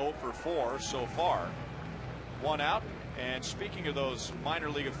is 0 for 4 so far. 1 out. And speaking of those minor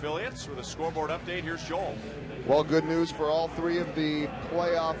league affiliates, with a scoreboard update, here's Joel. Well, good news for all 3 of the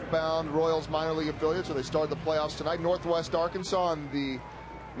playoff-bound Royals minor league affiliates. So they start the playoffs tonight. Northwest Arkansas in the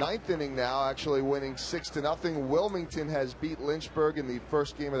 9th inning now, actually winning 6-0. Wilmington has beat Lynchburg in the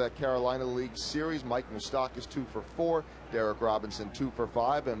first game of that Carolina League series. Mike Moustakas 2 for 4. Derek Robinson 2 for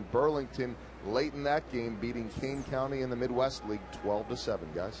 5. And Burlington late in that game beating Kane County in the Midwest League 12-7,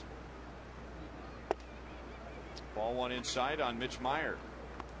 guys. Ball 1 inside on Mitch Meyer.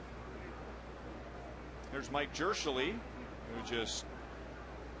 There's Mike Jerschele, who just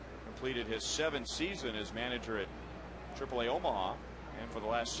completed his 7th season as manager at AAA Omaha. And for the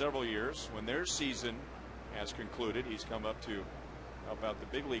last several years, when their season has concluded, he's come up to help out the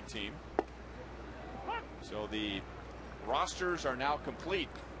big league team. So the rosters are now complete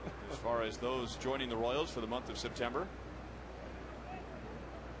as far as those joining the Royals for the month of September.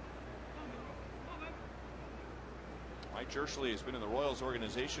 Mike Jerschele has been in the Royals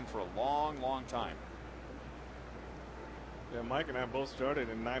organization for a long time. Yeah, Mike and I both started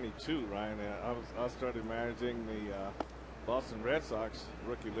in '92, Ryan. I started managing the Boston Red Sox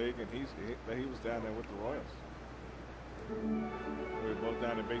rookie league, and he was down there with the Royals. We were both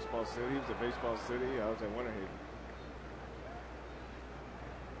down in Baseball City. He was at Baseball City. I was at Winter Haven.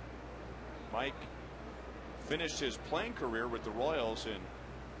 Mike finished his playing career with the Royals in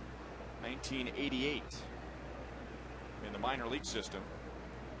 1988 in the minor league system.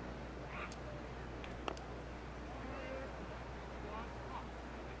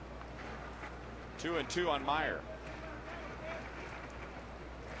 Two and two on Meyer.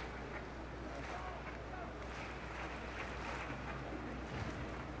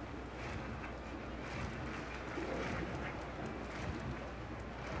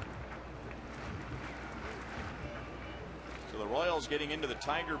 So the Royals getting into the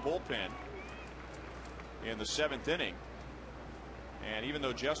Tiger bullpen in the 7th inning. And even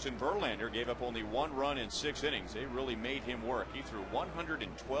though Justin Verlander gave up only 1 run in 6 innings, they really made him work. He threw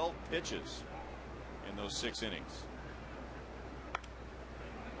 112 pitches in those 6 innings.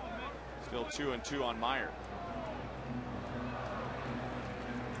 Still 2 and 2 on Meyer.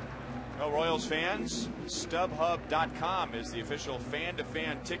 Well, Royals fans, StubHub.com is the official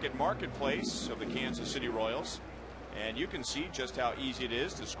fan-to-fan ticket marketplace of the Kansas City Royals. And you can see just how easy it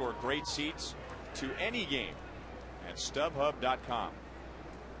is to score great seats to any game at StubHub.com.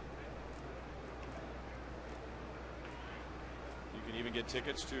 You can even get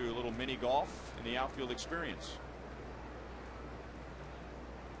tickets to a little mini golf in the outfield experience.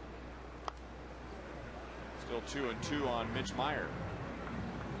 Still 2 and 2 on Mitch Meyer.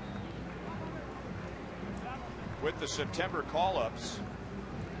 With the September call-ups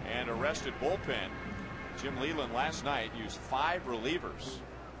and a rested bullpen, Jim Leyland last night used 5 relievers.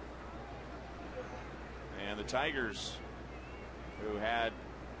 And the Tigers, who had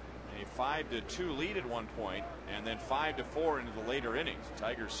A 5-2 lead at one point, and then 5-4 into the later innings. The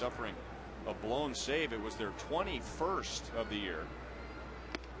Tigers suffering a blown save. It was their 21st of the year.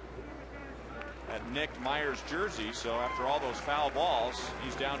 That nicked Meyer's jersey, so after all those foul balls,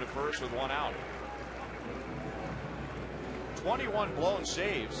 he's down to first with one out. 21 blown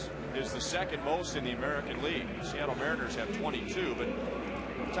saves is the second most in the American League. The Seattle Mariners have 22, but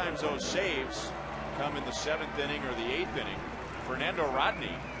sometimes those saves come in the 7th inning or the 8th inning. Fernando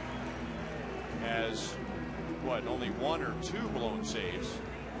Rodney has, what, only 1 or 2 blown saves.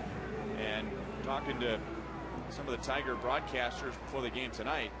 And talking to some of the Tiger broadcasters before the game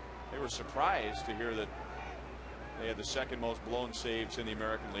tonight, they were surprised to hear that they had the second most blown saves in the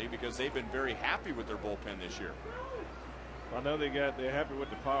American League because they've been very happy with their bullpen this year. I know they're happy with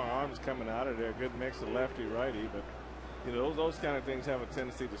the power arms coming out of there. Good mix of lefty righty, but you know those kind of things have a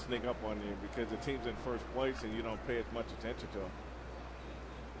tendency to sneak up on you because the team's in first place and you don't pay as much attention to them.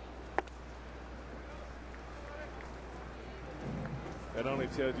 That only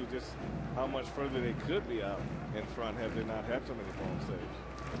tells you just how much further they could be out in front had they not had so many blown saves.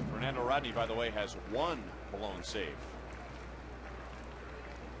 Fernando Rodney, by the way, has 1 blown save.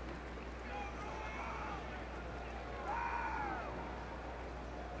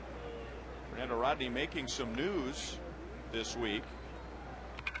 Fernando Rodney making some news this week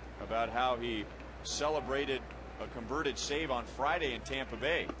about how he celebrated a converted save on Friday in Tampa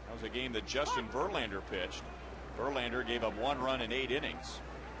Bay. That was a game that Justin Verlander pitched. Verlander gave up 1 run in 8 innings.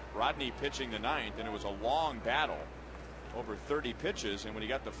 Rodney pitching the 9th, and it was a long battle over 30 pitches, and when he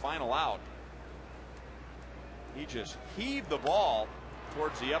got the final out, he just heaved the ball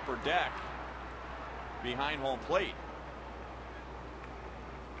towards the upper deck behind home plate,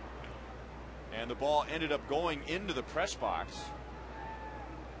 and the ball ended up going into the press box,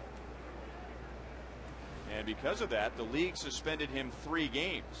 and because of that the league suspended him 3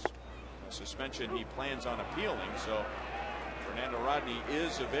 games, a suspension he plans on appealing. So Fernando Rodney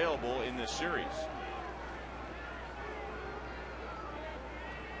is available in this series.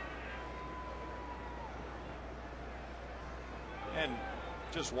 And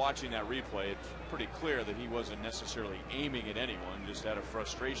just watching that replay, it's pretty clear that he wasn't necessarily aiming at anyone, just out of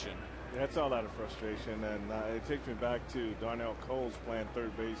frustration. That's all out of frustration, and it takes me back to Darnell Coles playing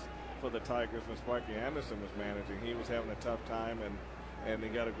third base for the Tigers when Sparky Anderson was managing. He was having a tough time, and he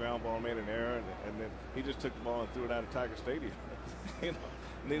got a ground ball, made an error, and then he just took the ball and threw it out of Tiger Stadium. You know,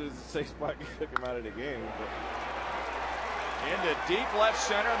 needless to say, Sparky took him out of the game. But into deep left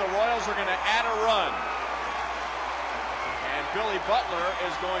center, the Royals are going to add a run. And Billy Butler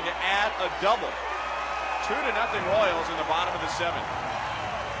is going to add a double. 2-0 Royals in the bottom of the 7th.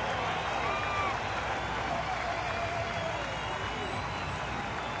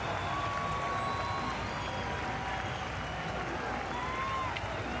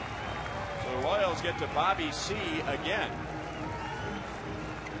 So the Royals get to Bobby C. again.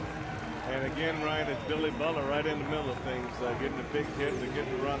 And again, Ryan, it's Billy Butler right in the middle of things, getting the big hits and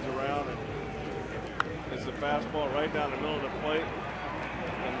getting the runs around. And it's a fastball right down the middle of the plate.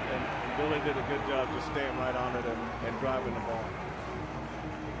 And Billy did a good job just staying right on it and driving the ball.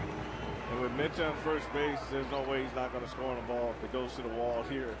 And with Mitch on first base, there's no way he's not going to score on the ball if it goes to the wall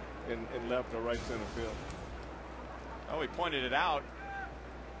here in left or right center field. Oh, he pointed it out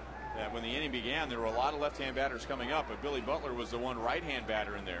that when the inning began, there were a lot of left-hand batters coming up, but Billy Butler was the one right-hand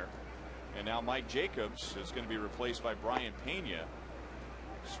batter in there. And now Mike Jacobs is going to be replaced by Brian Pena,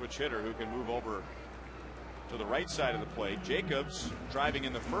 switch hitter who can move over to the right side of the plate. Jacobs driving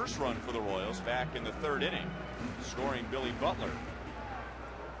in the first run for the Royals back in the 3rd inning, scoring Billy Butler.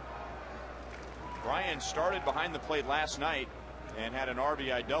 Brian started behind the plate last night and had an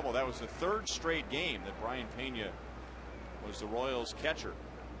RBI double. That was the 3rd straight game that Brian Pena was the Royals catcher.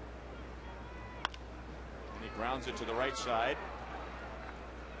 And he grounds it to the right side.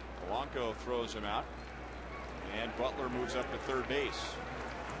 Polanco throws him out, and Butler moves up to third base.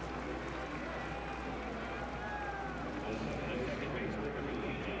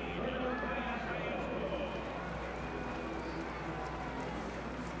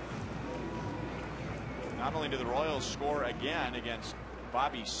 Not only do the Royals score again against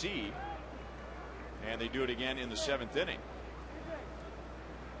Bobby C., and they do it again in the 7th inning.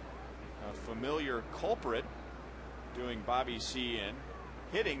 A familiar culprit doing Bobby C. in,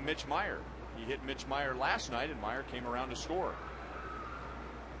 hitting Mitch Meyer. He hit Mitch Meyer last night, and Meyer came around to score.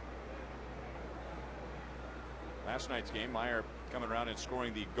 Last night's game, Meyer coming around and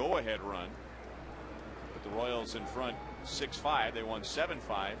scoring the go-ahead run. Put the Royals in front 6-5. They won 7-5.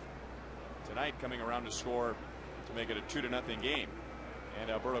 Tonight coming around to score to make it a 2-0 game.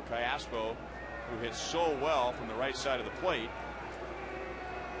 And Alberto Callaspo, who hits so well from the right side of the plate,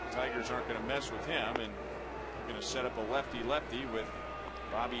 Tigers aren't going to mess with him, and they're going to set up a lefty-lefty with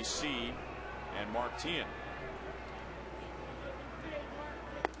Bobby C. and Mark Teahen.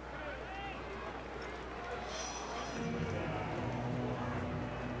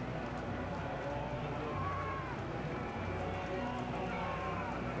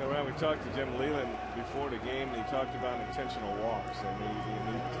 We talked to Jim Leland before the game, and he talked about intentional walks, and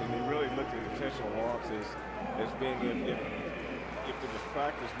he really looked at intentional walks as being if there was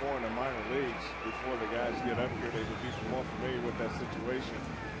practice more in the minor leagues before the guys get up here, they would be more familiar with that situation.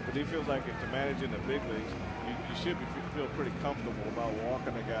 But he feels like to manage in the big leagues, you should feel pretty comfortable about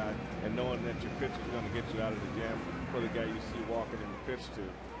walking a guy and knowing that your pitch is going to get you out of the jam for the guy you see walking in the pitch to.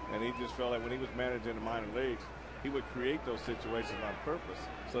 And he just felt like when he was managing the minor leagues, he would create those situations on purpose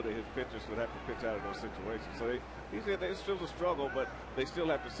so that his pitchers would have to pitch out of those situations. So he said it's still a struggle, but they still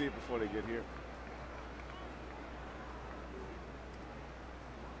have to see it before they get here.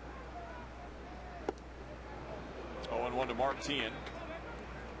 Oh, and 1 to Mark Teahen.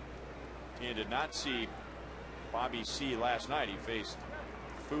 Teahen did not see Bobby C. last night. He faced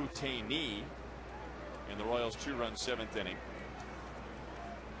Fu Taini in the Royals' 2-run 7th inning.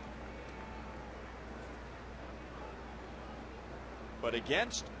 But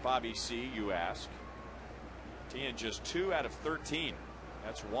against Bobby C., you ask, Teahen just 2 out of 13.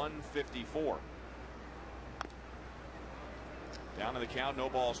 That's 154. Down to the count, no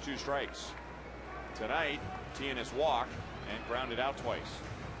balls, 2 strikes. Tonight, Teahen has walked and grounded out twice.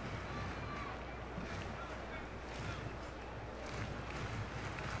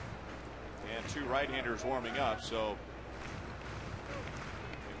 And 2 right-handers warming up, so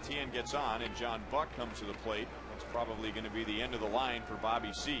if Teahen gets on and John Buck comes to the plate, that's probably going to be the end of the line for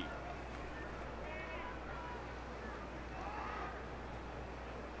Bobby C.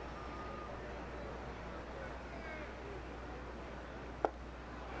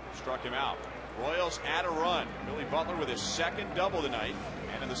 Struck him out. Royals add a run. Billy Butler with his 2nd double tonight,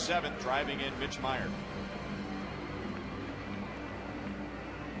 and in the 7th driving in Mitch Meyer.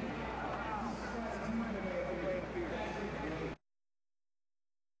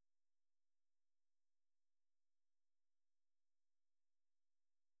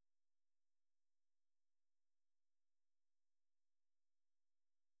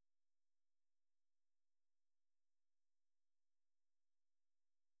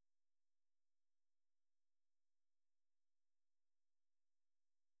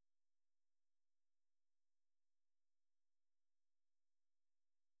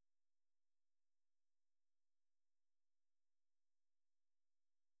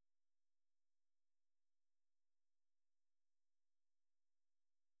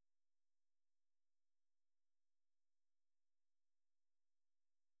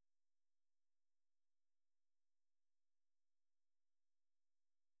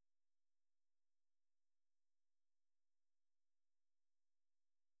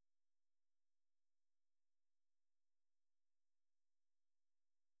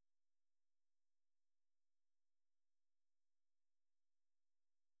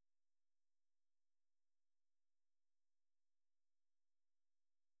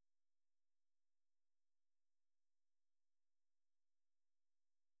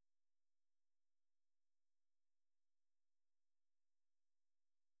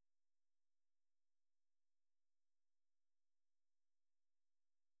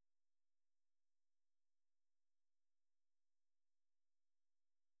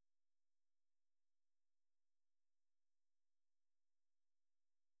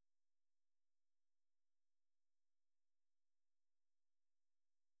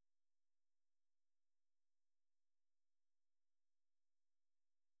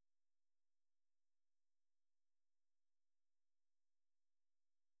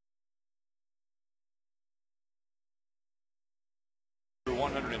 Through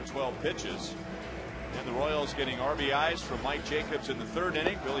 112 pitches. And the Royals getting RBIs from Mike Jacobs in the 3rd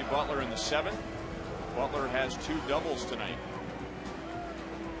inning, Billy Butler in the 7th. Butler has 2 doubles tonight.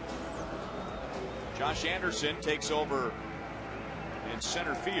 Josh Anderson takes over in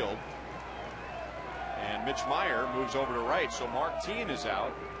center field, and Mitch Meyer moves over to right. So Mark Teahen is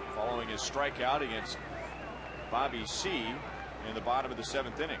out following his strikeout against Bobby C. in the bottom of the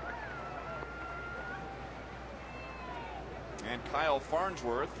 7th inning. And Kyle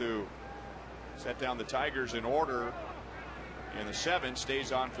Farnsworth, who set down the Tigers in order in the 7th,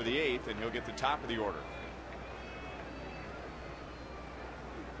 stays on for the 8th, and he'll get the top of the order.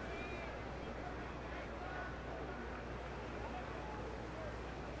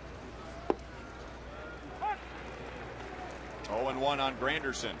 Oh, and 1 on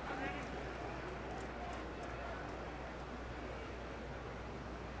Granderson.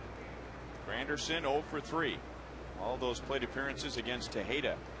 Granderson 0 for 3. All those plate appearances against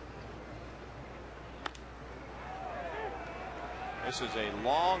Tejeda. This is a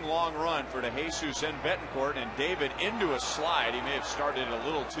long run for DeJesus and Betancourt, and David into a slide. He may have started a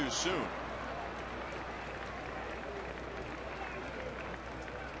little too soon.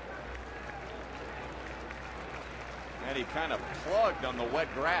 And he kind of plugged on the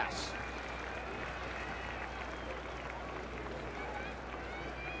wet grass.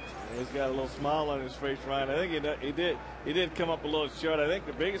 He's got a little smile on his face, Ryan. I think he did come up a little short. I think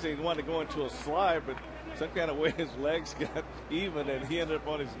the biggest thing, he wanted to go into a slide, but some kind of way his legs got even, and he ended up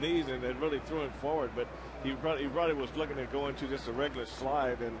on his knees, and it really threw him forward. But he probably was looking to go into just a regular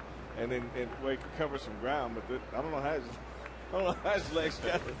slide, and then where he could cover some ground. But I don't know how his legs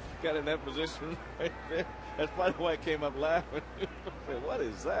got in that position right there. That's probably why he came up laughing. What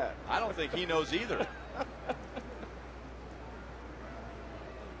is that? I don't think he knows either.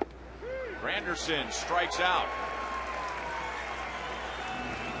 Granderson strikes out.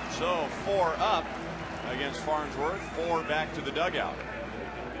 So 4 up against Farnsworth, 4 back to the dugout.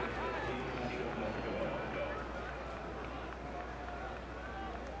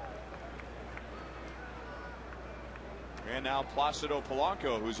 And now Placido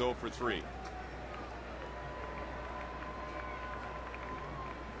Polanco, who's 0 for 3.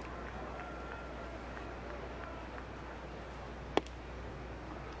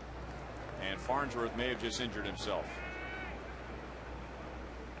 And Farnsworth may have just injured himself.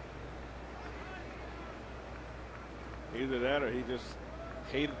 Either that, or he just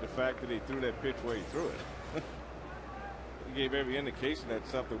hated the fact that he threw that pitch where he threw it. He gave every indication that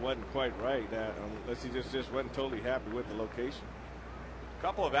something wasn't quite right, unless he just wasn't totally happy with the location. A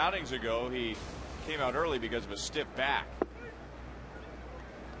couple of outings ago, he came out early because of a stiff back.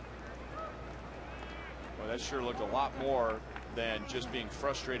 Well, that sure looked a lot more than just being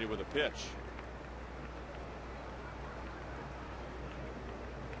frustrated with a pitch.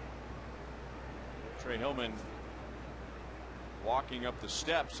 Trey Hillman walking up the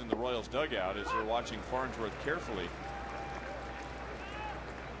steps in the Royals dugout as they're watching Farnsworth carefully.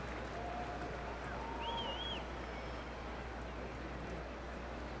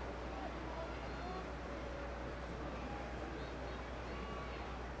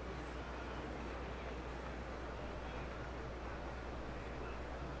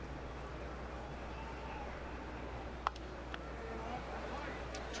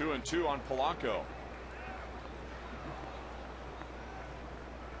 Two and two on Polanco.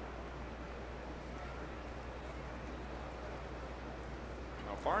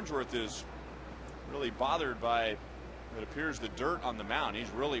 Farnsworth is really bothered by what appears the dirt on the mound. He's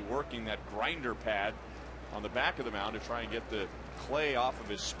really working that grinder pad on the back of the mound to try and get the clay off of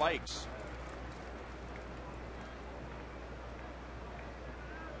his spikes.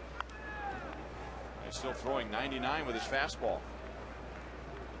 He's still throwing 99 with his fastball.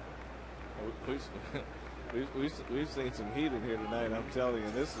 We've seen some heat in here tonight. I'm telling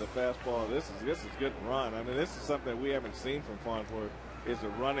you, this is a fastball. This is good run. I mean, this is something that we haven't seen from Farnsworth. Is the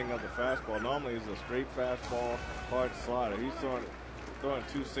running of the fastball. Normally it's a straight fastball, hard slider. He's throwing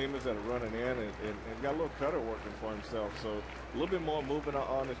two seamers that are running in, and got a little cutter working for himself. So a little bit more movement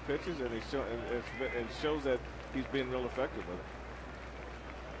on his pitches, and it shows that he's been real effective with it.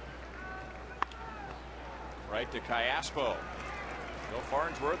 Right to Cayaspo. Bill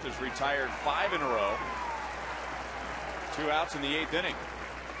Farnsworth has retired 5 in a row. 2 outs in the 8th inning.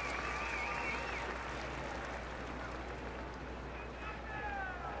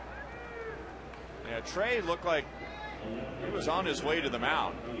 Yeah, Trey looked like he was on his way to the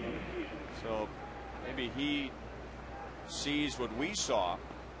mound. So maybe he sees what we saw,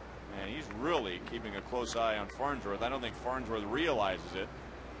 and he's really keeping a close eye on Farnsworth. I don't think Farnsworth realizes it.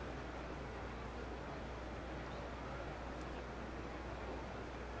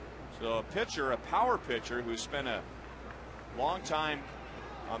 So a pitcher, a power pitcher who spent a long time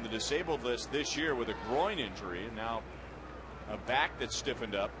on the disabled list this year with a groin injury, and now a back that's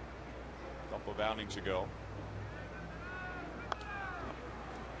stiffened up a couple of outings ago.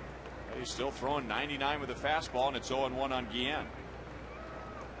 He's still throwing 99 with a fastball, and it's 0-1 on Guillen.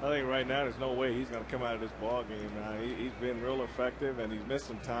 I think right now there's no way he's going to come out of this ball game. He's been real effective, and he's missed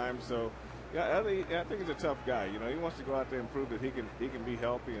some time. So yeah, I think he's a tough guy. You know, he wants to go out there and prove that he can be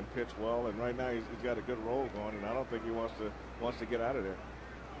healthy and pitch well. And right now he's got a good role going, and I don't think he wants to get out of there.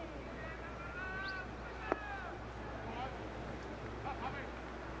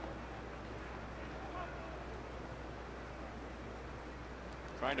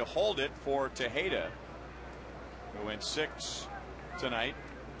 Trying to hold it for Tejeda, who went 6 tonight,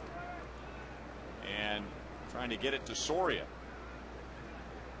 and trying to get it to Soria.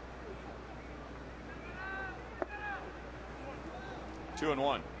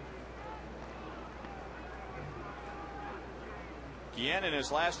 2-1. Guillen in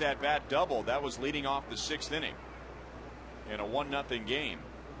his last at bat doubled. That was leading off the 6th inning in a 1-0 game.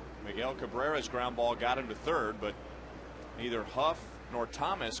 Miguel Cabrera's ground ball got him to third, but neither Huff nor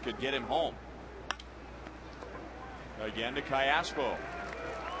Thomas could get him home. Again to Cayaspo.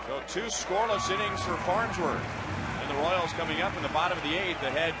 So 2 scoreless innings for Farnsworth. And the Royals coming up in the bottom of the 8th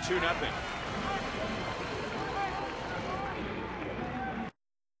ahead 2-0.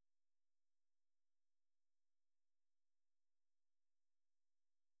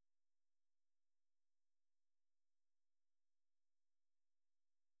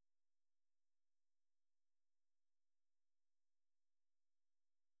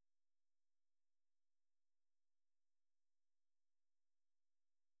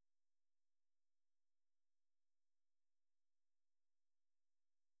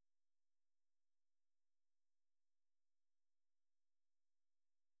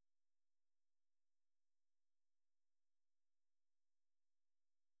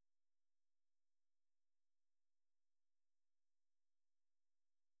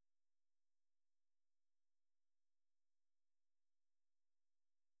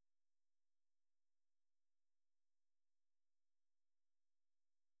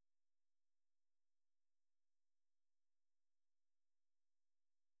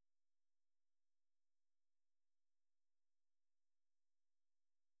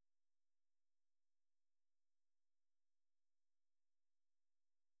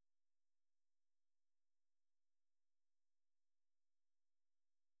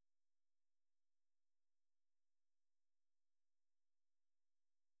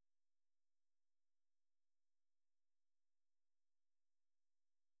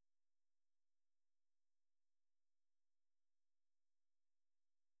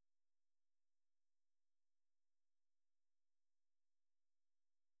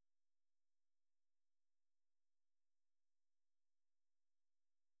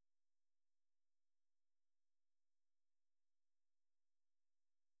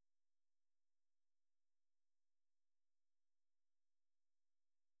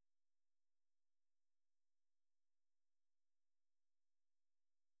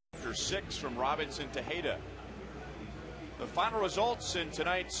 After 6 from Robinson to Tejeda. The final results in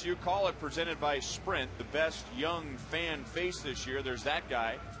tonight's You Call It, presented by Sprint, the best young fan face this year. There's that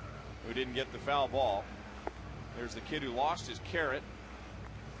guy who didn't get the foul ball. There's the kid who lost his carrot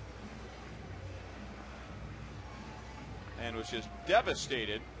and was just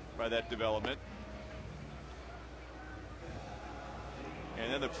devastated by that development.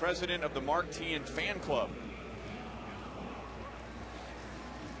 And then the president of the Mark Teahan fan club.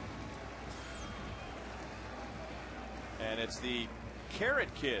 And it's the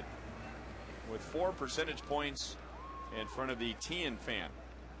Carrot Kid with 4 percentage points in front of the Teahan fan.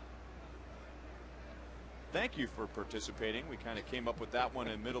 Thank you for participating. We kind of came up with that one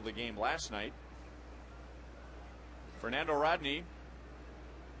in the middle of the game last night. Fernando Rodney,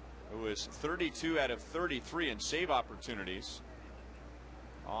 who is 32 out of 33 in save opportunities,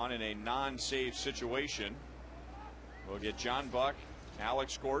 on in a non-save situation. We'll get John Buck,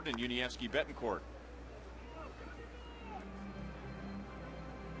 Alex Gordon, and Unievsky Betancourt.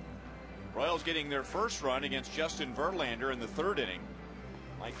 Royals getting their first run against Justin Verlander in the 3rd inning.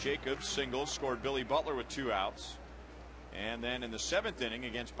 Mike Jacobs singles, scored Billy Butler with 2 outs. And then in the 7th inning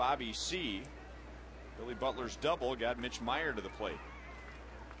against Bobby C., Billy Butler's double got Mitch Meyer to the plate.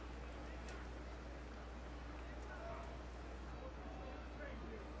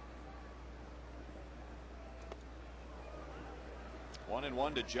 One and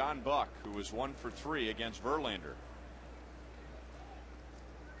one to John Buck, who was 1 for 3 against Verlander.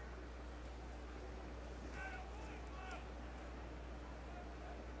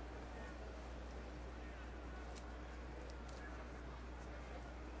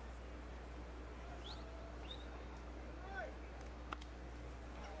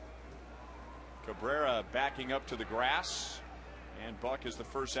 Cabrera backing up to the grass, and Buck is the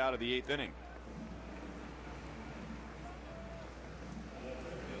first out of the 8th inning.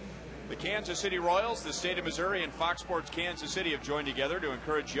 The Kansas City Royals, the state of Missouri, and Fox Sports Kansas City have joined together to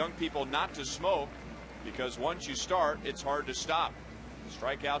encourage young people not to smoke, because once you start, it's hard to stop.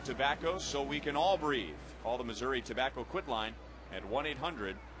 Strike out tobacco so we can all breathe. Call the Missouri Tobacco Quit line at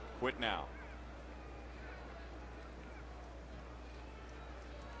 1-800-QUIT-NOW.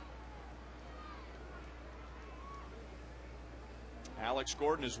 Alex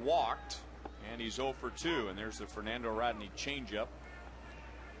Gordon is walked, and he's 0 for 2, and there's the Fernando Rodney changeup.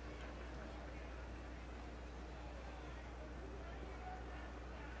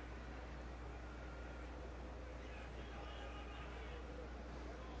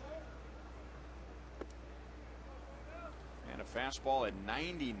 fastball at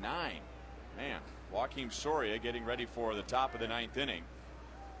 99. Man, Joakim Soria getting ready for the top of the 9th inning.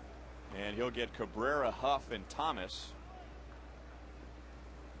 And he'll get Cabrera, Huff, and Thomas.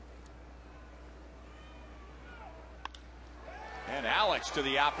 And Alex to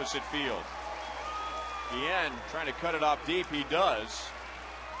the opposite field. Bien trying to cut it off deep. He does.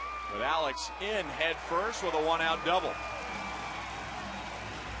 With Alex in head first with a 1-out double.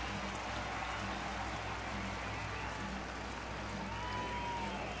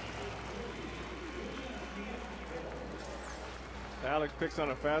 Alex picks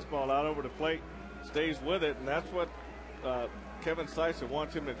on a fastball out over the plate, stays with it, and that's what Kevin Seitzer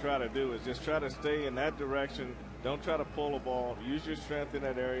wants him to try to do, is just try to stay in that direction. Don't try to pull the ball. Use your strength in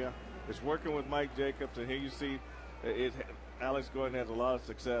that area. It's working with Mike Jacobs, and here you see Alex Gordon has a lot of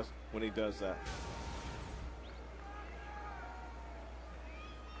success when he does that.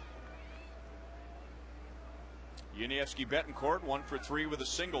 Yuniesky Betancourt 1 for 3 with a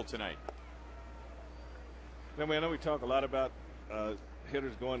single tonight. I know we talk a lot about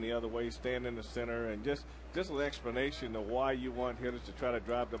hitters going the other way, staying in the center, and just an explanation of why you want hitters to try to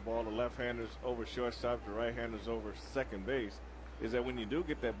drive the ball, the left-handers over shortstop, the right-handers over second base, is that when you do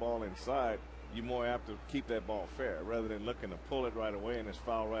get that ball inside, you're more apt to keep that ball fair rather than looking to pull it right away and it's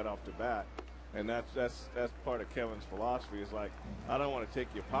foul right off the bat. And that's part of Kevin's philosophy, is like, I don't want to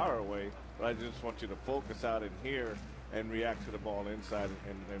take your power away, but I just want you to focus out in here and react to the ball inside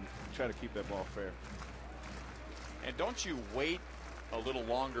and try to keep that ball fair. And don't you wait a little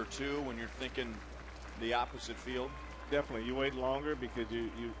longer too when you're thinking the opposite field? Definitely, you wait longer because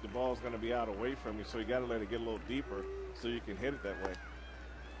the ball's going to be out away from you, so you got to let it get a little deeper so you can hit it that way.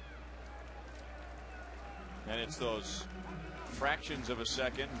 And it's those fractions of a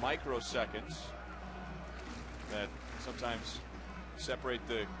second, microseconds, that sometimes separate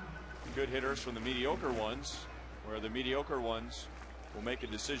the good hitters from the mediocre ones, where the mediocre ones will make a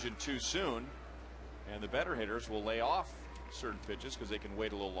decision too soon, and the better hitters will lay off certain pitches because they can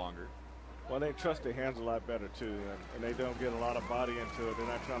wait a little longer. Well, they trust their hands a lot better too, and they don't get a lot of body into it. They're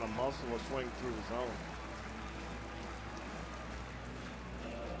not trying to muscle or swing through the zone.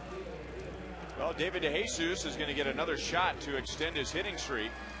 Well, David DeJesus is going to get another shot to extend his hitting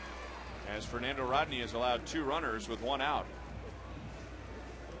streak, as Fernando Rodney has allowed 2 runners with 1 out.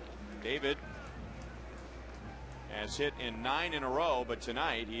 David has hit in 9 in a row, but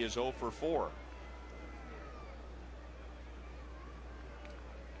tonight he is 0 for 4.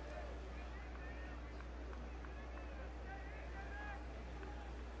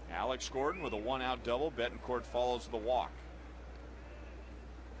 Alex Gordon with a 1-out double. Betancourt follows the walk.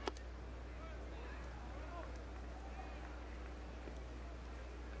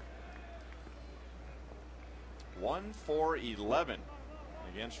 One for 11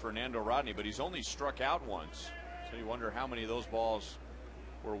 against Fernando Rodney, but he's only struck out once. So you wonder how many of those balls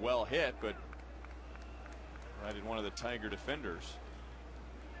were well hit, but right in one of the Tiger defenders.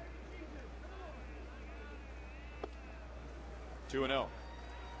 2-0.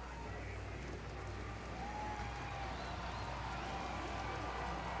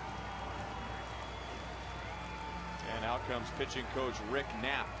 And out comes pitching coach Rick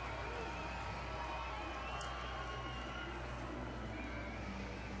Knapp.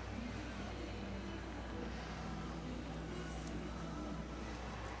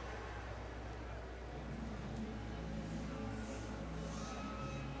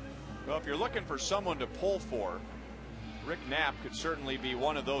 Well, if you're looking for someone to pull for, Rick Knapp could certainly be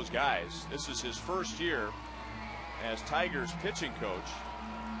one of those guys. This is his first year as Tigers pitching coach,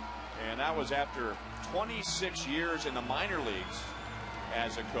 and that was after 26 years in the minor leagues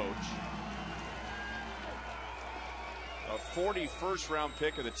as a coach. A 41st round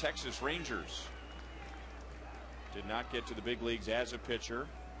pick of the Texas Rangers. Did not get to the big leagues as a pitcher,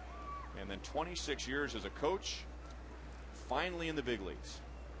 and then 26 years as a coach, finally in the big leagues.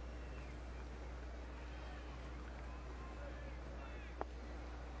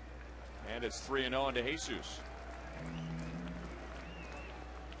 And it's 3-0 on DeJesus.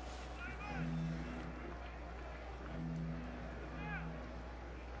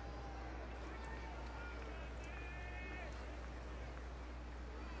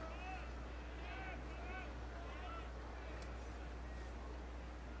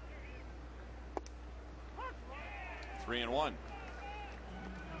 Three and one.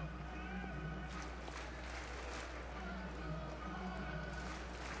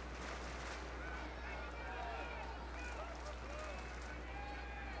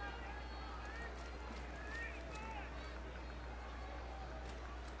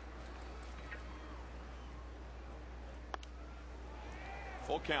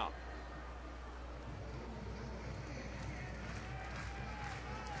 Full count.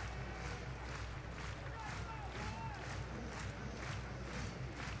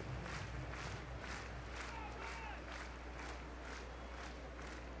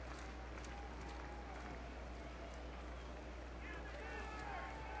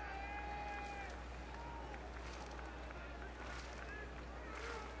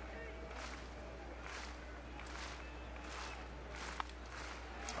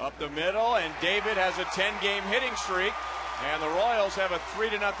 Up the middle, and David has a 10-game hitting streak, and the Royals have a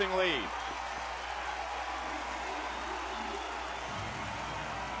 3-0 lead.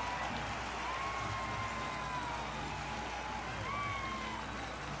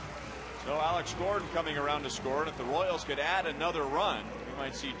 So Alex Gordon coming around to score, and if the Royals could add another run, we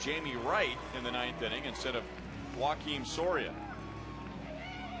might see Jamie Wright in the 9th inning instead of Joaquim Soria.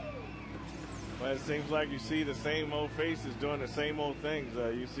 Well, it seems like you see the same old faces doing the same old things.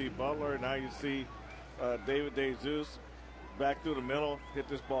 You see Butler, now you see David DeJesus back through the middle, hit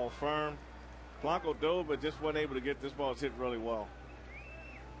this ball firm. Blanco dove, but just wasn't able to get this ball hit really well.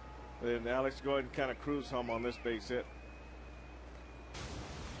 And Alex Gordon kind of cruised home on this base hit.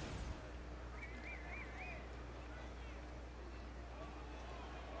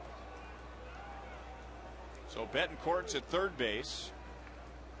 So Betancourt's at third base,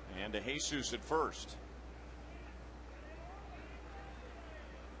 and DeJesus at first.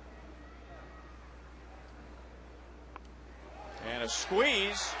 And a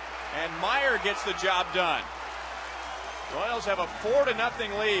squeeze, and Meyer gets the job done. Royals have a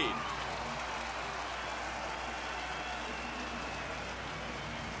 4-0 lead.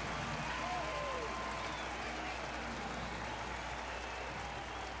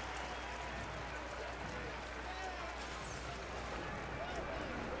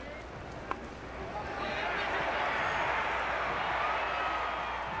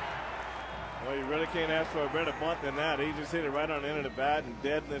 Can't ask for a better bunt than that. He just hit it right on the end of the bat and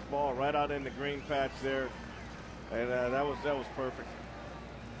deadened this ball right out in the green patch there, and that was perfect.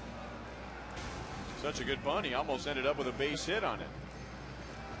 Such a good bunt. He almost ended up with a base hit on it.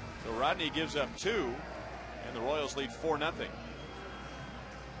 So Rodney gives up 2, and the Royals lead 4-0.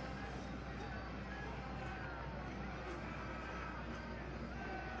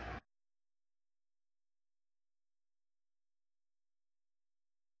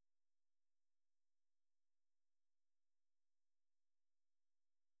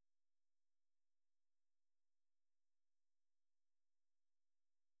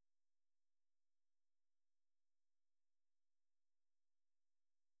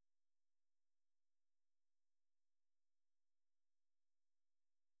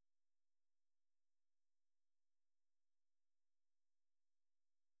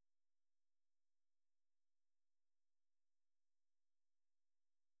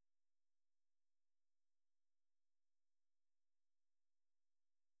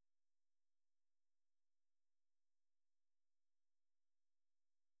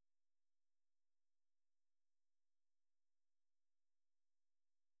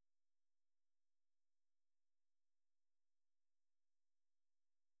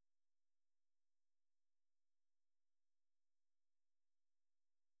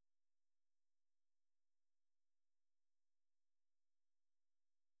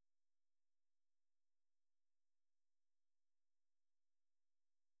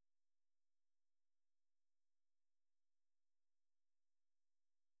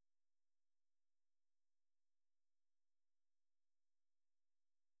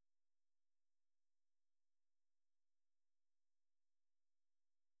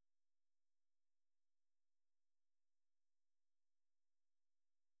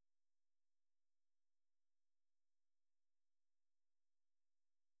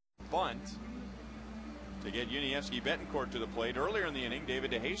 Bunt to get Yuniesky Betancourt to the plate. Earlier in the inning,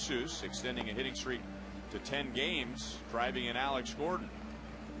 David DeJesus extending a hitting streak to 10 games, driving in Alex Gordon.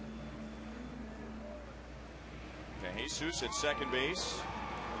 DeJesus at second base,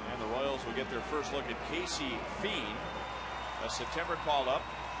 and the Royals will get their first look at Casey Fien, a September call-up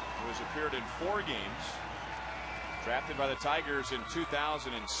who has appeared in 4 games. Drafted by the Tigers in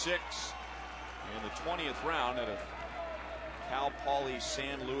 2006 in the 20th round out of Cal Poly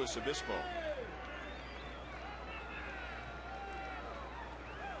San Luis Obispo.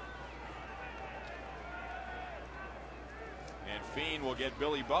 And Fien will get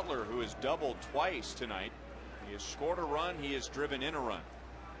Billy Butler, who has doubled twice tonight. He has scored a run, he has driven in a run.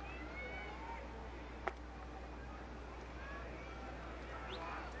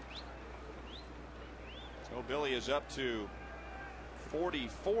 So Billy is up to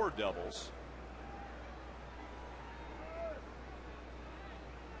 44 doubles.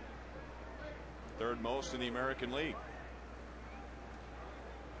 Third most in the American League.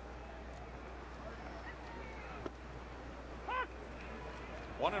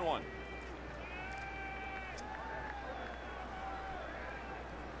 One and one.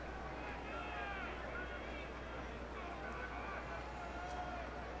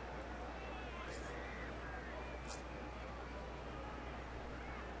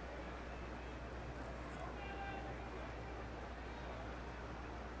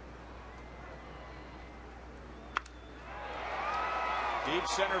 Deep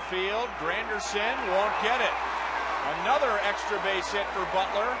center field. Granderson won't get it. Another extra base hit for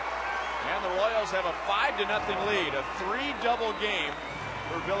Butler. And the Royals have a 5-0 lead. A 3-double game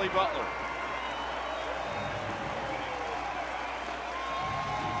for Billy Butler.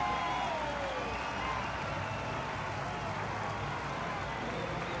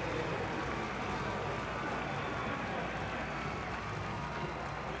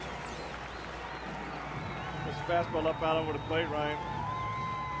 Fastball up out over the plate, Ryan.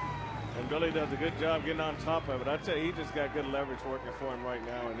 And Billy does a good job getting on top of it. I tell you, he just got good leverage working for him right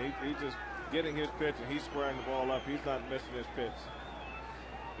now. And he's just getting his pitch and he's squaring the ball up. He's not missing his pitch.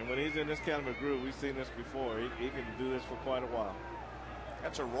 And when he's in this kind of a groove, we've seen this before. He can do this for quite a while.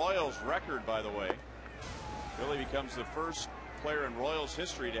 That's a Royals record, by the way. Billy becomes the first player in Royals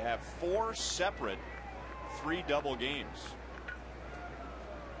history to have 4 separate 3-double games.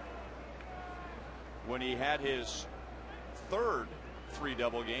 When he had his 3rd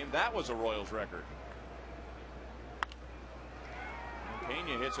 3-double game, that was a Royals record. And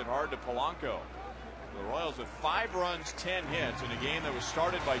Pena hits it hard to Polanco. The Royals with 5 runs, 10 hits in a game that was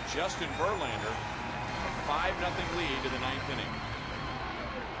started by Justin Verlander. A 5-0 lead in the 9th inning.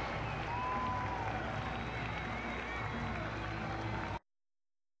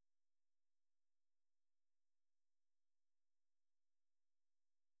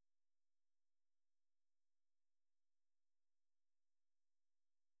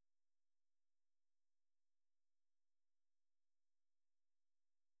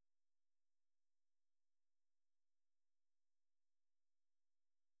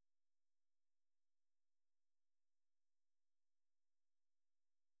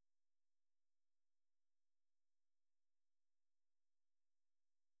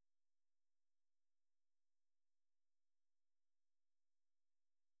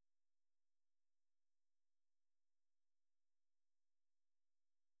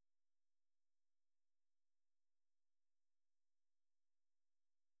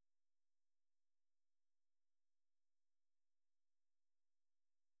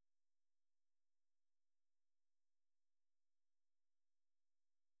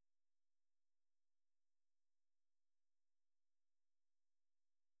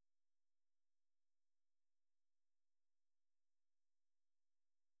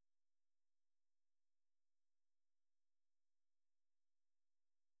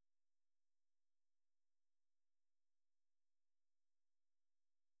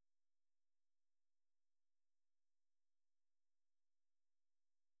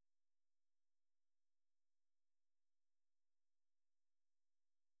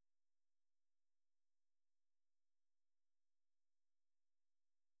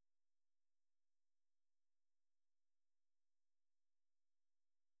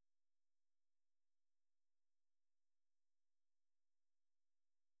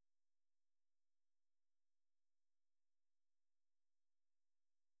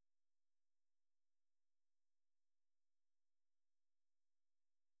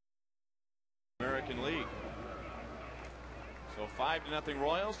 American League. So 5-0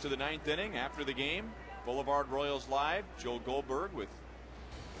 Royals to the 9th inning. After the game, Boulevard Royals Live, Joel Goldberg with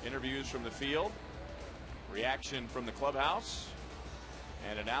interviews from the field, reaction from the clubhouse,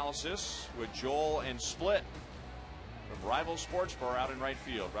 and analysis with Joel and Split from Rival Sports Bar out in right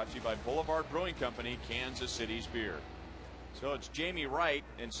field. Brought to you by Boulevard Brewing Company, Kansas City's beer. So it's Jamie Wright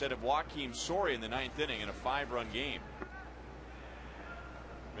instead of Joakim Soria in the 9th inning in a 5-run game.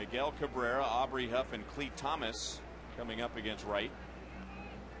 Miguel Cabrera, Aubrey Huff, and Cleet Thomas coming up against Wright.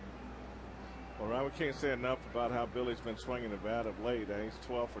 Well, Ryan, we can't say enough about how Billy's been swinging the bat of late. He's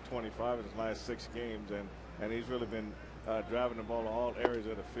 12 for 25 in his last 6 games, and he's really been driving the ball to all areas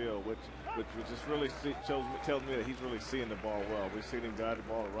of the field, which just really tells me that he's really seeing the ball well. We've seen him drive the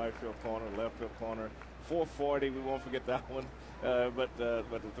ball to right field corner, left field corner, 440. We won't forget that one. But the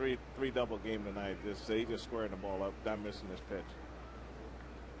three double game tonight, he just squaring the ball up, not missing this pitch.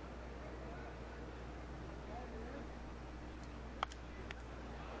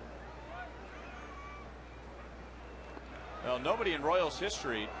 Well, nobody in Royals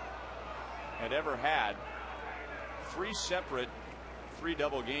history had ever had 3 separate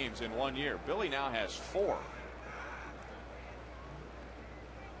 3-double games in 1 year. Billy now has 4.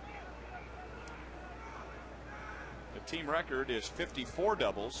 The team record is 54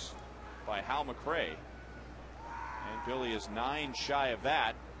 doubles by Hal McRae, and Billy is 9 shy of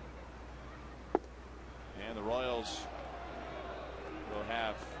that. And the Royals will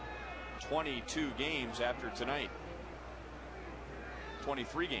have 22 games after tonight.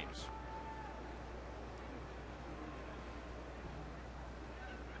 23 games.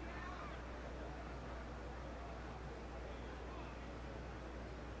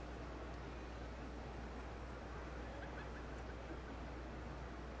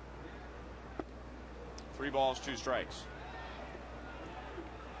 3 balls, 2 strikes.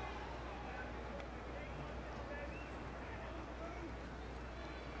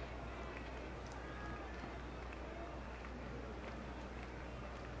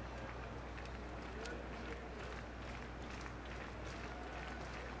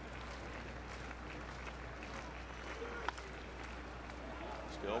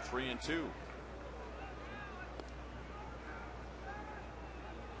 Still 3-2.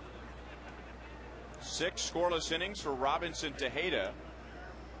 Six scoreless innings for Robinson Tejeda.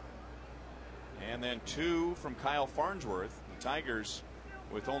 And then 2 from Kyle Farnsworth. The Tigers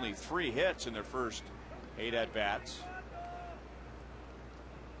with only 3 hits in their first 8 at-bats.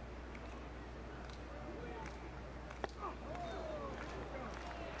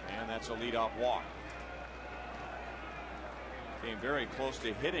 And that's a leadoff walk. Came very close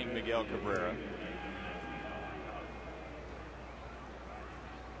to hitting Miguel Cabrera.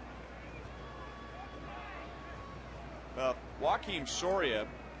 Joakim Soria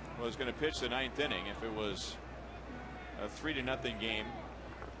was going to pitch the 9th inning if it was a 3-0 game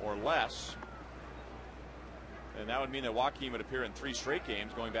or less. And that would mean that Joakim would appear in 3 straight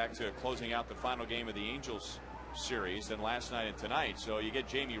games, going back to closing out the final game of the Angels series, then last night and tonight. So you get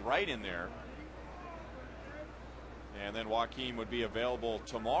Jamie Wright in there. And then Joakim would be available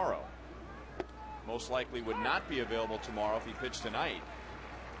tomorrow. Most likely would not be available tomorrow if he pitched tonight.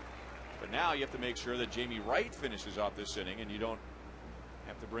 But now you have to make sure that Jamie Wright finishes off this inning, and you don't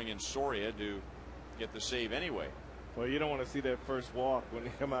have to bring in Soria to get the save anyway. Well, you don't want to see that first walk when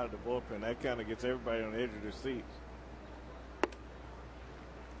they come out of the bullpen. That kind of gets everybody on the edge of their seats.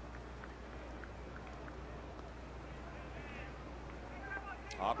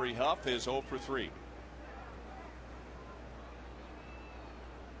 Aubrey Huff is 0 for 3.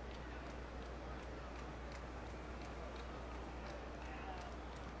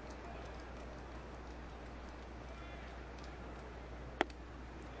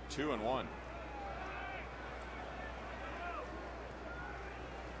 Two and 1.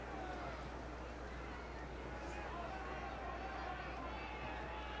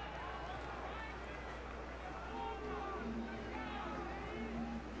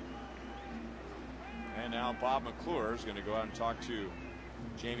 And now Bob McClure is going to go out and talk to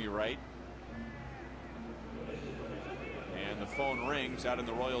Jamie Wright. And the phone rings out in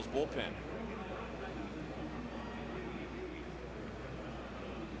the Royals bullpen.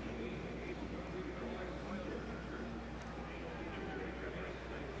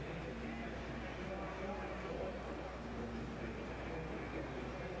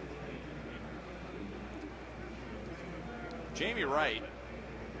 Jamie Wright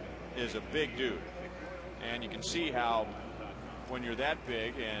is a big dude, and you can see how when you're that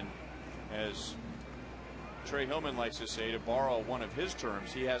big, and as Trey Hillman likes to say, to borrow one of his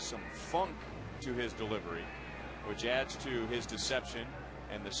terms, he has some funk to his delivery, which adds to his deception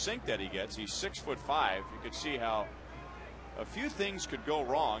and the sink that he gets. He's 6'5". You could see how a few things could go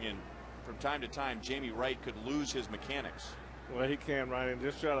wrong, and from time to time Jamie Wright could lose his mechanics. Well, he can, Ryan.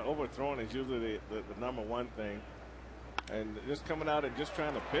 Just try to overthrow is usually the number one thing. And just coming out and just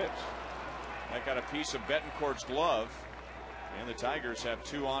trying to pitch. That got a piece of Betancourt's glove, and the Tigers have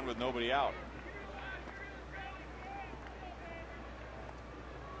 2 on with nobody out.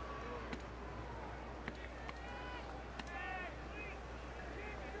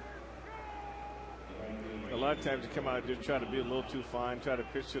 A lot of times you come out and just try to be a little too fine, try to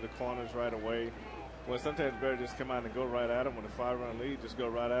pitch to the corners right away. Well, sometimes it's better just come out and go right at them with a 5-run lead. Just go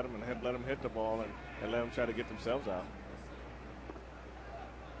right at them and let them hit the ball and let them try to get themselves out.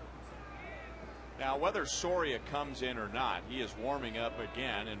 Now, whether Soria comes in or not, he is warming up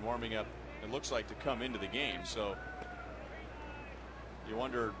again, and warming up, it looks like, to come into the game. So you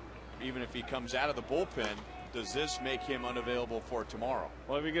wonder, even if he comes out of the bullpen, does this make him unavailable for tomorrow?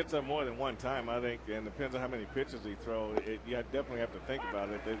 Well, if he gets up more than one time, I think, and depends on how many pitches he throws, you definitely have to think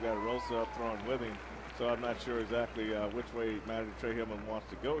about it. They've got Rosa up throwing with him, so I'm not sure exactly which way manager Trey Hillman wants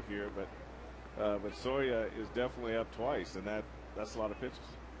to go here. But Soria is definitely up twice, and that's a lot of pitches.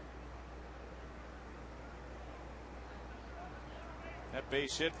 That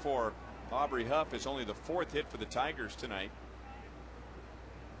base hit for Aubrey Huff is only the 4th hit for the Tigers tonight.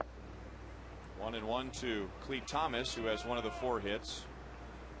 1-1 to Cleat Thomas, who has one of the 4 hits.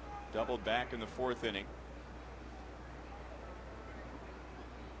 Doubled back in the 4th inning.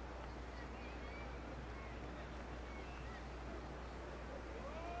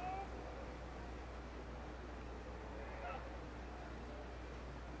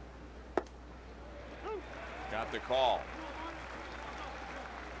 Got the call.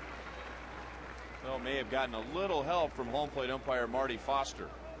 So may have gotten a little help from home plate umpire Marty Foster.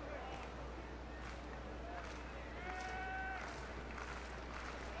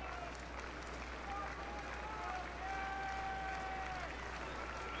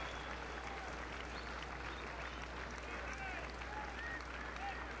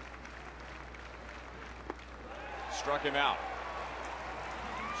 struck him out.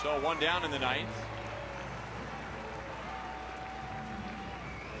 So 1 down in the 9th.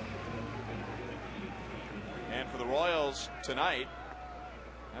 And for the Royals tonight,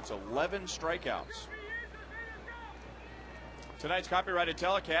 that's 11 strikeouts. Tonight's copyrighted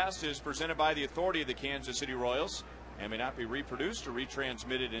telecast is presented by the authority of the Kansas City Royals and may not be reproduced or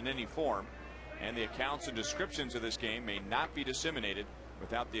retransmitted in any form. And the accounts and descriptions of this game may not be disseminated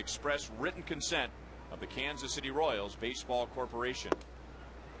without the express written consent of the Kansas City Royals Baseball Corporation.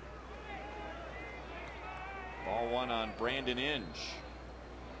 Ball 1 on Brandon Inge.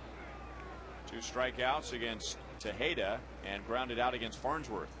 2 strikeouts against Tejeda and grounded out against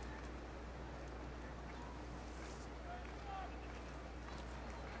Farnsworth.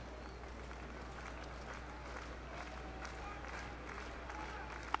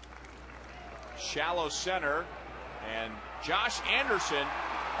 Shallow center, and Josh Anderson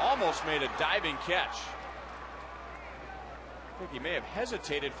almost made a diving catch. I think he may have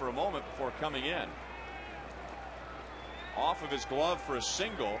hesitated for a moment before coming in. Off of his glove for a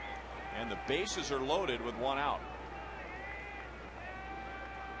single, and the bases are loaded with 1 out.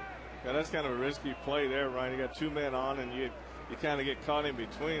 Yeah, that's kind of a risky play there, Ryan. You got 2 men on, and you kind of get caught in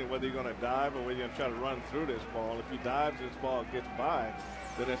between whether you're going to dive or whether you're going to try to run through this ball. If he dives, this ball gets by,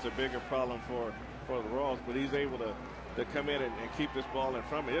 then that's a bigger problem for the Royals. But he's able to come in and keep this ball in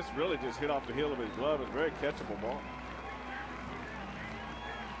front of him. It's really just hit off the heel of his glove. It's a very catchable ball.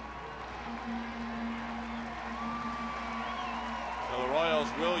 So the Royals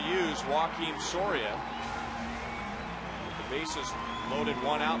will use Joakim Soria with the bases loaded,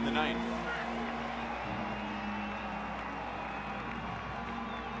 1 out in the 9th.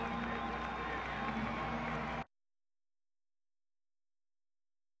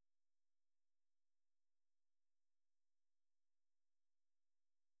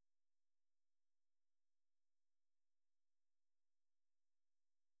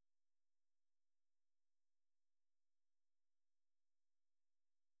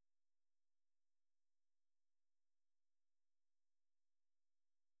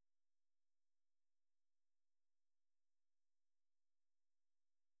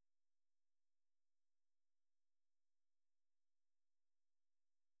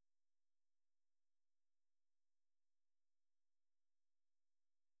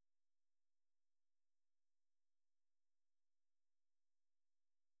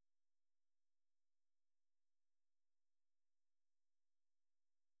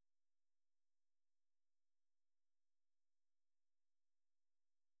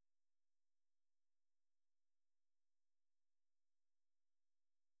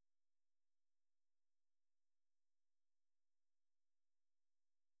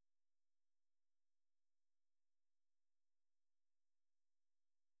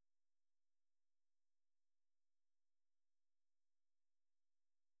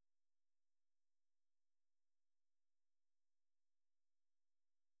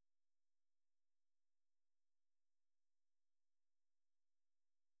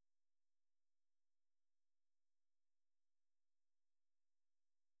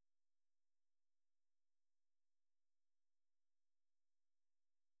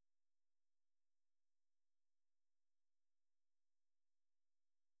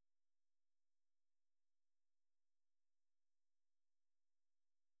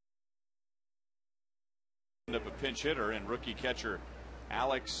 Up a pinch hitter and rookie catcher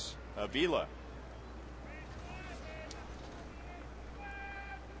Alex Avila.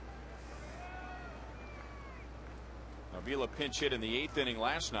 Avila pinch hit in the 8th inning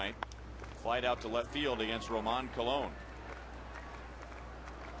last night. Flied out to left field against Roman Colon.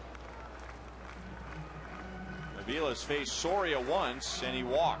 Avila's faced Soria once and he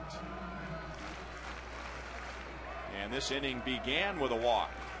walked. And this inning began with a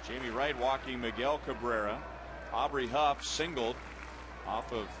walk. Jamie Wright walking Miguel Cabrera. Aubrey Huff singled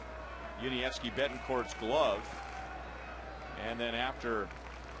off of Yuniesky Betancourt's glove. And then after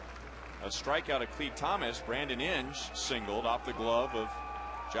a strikeout of Clete Thomas, Brandon Inge singled off the glove of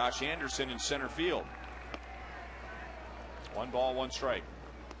Josh Anderson in center field. 1 ball, 1 strike.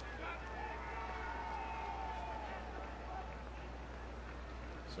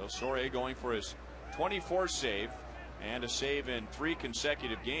 So Soria going for his 24th save and a save in 3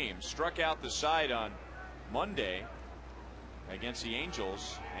 consecutive games. Struck out the side on Monday against the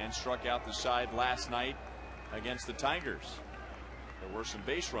Angels and struck out the side last night against the Tigers. There were some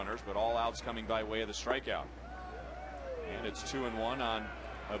base runners, but all outs coming by way of the strikeout. And it's 2-1 on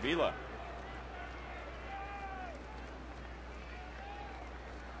Avila.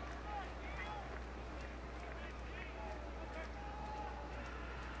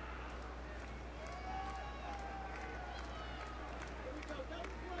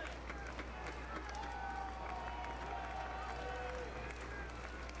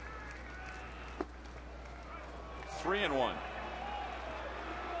 3-1.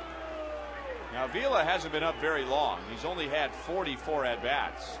 Now Avila hasn't been up very long. He's only had 44 at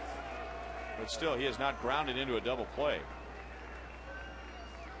bats, but still he has not grounded into a double play.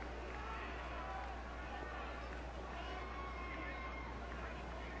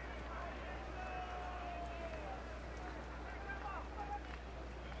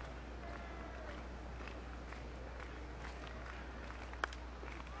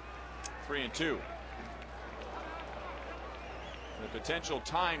 Three and two. The potential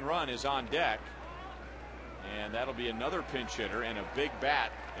tying run is on deck, and that'll be another pinch hitter and a big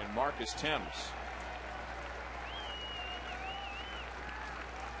bat in Marcus Thames.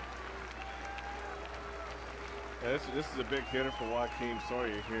 Yeah, this is a big hitter for Joakim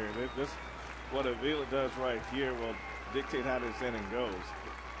Soria here. This what Avila does right here will dictate how this inning goes.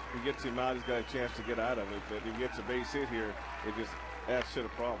 If he gets him out, he's got a chance to get out of it. But if he gets a base hit here, it just adds to the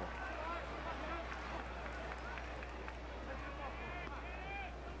problem.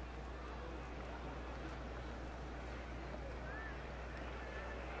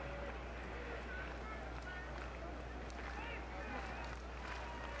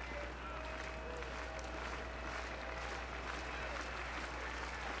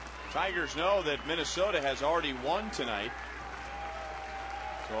 Tigers know that Minnesota has already won tonight,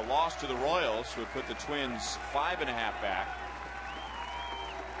 so a loss to the Royals would put the Twins 5.5 back.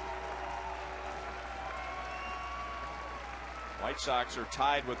 White Sox are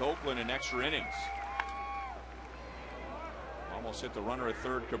tied with Oakland in extra innings. Almost hit the runner at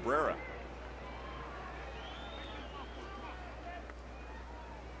third, Cabrera.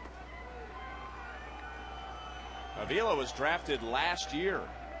 Avila was drafted last year.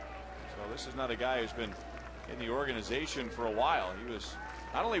 So this is not a guy who's been in the organization for a while. He was,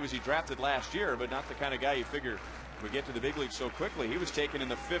 not only was he drafted last year, but not the kind of guy you figure would get to the big leagues so quickly. He was taken in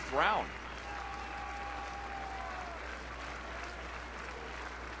the 5th round.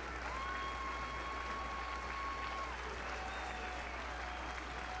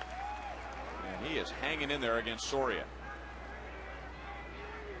 And he is hanging in there against Soria.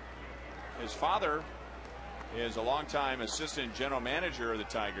 His father is a longtime assistant general manager of the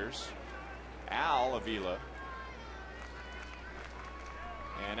Tigers, Al Avila.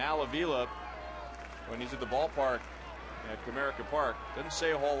 And Al Avila, when he's at the ballpark at Comerica Park, doesn't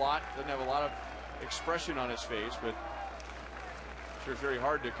say a whole lot, doesn't have a lot of expression on his face, but sure it's very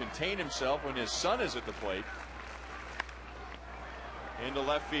hard to contain himself when his son is at the plate. Into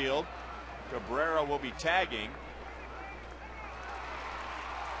left field, Cabrera will be tagging,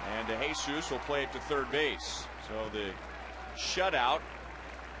 and De Jesus will play it to third base. So the shutout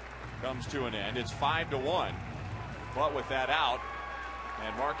comes to an end. It's 5-1, but with that out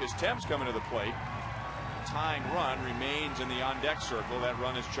and Marcus Thames coming to the plate, the tying run remains in the on deck circle. That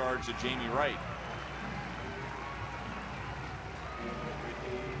run is charged to Jamie Wright.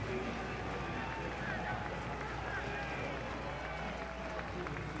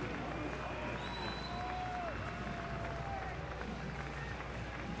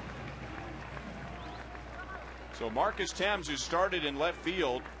 So Marcus Thames, who started in left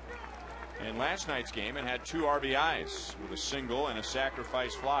field in last night's game and had 2 RBIs with a single and a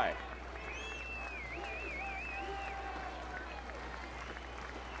sacrifice fly.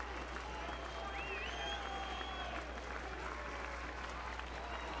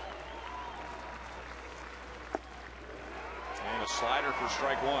 And a slider for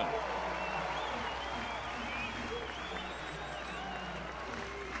strike 1.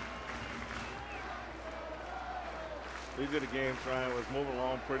 These are the games Ryan was moving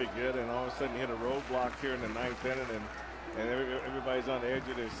along pretty good, and all of a sudden you hit a roadblock here in the 9th inning, and everybody's on the edge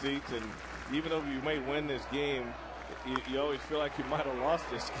of their seats. And even though you may win this game, you always feel like you might have lost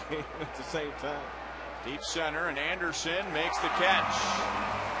this game at the same time. Deep center, and Anderson makes the catch.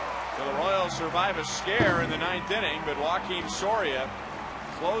 So the Royals survive a scare in the 9th inning, but Joakim Soria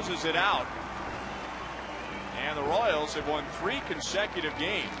closes it out. And the Royals have won 3 consecutive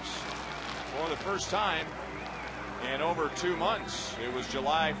games for the first time in over 2 months. It was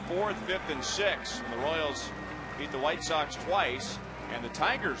July 4th, 5th, and 6th when the Royals beat the White Sox twice and the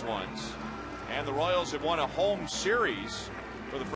Tigers once. And the Royals have won a home series